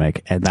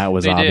pandemic, and that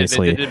was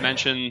obviously. They did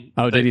mention.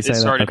 Oh, did he say that?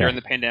 It started Okay. during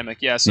the pandemic.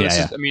 Yeah. So this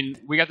is, I mean,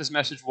 we got this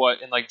message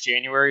in like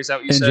January? Is that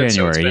what you said? January,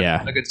 so it's been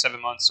yeah. a good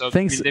 7 months. So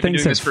Things- they've been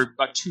things doing this have- for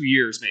about 2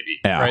 years, maybe.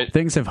 Yeah, Right.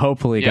 things have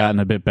hopefully gotten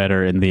a bit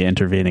better in the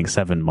intervening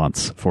 7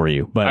 months for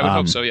you. But I would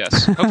hope so.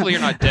 Yes. Hopefully you're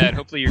not dead.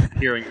 Hopefully you're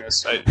hearing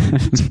this.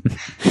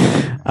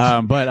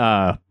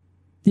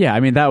 Yeah,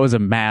 I mean that was a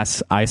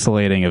mass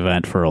isolating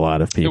event for a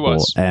lot of people, It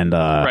was. and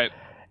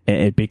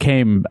it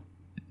became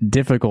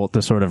difficult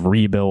to sort of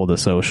rebuild a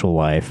social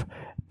life.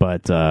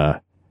 But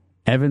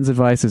Evan's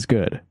advice is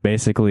good.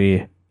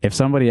 Basically, if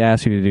somebody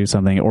asks you to do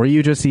something, or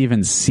you just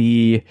even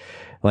see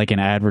like an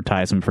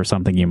advertisement for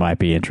something you might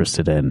be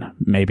interested in,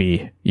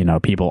 maybe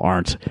people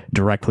aren't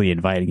directly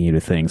inviting you to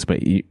things, but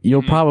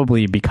you'll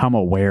probably become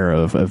aware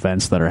of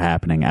events that are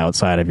happening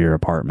outside of your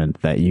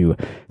apartment that you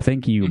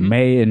think you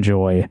may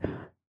enjoy.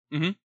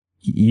 Mm-hmm.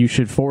 You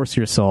should force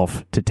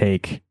yourself to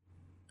take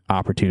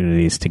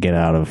opportunities to get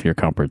out of your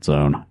comfort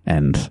zone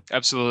and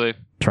Absolutely.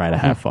 try to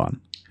have fun.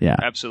 Yeah,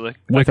 Absolutely.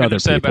 With I couldn't other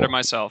have said it people. better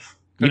myself.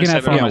 You Couldn't can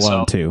have have said it fun better alone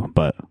myself. too,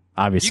 but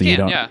obviously You you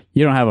can, don't. yeah.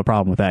 You don't have a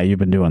problem with that. You've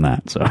been doing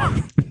that, so.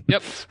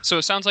 Yep. So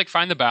it sounds like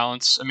find the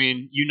balance. I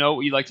mean, you know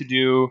what you like to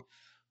do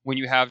when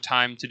you have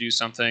time to do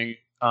something.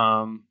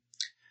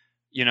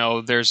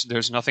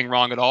 There's nothing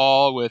wrong at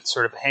all with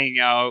sort of hanging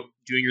out,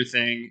 doing your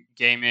thing,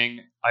 gaming.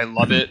 I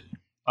love it.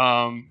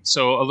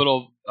 So a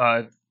little,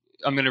 I'm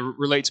going to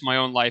relate to my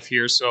own life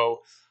here.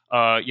 So,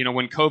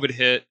 when COVID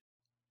hit,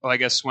 well, I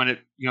guess when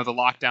the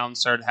lockdown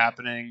started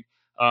happening,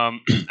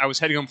 I was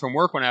heading home from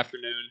work one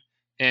afternoon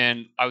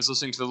and I was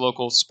listening to the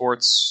local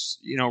sports,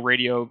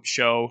 radio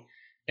show,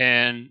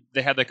 and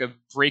they had like a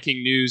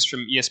breaking news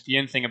from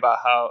ESPN thing about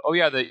how,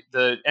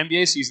 the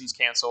NBA season's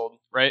canceled,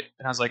 right?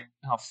 And I was like,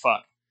 oh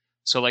fuck.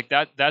 So like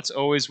that's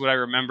always what I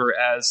remember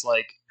as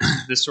like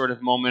this sort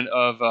of moment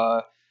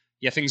of,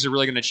 things are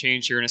really going to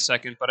change here in a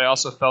second. But I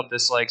also felt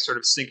this like sort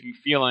of sinking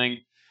feeling,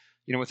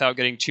 without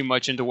getting too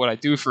much into what I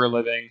do for a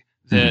living,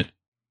 that,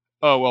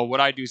 what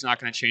I do is not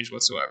going to change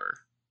whatsoever.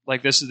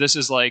 Like this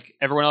is like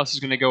everyone else is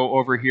going to go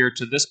over here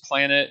to this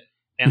planet,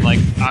 and like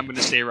I'm going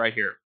to stay right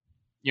here.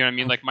 You know what I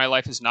mean? Like my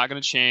life is not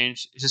going to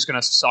change. It's just going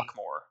to suck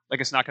more.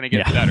 Like it's not going to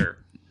get better.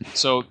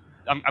 So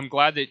I'm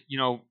glad that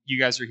you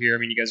guys are here. I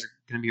mean, you guys are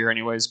going to be here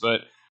anyways,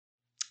 but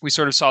we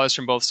sort of saw this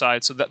from both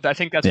sides. So I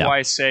think that's why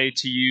I say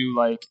to you,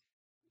 like,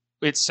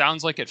 it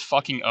sounds like it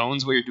fucking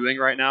owns what you're doing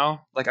right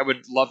now. Like I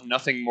would love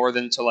nothing more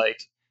than to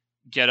like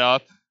get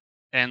up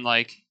and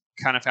like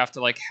kind of have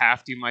to like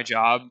half do my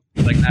job,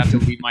 like I have to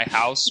leave my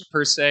house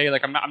per se.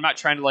 Like I'm not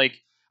trying to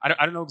like I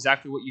don't know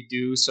exactly what you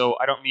do, so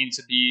I don't mean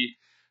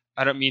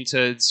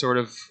to sort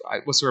of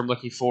what's the word I'm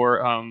looking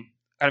for. I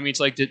don't mean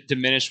to like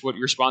diminish what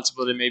your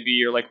responsibility may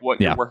be or like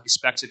what your work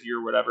expects of you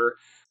or whatever.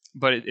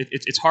 But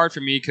it's hard for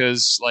me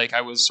because like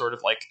I was sort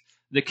of like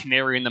the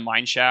canary in the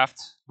mine shaft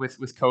with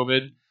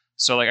COVID.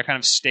 So like I kind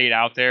of stayed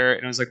out there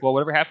and I was like, well,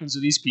 whatever happens to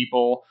these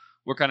people,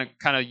 we're kind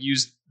of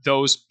use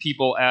those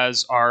people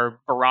as our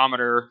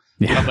barometer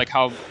of like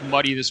how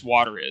muddy this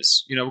water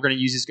is. We're going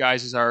to use these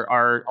guys as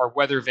our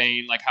weather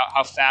vane. Like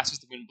how fast is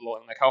the wind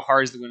blowing? Like how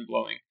hard is the wind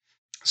blowing?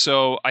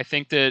 So I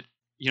think that,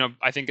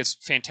 I think it's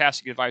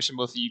fantastic advice from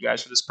both of you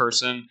guys for this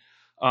person.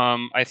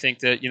 I think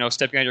that,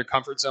 stepping out of your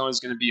comfort zone is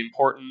going to be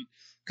important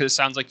because it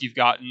sounds like you've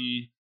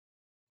gotten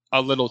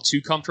a little too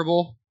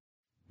comfortable.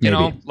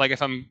 Like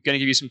if I'm going to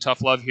give you some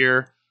tough love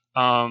here,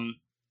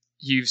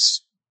 you've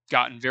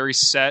gotten very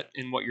set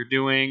in what you're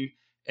doing.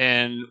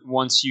 And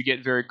once you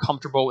get very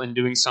comfortable in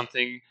doing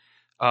something,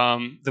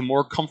 the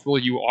more comfortable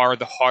you are,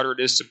 the harder it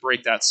is to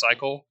break that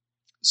cycle.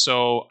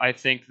 So I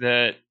think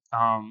that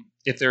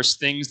if there's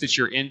things that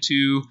you're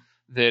into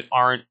that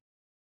aren't,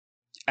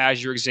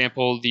 as your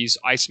example, these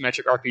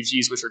isometric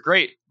RPGs, which are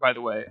great, by the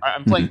way.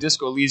 I'm playing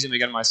Disco Elysium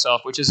again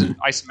myself, which isn't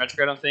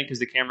isometric, I don't think, because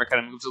the camera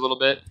kind of moves a little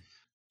bit.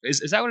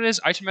 Is that what it is?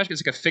 Isometric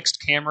is like a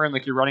fixed camera and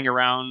like you're running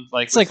around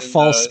like it's like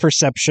false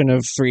perception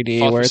of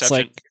 3D, where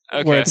perception.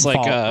 it's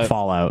like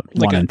Fallout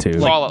like 1 and 2,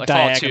 Fallout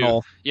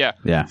diagonal. 2.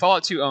 Yeah.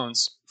 Fallout 2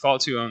 owns.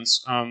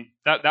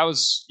 That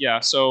was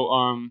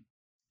So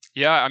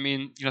yeah, I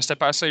mean,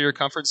 step outside your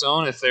comfort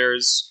zone. If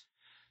there's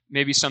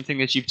maybe something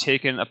that you've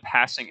taken a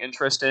passing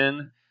interest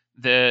in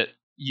that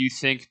you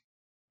think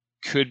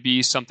could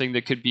be something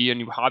that could be a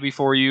new hobby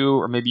for you,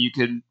 or maybe you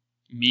could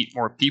meet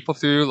more people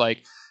through,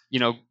 like,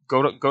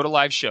 go to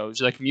live shows.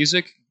 You like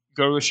music,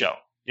 go to a show.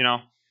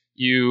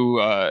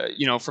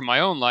 From my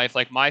own life,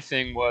 like my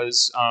thing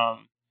was,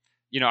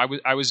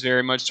 I was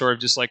very much sort of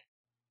just like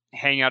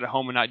hanging out at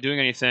home and not doing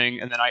anything.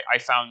 And then I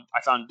found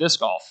disc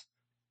golf,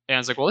 and I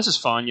was like, well, this is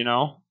fun,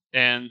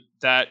 and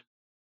that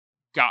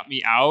got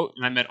me out,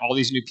 and I met all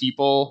these new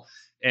people,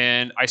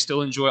 and I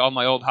still enjoy all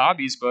my old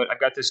hobbies, but I've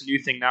got this new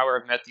thing now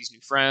where I've met these new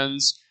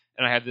friends,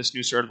 and I have this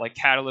new sort of like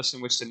catalyst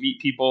in which to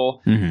meet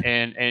people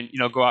and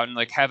go out and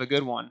like have a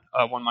good one,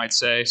 one might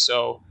say.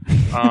 So,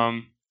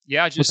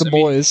 yeah, just with the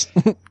boys.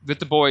 With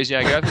the boys,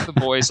 yeah, get out with the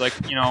boys. Like,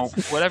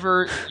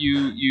 whatever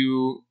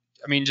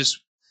just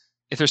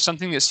if there's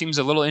something that seems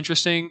a little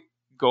interesting,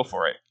 go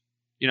for it.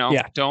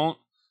 Don't.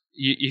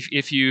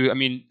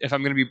 If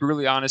I'm going to be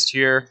brutally honest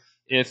here,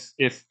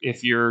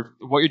 if you're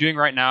what you're doing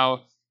right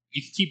now,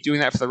 you can keep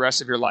doing that for the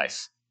rest of your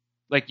life.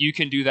 Like, you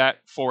can do that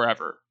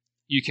forever.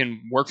 You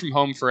can work from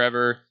home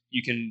forever.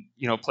 You can,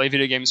 play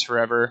video games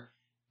forever.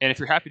 And if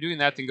you're happy doing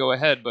that, then go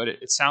ahead. But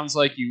it sounds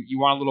like you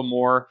want a little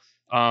more.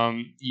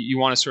 You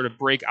want to sort of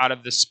break out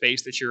of the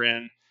space that you're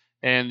in.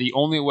 And the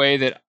only way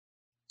that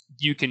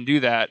you can do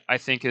that, I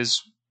think,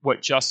 is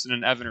what Justin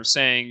and Evan are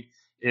saying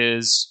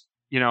is,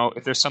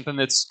 if there's something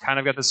that's kind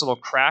of got this little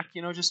crack,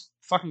 just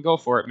fucking go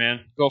for it,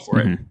 man. Go for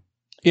it.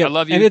 Yeah, I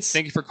love you.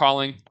 Thank you for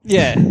calling.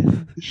 Yeah.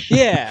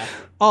 Yeah.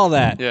 All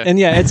that. Yeah. And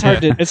yeah, it's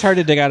hard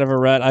to dig out of a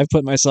rut. I've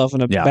put myself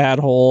in a bad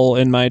hole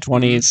in my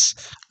 20s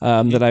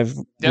that I've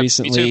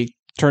recently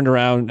turned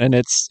around, and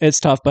it's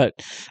tough, but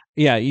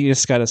yeah, you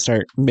just got to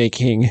start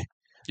making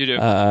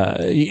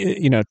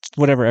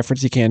whatever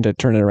efforts you can to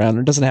turn it around.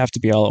 It doesn't have to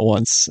be all at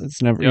once.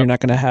 It's never you're not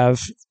going to have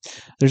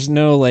there's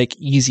no like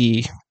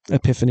easy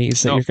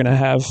epiphanies that you're going to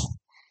have.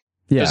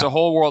 Yeah. There's a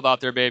whole world out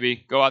there,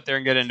 baby. Go out there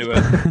and get into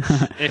it.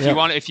 If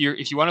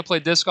you want to play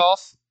disc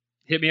golf,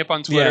 hit me up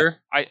on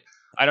Twitter. Yeah.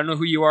 I don't know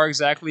who you are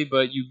exactly,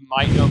 but you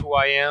might know who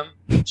I am.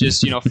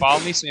 Just follow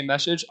me, send me a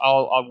message.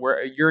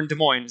 You're in Des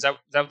Moines. Is that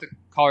what the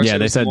caller said? Yeah,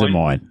 they said Des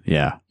Moines.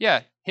 Yeah.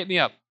 Yeah, hit me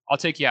up. I'll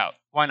take you out.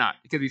 Why not?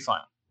 It could be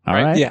fun. All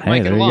right. Yeah.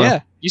 Might get along.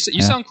 Yeah.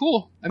 You sound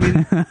cool. I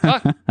mean,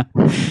 fuck. Maybe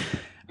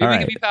we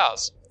can be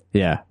pals.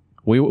 Yeah.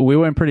 We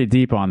went pretty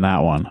deep on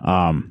that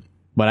one.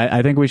 But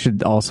I think we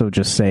should also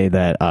just say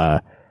that,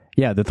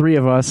 the three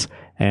of us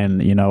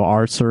and,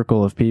 our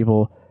circle of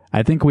people,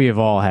 I think we have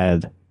all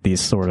had these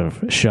sort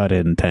of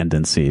shut-in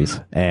tendencies.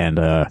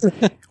 And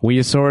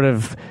we sort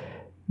of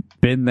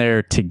been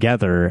there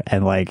together.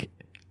 And, like,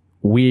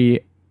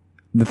 the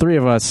three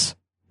of us,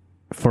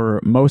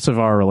 for most of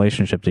our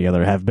relationship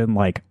together, have been,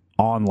 like,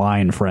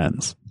 online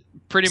friends.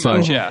 Pretty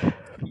much, yeah.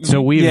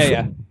 So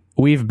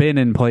we've been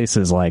in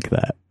places like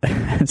that.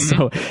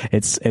 So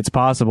it's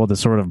possible to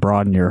sort of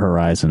broaden your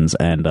horizons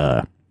and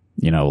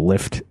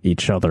lift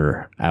each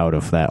other out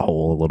of that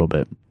hole a little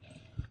bit.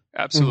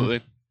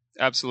 Absolutely.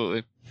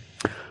 Absolutely.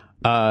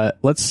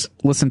 Let's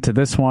listen to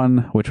this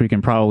one, which we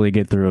can probably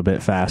get through a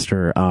bit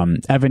faster.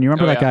 Evan, you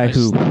remember that guy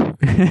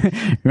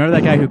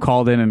who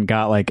called in and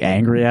got like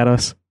angry at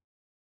us?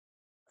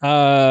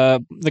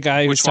 The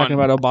guy who's talking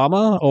about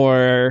Obama,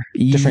 or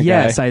different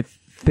guy? Yes, I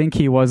think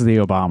he was the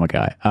Obama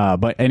guy.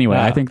 But anyway,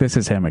 I think this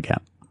is him again.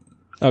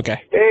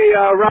 Okay. Hey,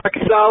 Rock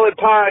Solid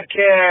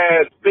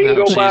Podcast.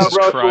 Bingo Bob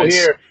Russell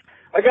here.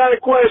 I got a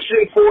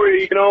question for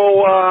you.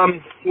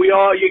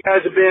 You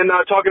guys have been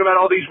talking about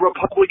all these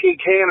Republican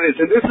candidates,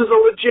 and this is a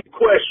legit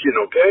question,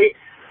 okay?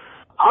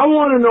 I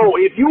want to know,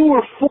 if you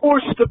were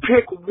forced to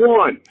pick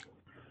one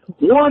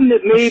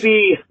that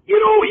maybe,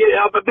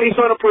 based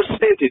on a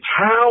percentage,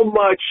 how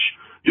much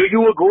do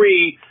you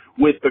agree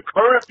with the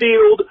current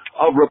field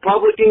of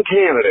Republican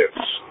candidates?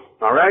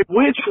 All right?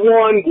 Which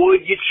one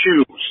would you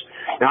choose?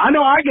 Now, I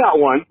know I got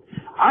one.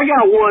 I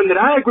got one that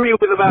I agree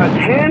with about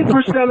 10%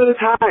 of the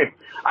time.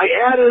 I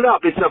added it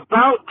up. It's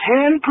about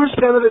 10%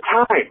 of the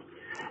time.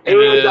 And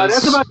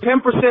that's about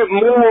 10%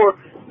 more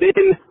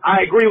than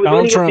I agree with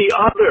any of the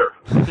other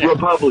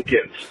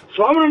Republicans.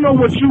 So I want to know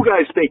what you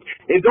guys think.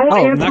 And don't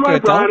answer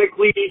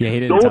ironically.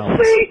 Don't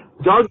say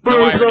Doug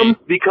Burgum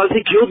because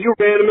he killed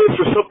Uranus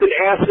or something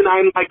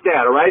asinine like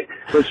that, all right?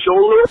 Let's show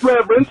a little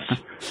reverence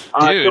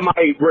to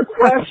my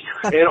request,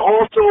 and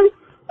also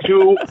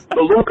to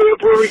the local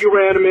Emperor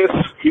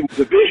Uranus. He was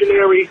a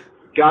visionary.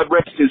 God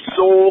rest his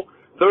soul.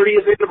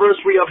 30th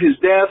anniversary of his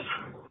death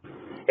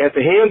at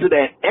the hands of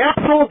that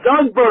asshole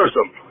Doug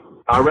Burgum.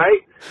 All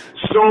right?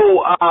 So,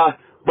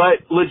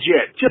 but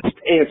legit, just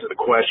answer the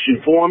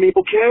question for me,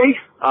 okay?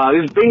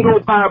 This is Bingo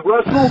Bob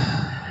Russell.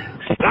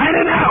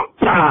 Signing out.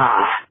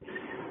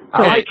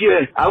 I like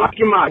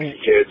your moxie,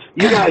 kids.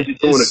 You guys are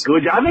doing a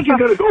good job. I think you're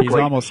going to go He's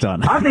almost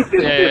done. I think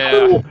this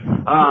whole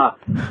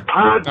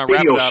pod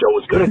video show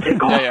is going to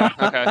take off. Yeah.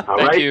 Okay.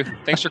 Thank you.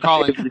 Thanks for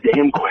calling. It's the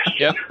damn question.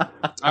 Yep.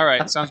 All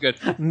right. Sounds good.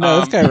 No,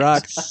 this guy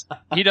rocks.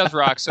 He does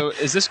rock. So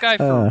is this guy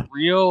for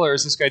real, or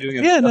is this guy doing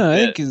a no, I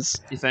bit? think he's...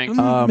 You think?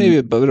 Maybe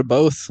a bit of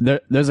both.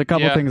 There's a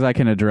couple things I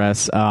can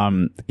address.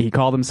 He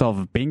called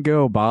himself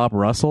Bingo Bob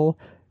Russell,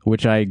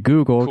 which I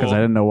Googled because I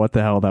didn't know what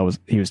the hell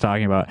he was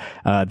talking about.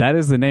 That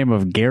is the name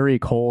of Gary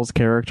Cole's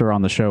character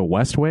on the show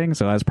West Wing,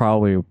 so that's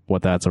probably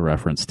what that's a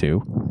reference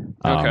to.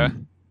 Okay.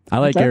 I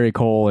like Gary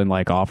Cole in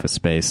like Office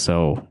Space,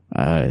 so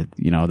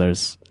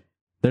there's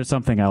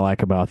something I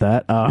like about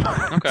that.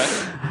 Okay.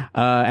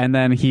 And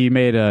then he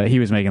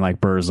was making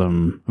like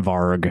Burzum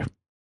Varg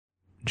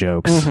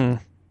jokes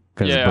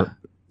because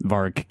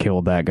Varg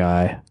killed that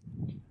guy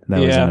that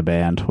was in a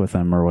band with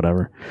him or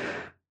whatever.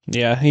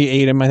 Yeah, he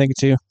ate him, I think,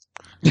 too.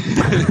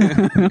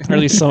 Or at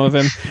least some of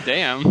him.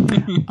 Damn.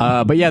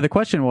 But yeah, the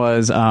question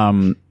was,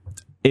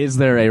 is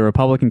there a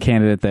Republican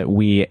candidate that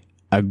we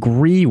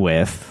agree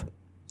with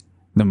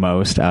the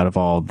most out of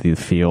all the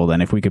field,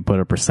 and if we could put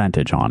a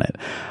percentage on it?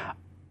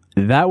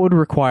 That would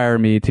require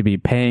me to be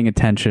paying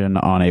attention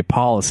on a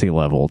policy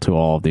level to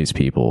all of these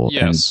people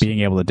and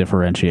being able to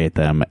differentiate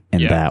them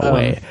in that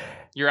way.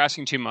 You're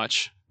asking too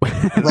much. Ron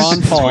Paul.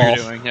 That's what you're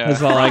doing. Yeah.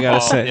 That's all I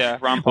gotta say. Yeah,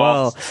 Ron Paul.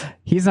 Well,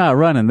 he's not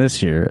running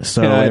this year,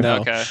 so I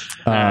know. Okay.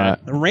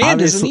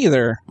 Rand isn't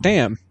either.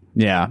 Damn.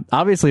 Yeah,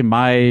 obviously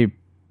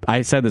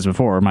I said this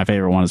before. My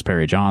favorite one is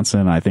Perry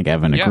Johnson. I think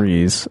Evan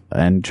agrees,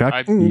 and Chuck.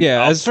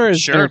 As far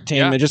as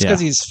entertainment, just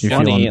because he's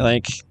funny,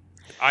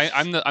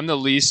 I'm the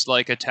least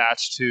like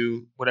attached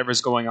to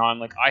whatever's going on.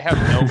 Like I have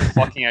no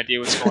fucking idea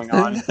what's going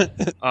on.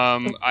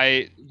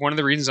 One of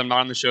the reasons I'm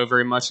not on the show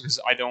very much is because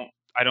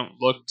I don't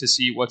look to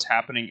see what's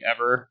happening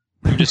ever.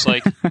 I'm just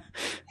like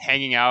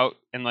hanging out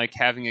and like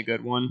having a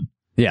good one.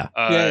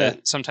 Yeah.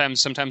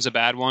 Sometimes a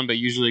bad one, but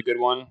usually a good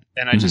one.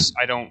 And I just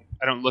I don't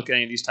look at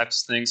any of these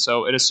types of things.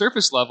 So at a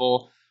surface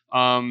level,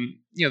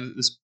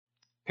 this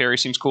Perry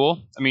seems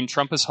cool. I mean,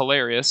 Trump is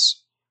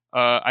hilarious.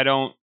 I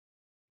don't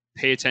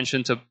pay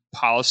attention to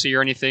policy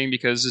or anything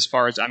because, as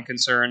far as I'm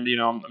concerned,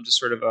 I'm just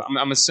sort of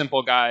I'm a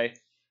simple guy.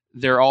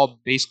 They're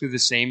all basically the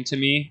same to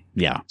me.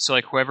 Yeah. So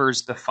like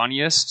whoever's the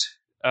funniest,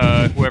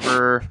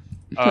 whoever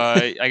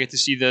I get to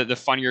see the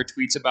funnier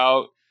tweets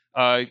about,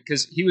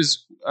 because he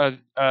was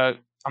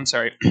I'm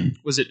sorry,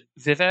 was it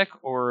Vivek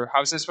or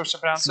how was I supposed to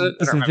pronounce it?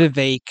 It's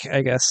Vivek,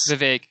 I guess.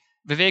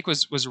 Vivek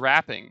was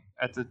rapping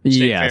at the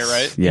state fair,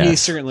 right? Yes. He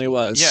certainly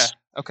was. Yeah.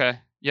 Okay.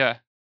 Yeah.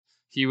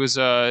 He was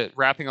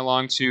rapping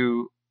along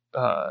to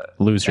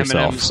Lose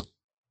Yourself. Eminem's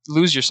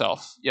Lose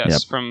Yourself. Yes.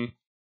 Yep. From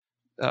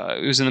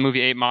it was in the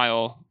movie 8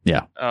 Mile.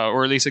 Yeah.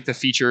 Or at least like the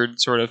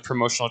featured sort of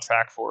promotional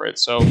track for it.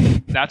 So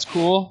that's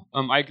cool.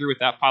 I agree with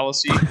that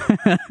policy.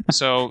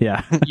 So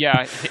yeah,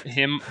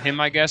 him,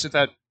 I guess, if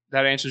that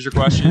answers your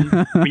question.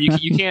 I mean,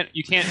 you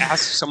can't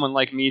ask someone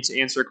like me to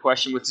answer a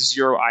question with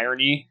zero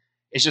irony.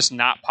 It's just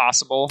not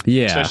possible.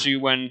 Yeah. Especially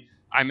when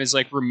I'm as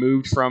like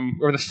removed from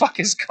where the fuck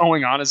is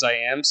going on as I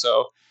am.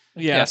 So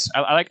yes,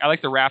 I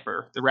like the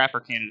rapper. The rapper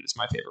candidate is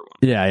my favorite one.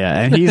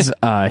 Yeah, and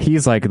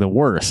he's like the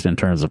worst in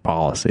terms of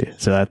policy.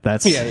 So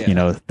that's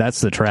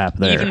that's the trap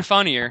there. Even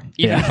funnier.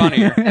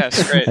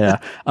 Yes, great. Yeah.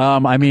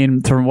 I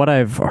mean, from what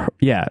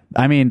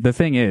the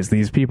thing is,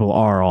 these people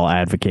are all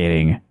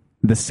advocating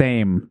the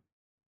same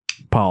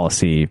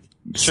policy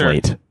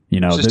slate.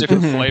 Just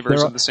different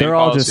flavors of the same they're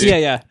all policy.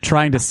 just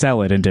trying to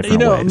sell it in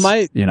different ways.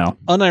 My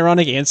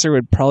unironic answer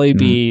would probably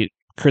be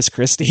Chris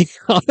Christie,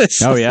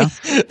 honestly. Oh, yeah?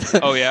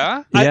 Oh,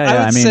 yeah?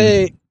 I would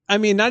say,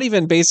 not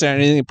even based on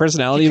anything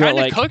personality, but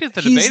like, cooked at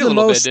the debate a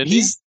little bit, didn't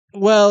he?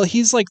 Well,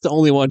 he's like the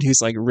only one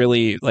who's like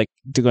really like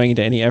going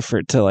into any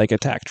effort to like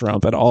attack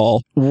Trump at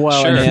all.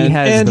 Well, sure. and he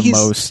has the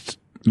most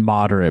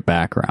moderate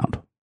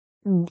background.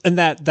 And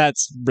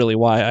that's really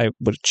why I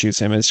would choose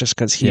him. It's just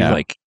because he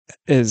like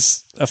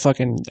is a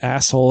fucking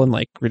asshole and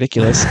like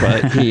ridiculous,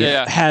 but he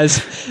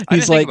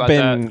he's like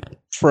been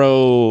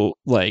pro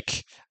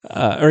like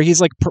or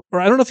he's like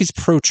I don't know if he's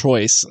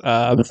pro-choice,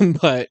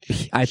 but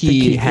I think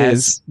he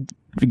has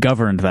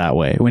governed that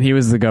way. When he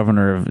was the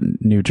governor of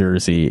New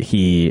Jersey,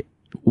 he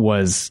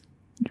was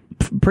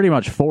pretty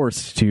much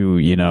forced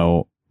to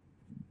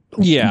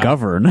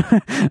govern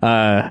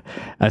a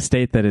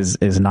state that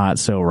is not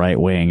so right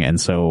wing,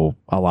 and so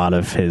a lot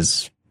of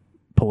his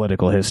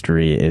political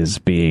history is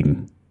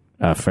being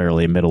a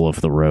fairly middle of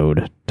the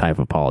road type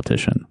of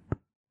politician.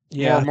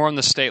 Yeah, more on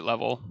the state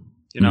level.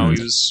 He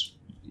was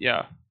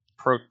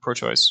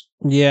pro-choice.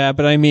 Yeah,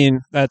 but I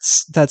mean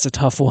that's a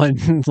tough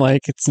one.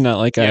 Like it's not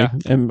like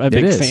I'm a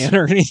big fan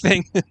or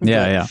anything.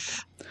 Yeah.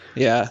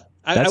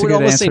 I would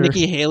almost say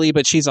Nikki Haley,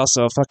 but she's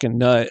also a fucking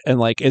nut, and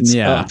like it's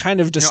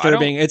kind of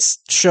disturbing. It's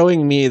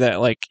showing me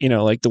that like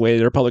like the way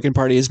the Republican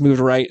Party has moved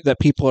right, that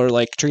people are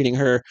like treating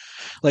her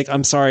like,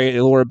 I'm sorry,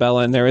 Laura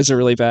Bellin. There is a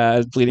really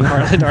bad Bleeding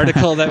Heart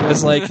article that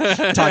was like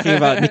talking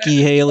about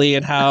Nikki Haley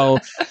and how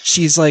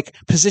she's like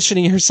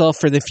positioning herself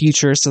for the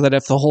future, so that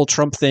if the whole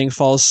Trump thing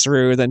falls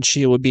through, then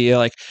she would be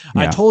like,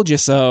 "I told you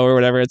so," or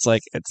whatever. It's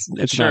like it's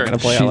not going to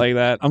play out like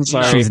that. I'm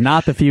sorry. She's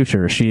not the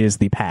future. She is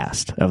the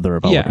past of the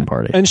Republican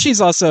Party, and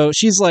she's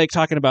like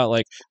talking about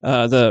like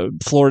the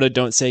Florida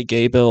Don't Say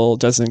Gay bill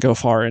doesn't go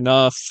far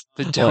enough.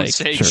 The Don't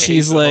Say Gay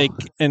she's bill. Like,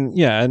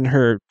 and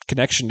her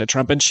connection to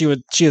Trump, and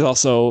she's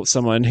also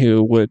someone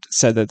who would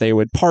said that they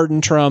would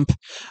pardon Trump,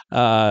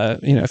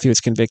 if he was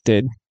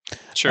convicted.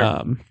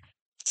 Sure.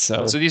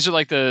 So these are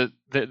like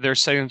they're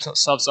setting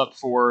themselves up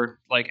for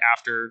like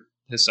after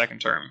his second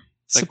term.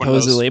 Like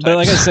supposedly, but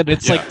like I said,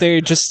 it's like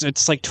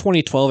it's like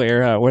 2012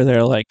 era where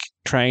they're like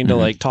trying to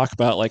like talk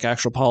about like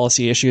actual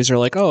policy issues, or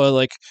like, oh,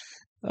 like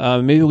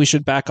maybe we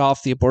should back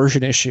off the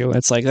abortion issue.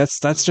 It's like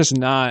that's just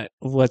not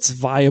what's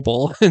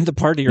viable in the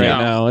party right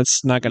now.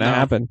 It's not going to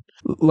happen.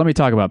 Let me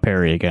talk about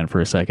Perry again for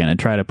a second and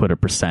try to put a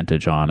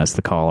percentage on, as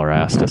the caller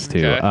asked us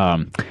to.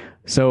 Okay.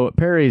 So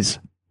Perry's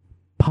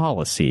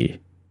policy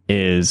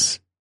is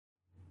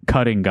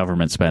cutting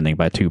government spending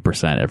by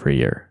 2% every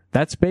year.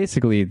 That's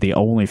basically the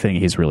only thing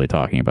he's really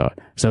talking about.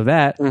 So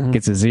that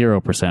gets a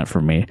 0%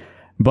 from me.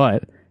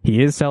 But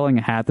he is selling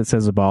a hat that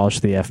says abolish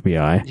the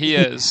FBI. He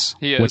is.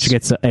 Which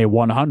gets a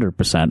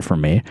 100%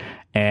 from me.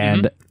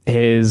 And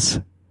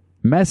his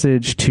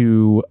message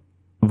to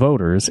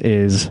voters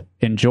is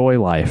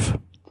enjoy life,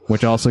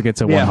 which also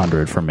gets a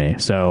 100 from me.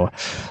 So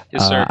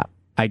yes, sir.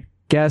 I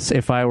guess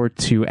if I were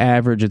to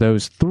average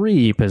those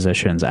three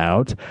positions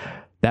out,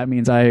 that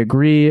means I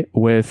agree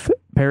with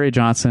Perry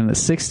Johnson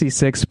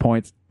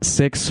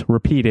 66.6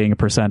 repeating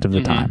percent of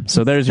the time.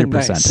 So there's your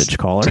percentage,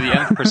 caller. To the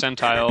nth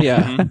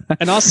percentile.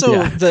 And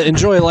also the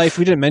enjoy life,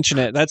 we didn't mention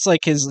it. That's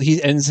like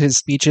he ends his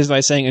speeches by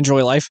saying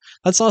enjoy life.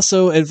 That's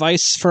also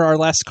advice for our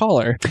last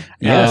caller.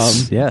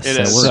 Yes, it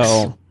is. Works.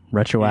 So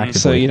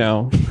retroactively.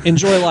 So,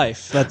 enjoy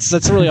life. That's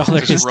really all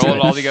there is. Just roll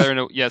it all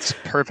together. It's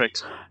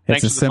perfect.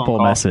 It's a simple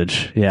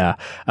message. Yeah.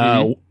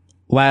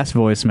 Last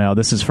voicemail.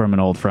 This is from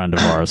an old friend of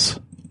ours.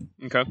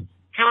 Okay.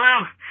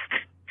 Hello,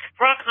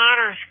 Brock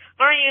Connors.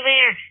 Are you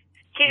there?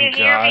 Can you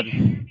hear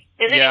me?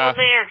 Is anyone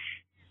there?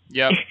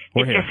 Yep.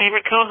 It's your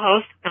favorite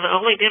co-host and the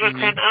only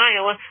Democrat in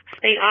Iowa,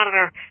 State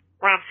Auditor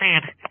Rob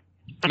Sand.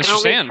 I can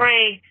only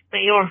pray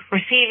that you're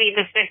receiving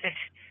this message.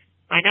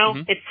 I know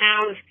it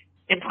sounds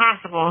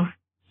impossible,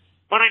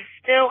 but I'm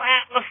still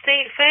at the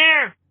state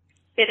fair.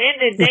 It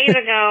ended days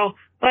ago,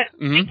 but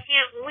I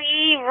can't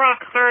leave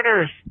Rock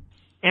Herders.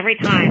 Every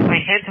time I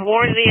head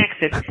towards the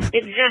exit,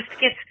 it just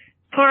gets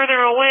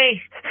further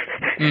away.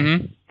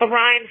 The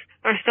rides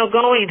are still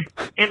going,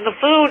 and the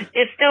food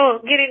is still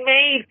getting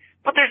made,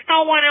 but there's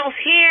no one else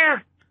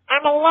here.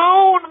 I'm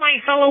alone, my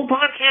fellow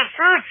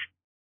podcasters.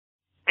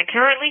 I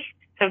currently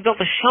have built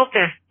a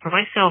shelter for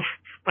myself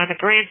by the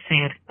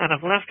grandstand out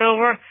of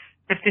leftover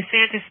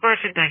DeSantis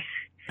merchandise.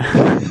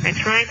 I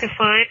tried to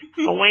find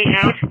a way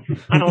out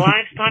on a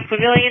livestock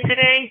pavilion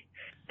today,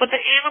 but the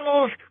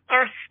animals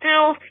are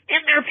still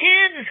in their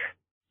pens.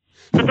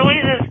 The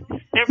noises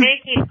they're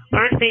making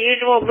aren't the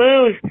usual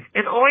boos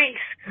and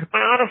oinks my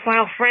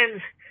audiophile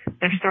friends.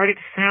 They're starting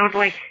to sound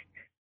like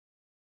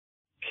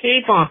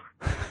people.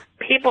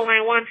 People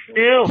I once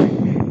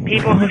knew.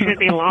 People who should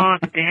be long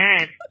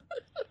dead.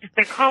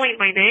 They're calling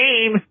my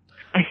name.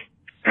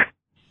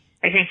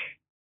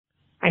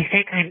 I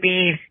think I'm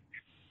being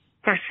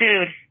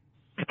pursued.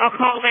 I'll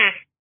call back.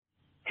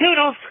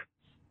 Toodles!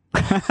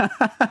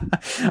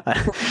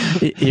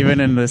 Even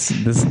in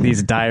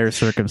these dire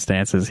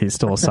circumstances, he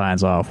still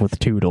signs off with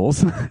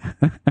toodles.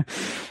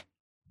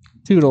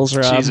 Toodles,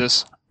 Rob.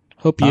 Jesus.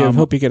 Hope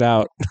you get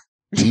out.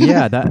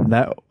 Yeah,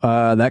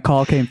 that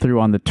call came through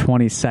on the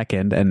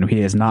 22nd, and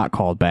he has not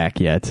called back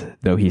yet,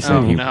 though he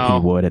said he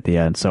would at the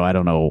end. So I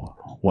don't know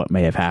what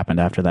may have happened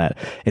after that.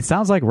 It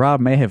sounds like Rob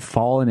may have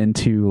fallen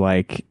into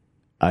like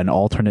an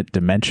alternate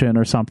dimension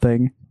or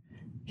something.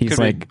 He's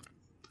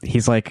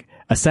like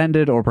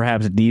ascended or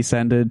perhaps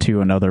descended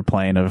to another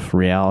plane of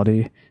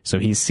reality. So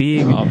he's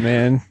seeing. Oh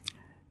man,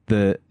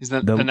 the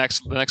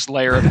next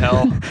layer of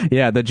hell.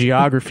 Yeah, the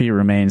geography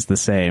remains the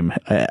same.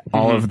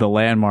 All of the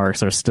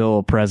landmarks are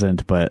still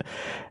present, but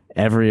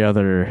every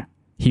other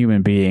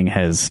human being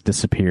has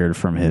disappeared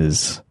from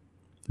his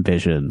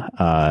vision.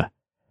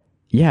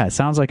 Yeah, it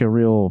sounds like a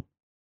real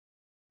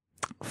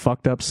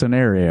fucked up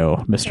scenario,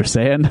 Mr.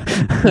 Sand.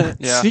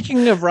 Yeah.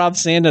 Speaking of Rob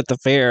Sand at the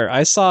fair,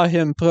 I saw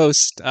him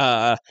post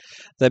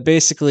that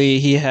basically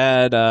he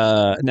had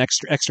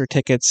extra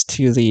tickets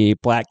to the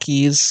Black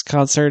Keys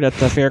concert at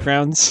the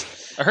fairgrounds.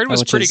 I heard it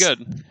was pretty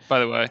good, by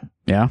the way.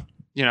 Yeah.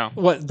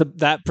 What,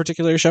 that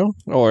particular show?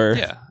 Or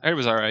yeah, I heard it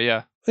was all right.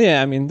 Yeah.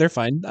 Yeah, I mean they're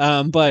fine.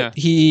 But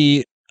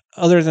he,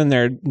 other than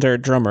their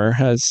drummer,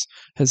 has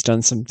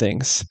done some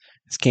things.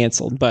 is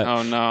canceled. But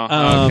oh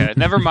no, okay,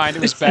 never mind.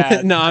 It was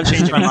bad. No, I'm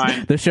changing my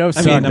mind. The show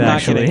sucked. I'm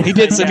not kidding. He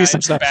did do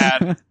some stuff.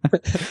 Bad.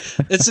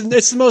 It's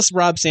the most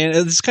Rob Sand.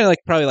 It's kind of like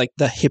probably like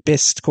the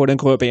hippest quote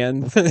unquote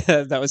band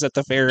that was at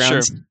the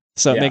fairgrounds. Sure.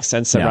 So it makes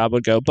sense that Rob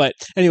would go. But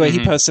anyway, he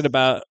posted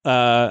about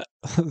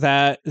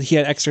that he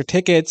had extra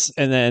tickets,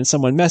 and then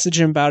someone messaged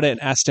him about it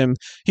and asked him.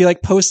 He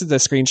like posted the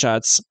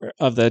screenshots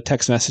of the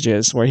text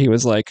messages where he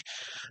was like,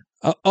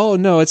 "Oh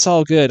no, it's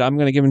all good. I'm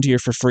going to give them to you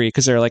for free,"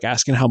 because they're like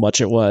asking how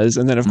much it was.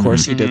 And then of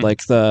course he did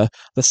like the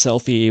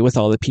selfie with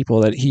all the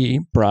people that he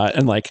brought.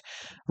 And like,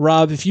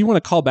 Rob, if you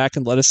want to call back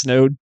and let us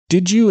know,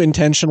 did you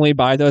intentionally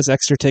buy those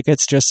extra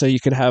tickets just so you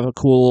could have a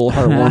cool,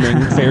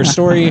 heartwarming fair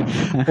story,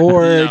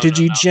 or did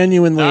you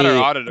genuinely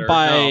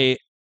buy? No.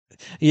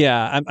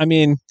 Yeah, I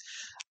mean,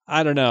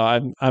 I don't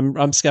know.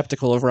 I'm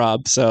skeptical of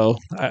Rob, so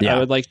I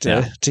would like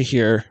to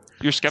hear.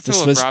 You're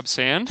skeptical of Rob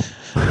Sand?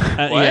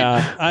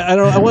 Yeah, I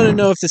want to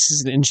know if this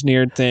is an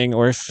engineered thing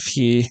or if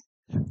he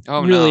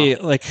really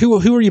like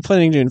who are you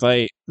planning to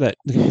invite that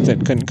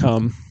couldn't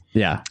come?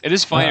 Yeah, it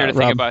is funnier to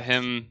think about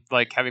him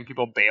like having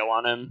people bail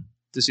on him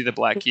to see the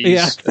Black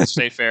Keys at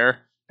State Fair.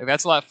 Like,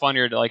 that's a lot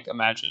funnier to like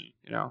imagine,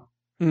 you know.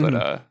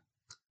 But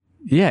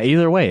yeah,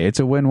 either way, it's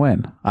a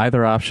win-win.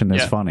 Either option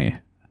is funny.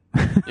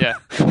 Yeah.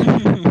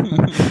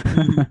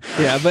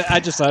 Yeah, but I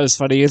just thought it was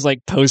funny. He's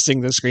like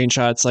posting the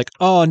screenshots like,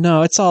 "Oh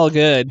no, it's all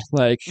good.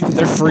 Like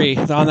they're free.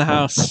 They're on the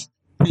house."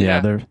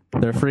 Yeah,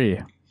 they're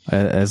free.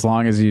 As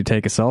long as you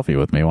take a selfie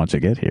with me once you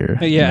get here.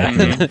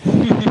 Yeah.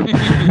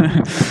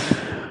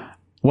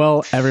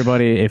 Well,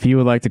 everybody, if you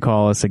would like to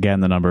call us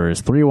again, the number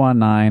is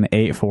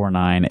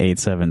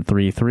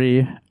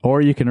 319-849-8733,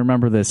 or you can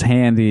remember this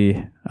handy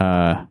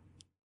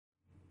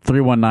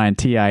 319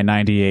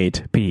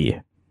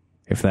 TI-98P,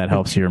 if that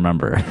helps you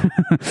remember.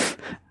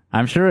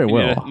 I'm sure it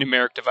will. A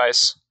numeric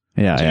device.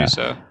 Yeah, to yeah. do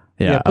so.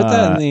 Yeah, put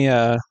that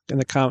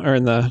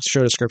in the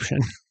show description.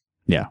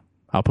 Yeah.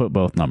 I'll put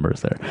both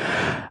numbers there.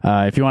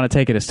 If you want to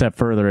take it a step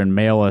further and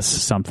mail us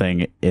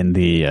something in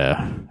the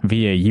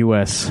via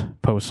U.S.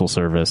 Postal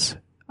Service,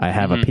 I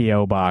have a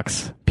P.O.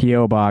 Box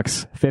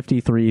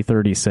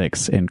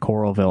 5336 in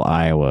Coralville,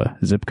 Iowa,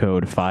 zip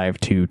code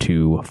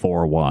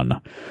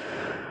 52241.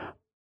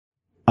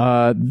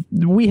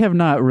 We have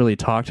not really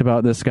talked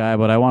about this guy,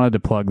 but I wanted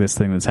to plug this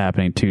thing that's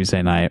happening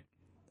Tuesday night.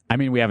 I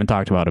mean, we haven't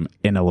talked about him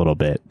in a little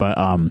bit, but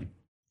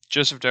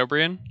Joseph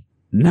Dobrian?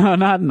 No,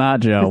 not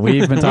Joe.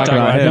 We've been talking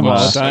about him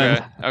all the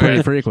time. Okay.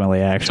 Pretty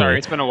frequently, actually. Sorry,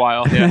 it's been a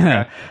while.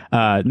 Yeah.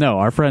 Okay. No,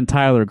 our friend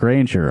Tyler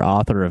Granger,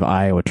 author of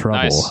Iowa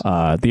Trouble,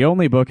 Nice. The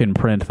only book in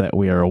print that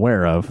we are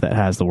aware of that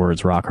has the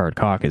words Rock Hard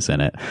Caucus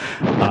in it.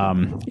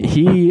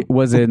 He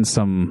was in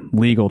some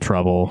legal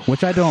trouble,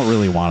 which I don't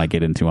really want to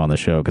get into on the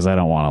show because I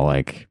don't want to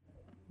like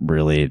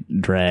really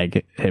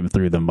drag him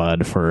through the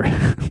mud for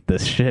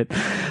this shit,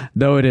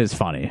 though it is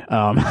funny.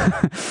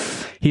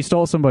 He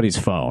stole somebody's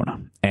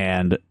phone,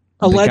 and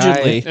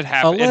allegedly. It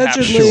happens.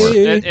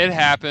 It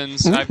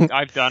happens.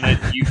 I've done it.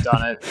 You've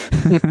done it.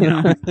 You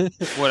know,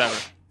 whatever.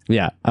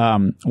 Yeah.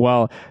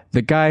 Well,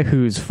 the guy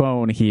whose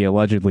phone he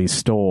allegedly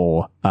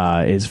stole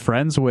is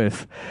friends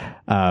with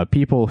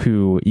people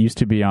who used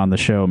to be on the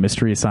show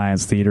Mystery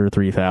Science Theater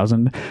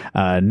 3000,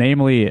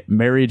 namely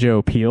Mary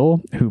Jo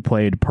Pehl, who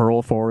played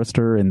Pearl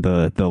Forrester in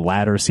the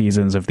latter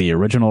seasons of the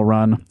original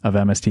run of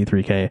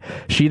MST3K.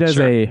 She does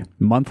a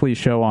monthly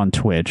show on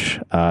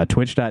Twitch,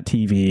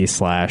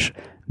 twitch.tv/The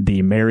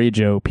Mary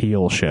Jo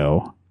Pehl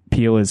Show.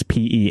 Pehl is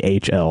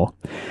Pehl.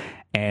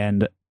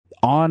 And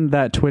on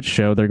that Twitch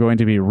show, they're going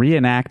to be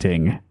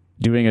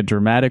doing a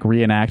dramatic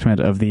reenactment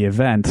of the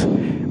event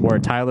where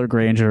Tyler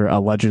Granger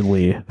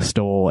allegedly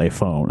stole a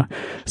phone.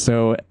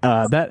 So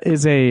that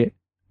is a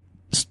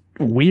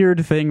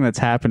weird thing that's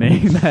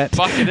happening. That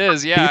fuck it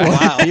is, yeah.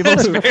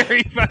 It's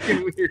very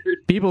fucking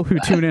weird. People who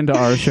tune into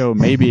our show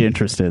may be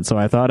interested, so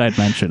I thought I'd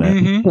mention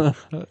it.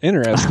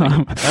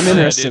 Interesting. I'm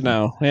interested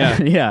now.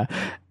 Yeah. Yeah.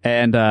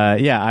 And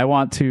I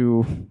want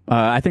to.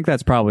 I think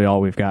that's probably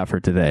all we've got for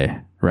today,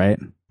 right?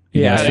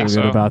 You guys feel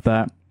good about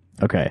that?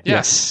 Okay.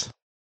 Yes.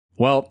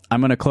 Well,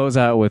 I'm going to close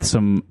out with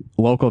some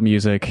local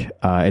music.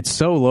 It's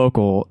so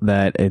local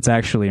that it's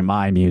actually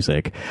my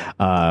music.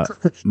 Oh,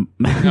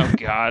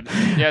 God.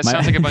 Yeah, it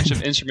sounds like a bunch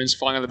of instruments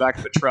flying on the back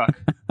of a truck.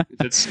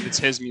 It's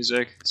his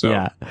music. So.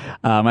 Yeah.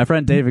 My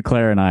friend David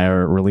Clare and I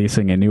are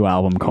releasing a new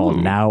album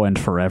called Now and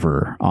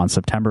Forever on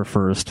September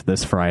 1st,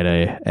 this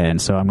Friday.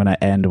 And so I'm going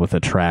to end with a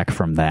track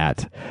from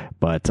that.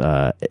 But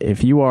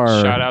if you are...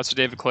 Shout out to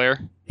David Clare.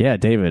 Yeah,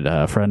 David,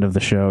 a friend of the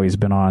show. He's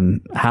been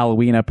on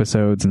Halloween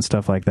episodes and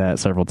stuff like that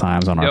several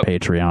times on our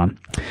Patreon.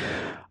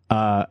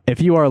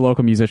 If you are a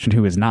local musician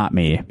who is not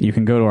me, you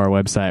can go to our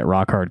website,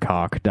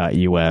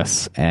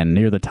 rockhardcock.us, and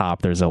near the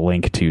top there's a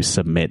link to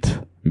submit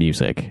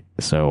music.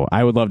 So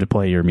I would love to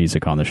play your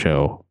music on the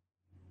show.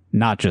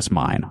 Not just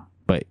mine,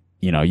 but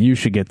you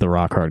should get the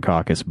Rock Hard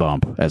Caucus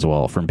bump as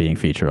well from being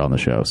featured on the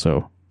show.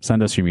 So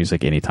send us your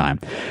music anytime.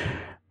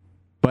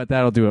 But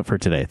that'll do it for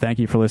today. Thank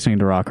you for listening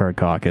to Rock Hard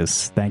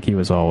Caucus. Thank you,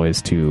 as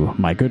always, to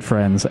my good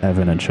friends,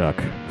 Evan and Chuck,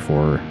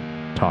 for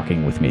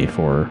talking with me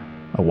for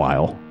a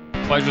while.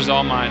 Pleasure's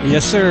all mine.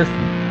 Yes, sir.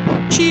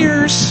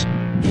 Cheers.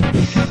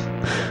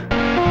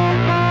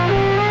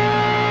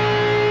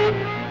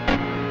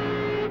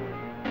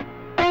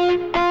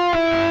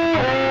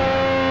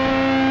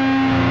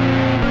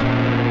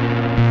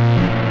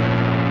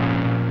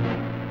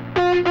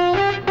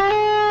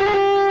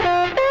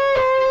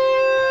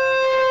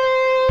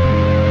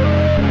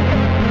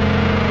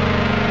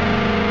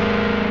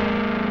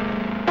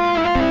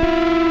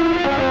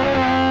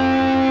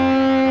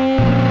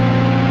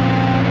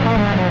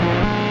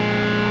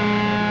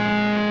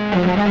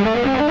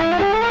 Thank you.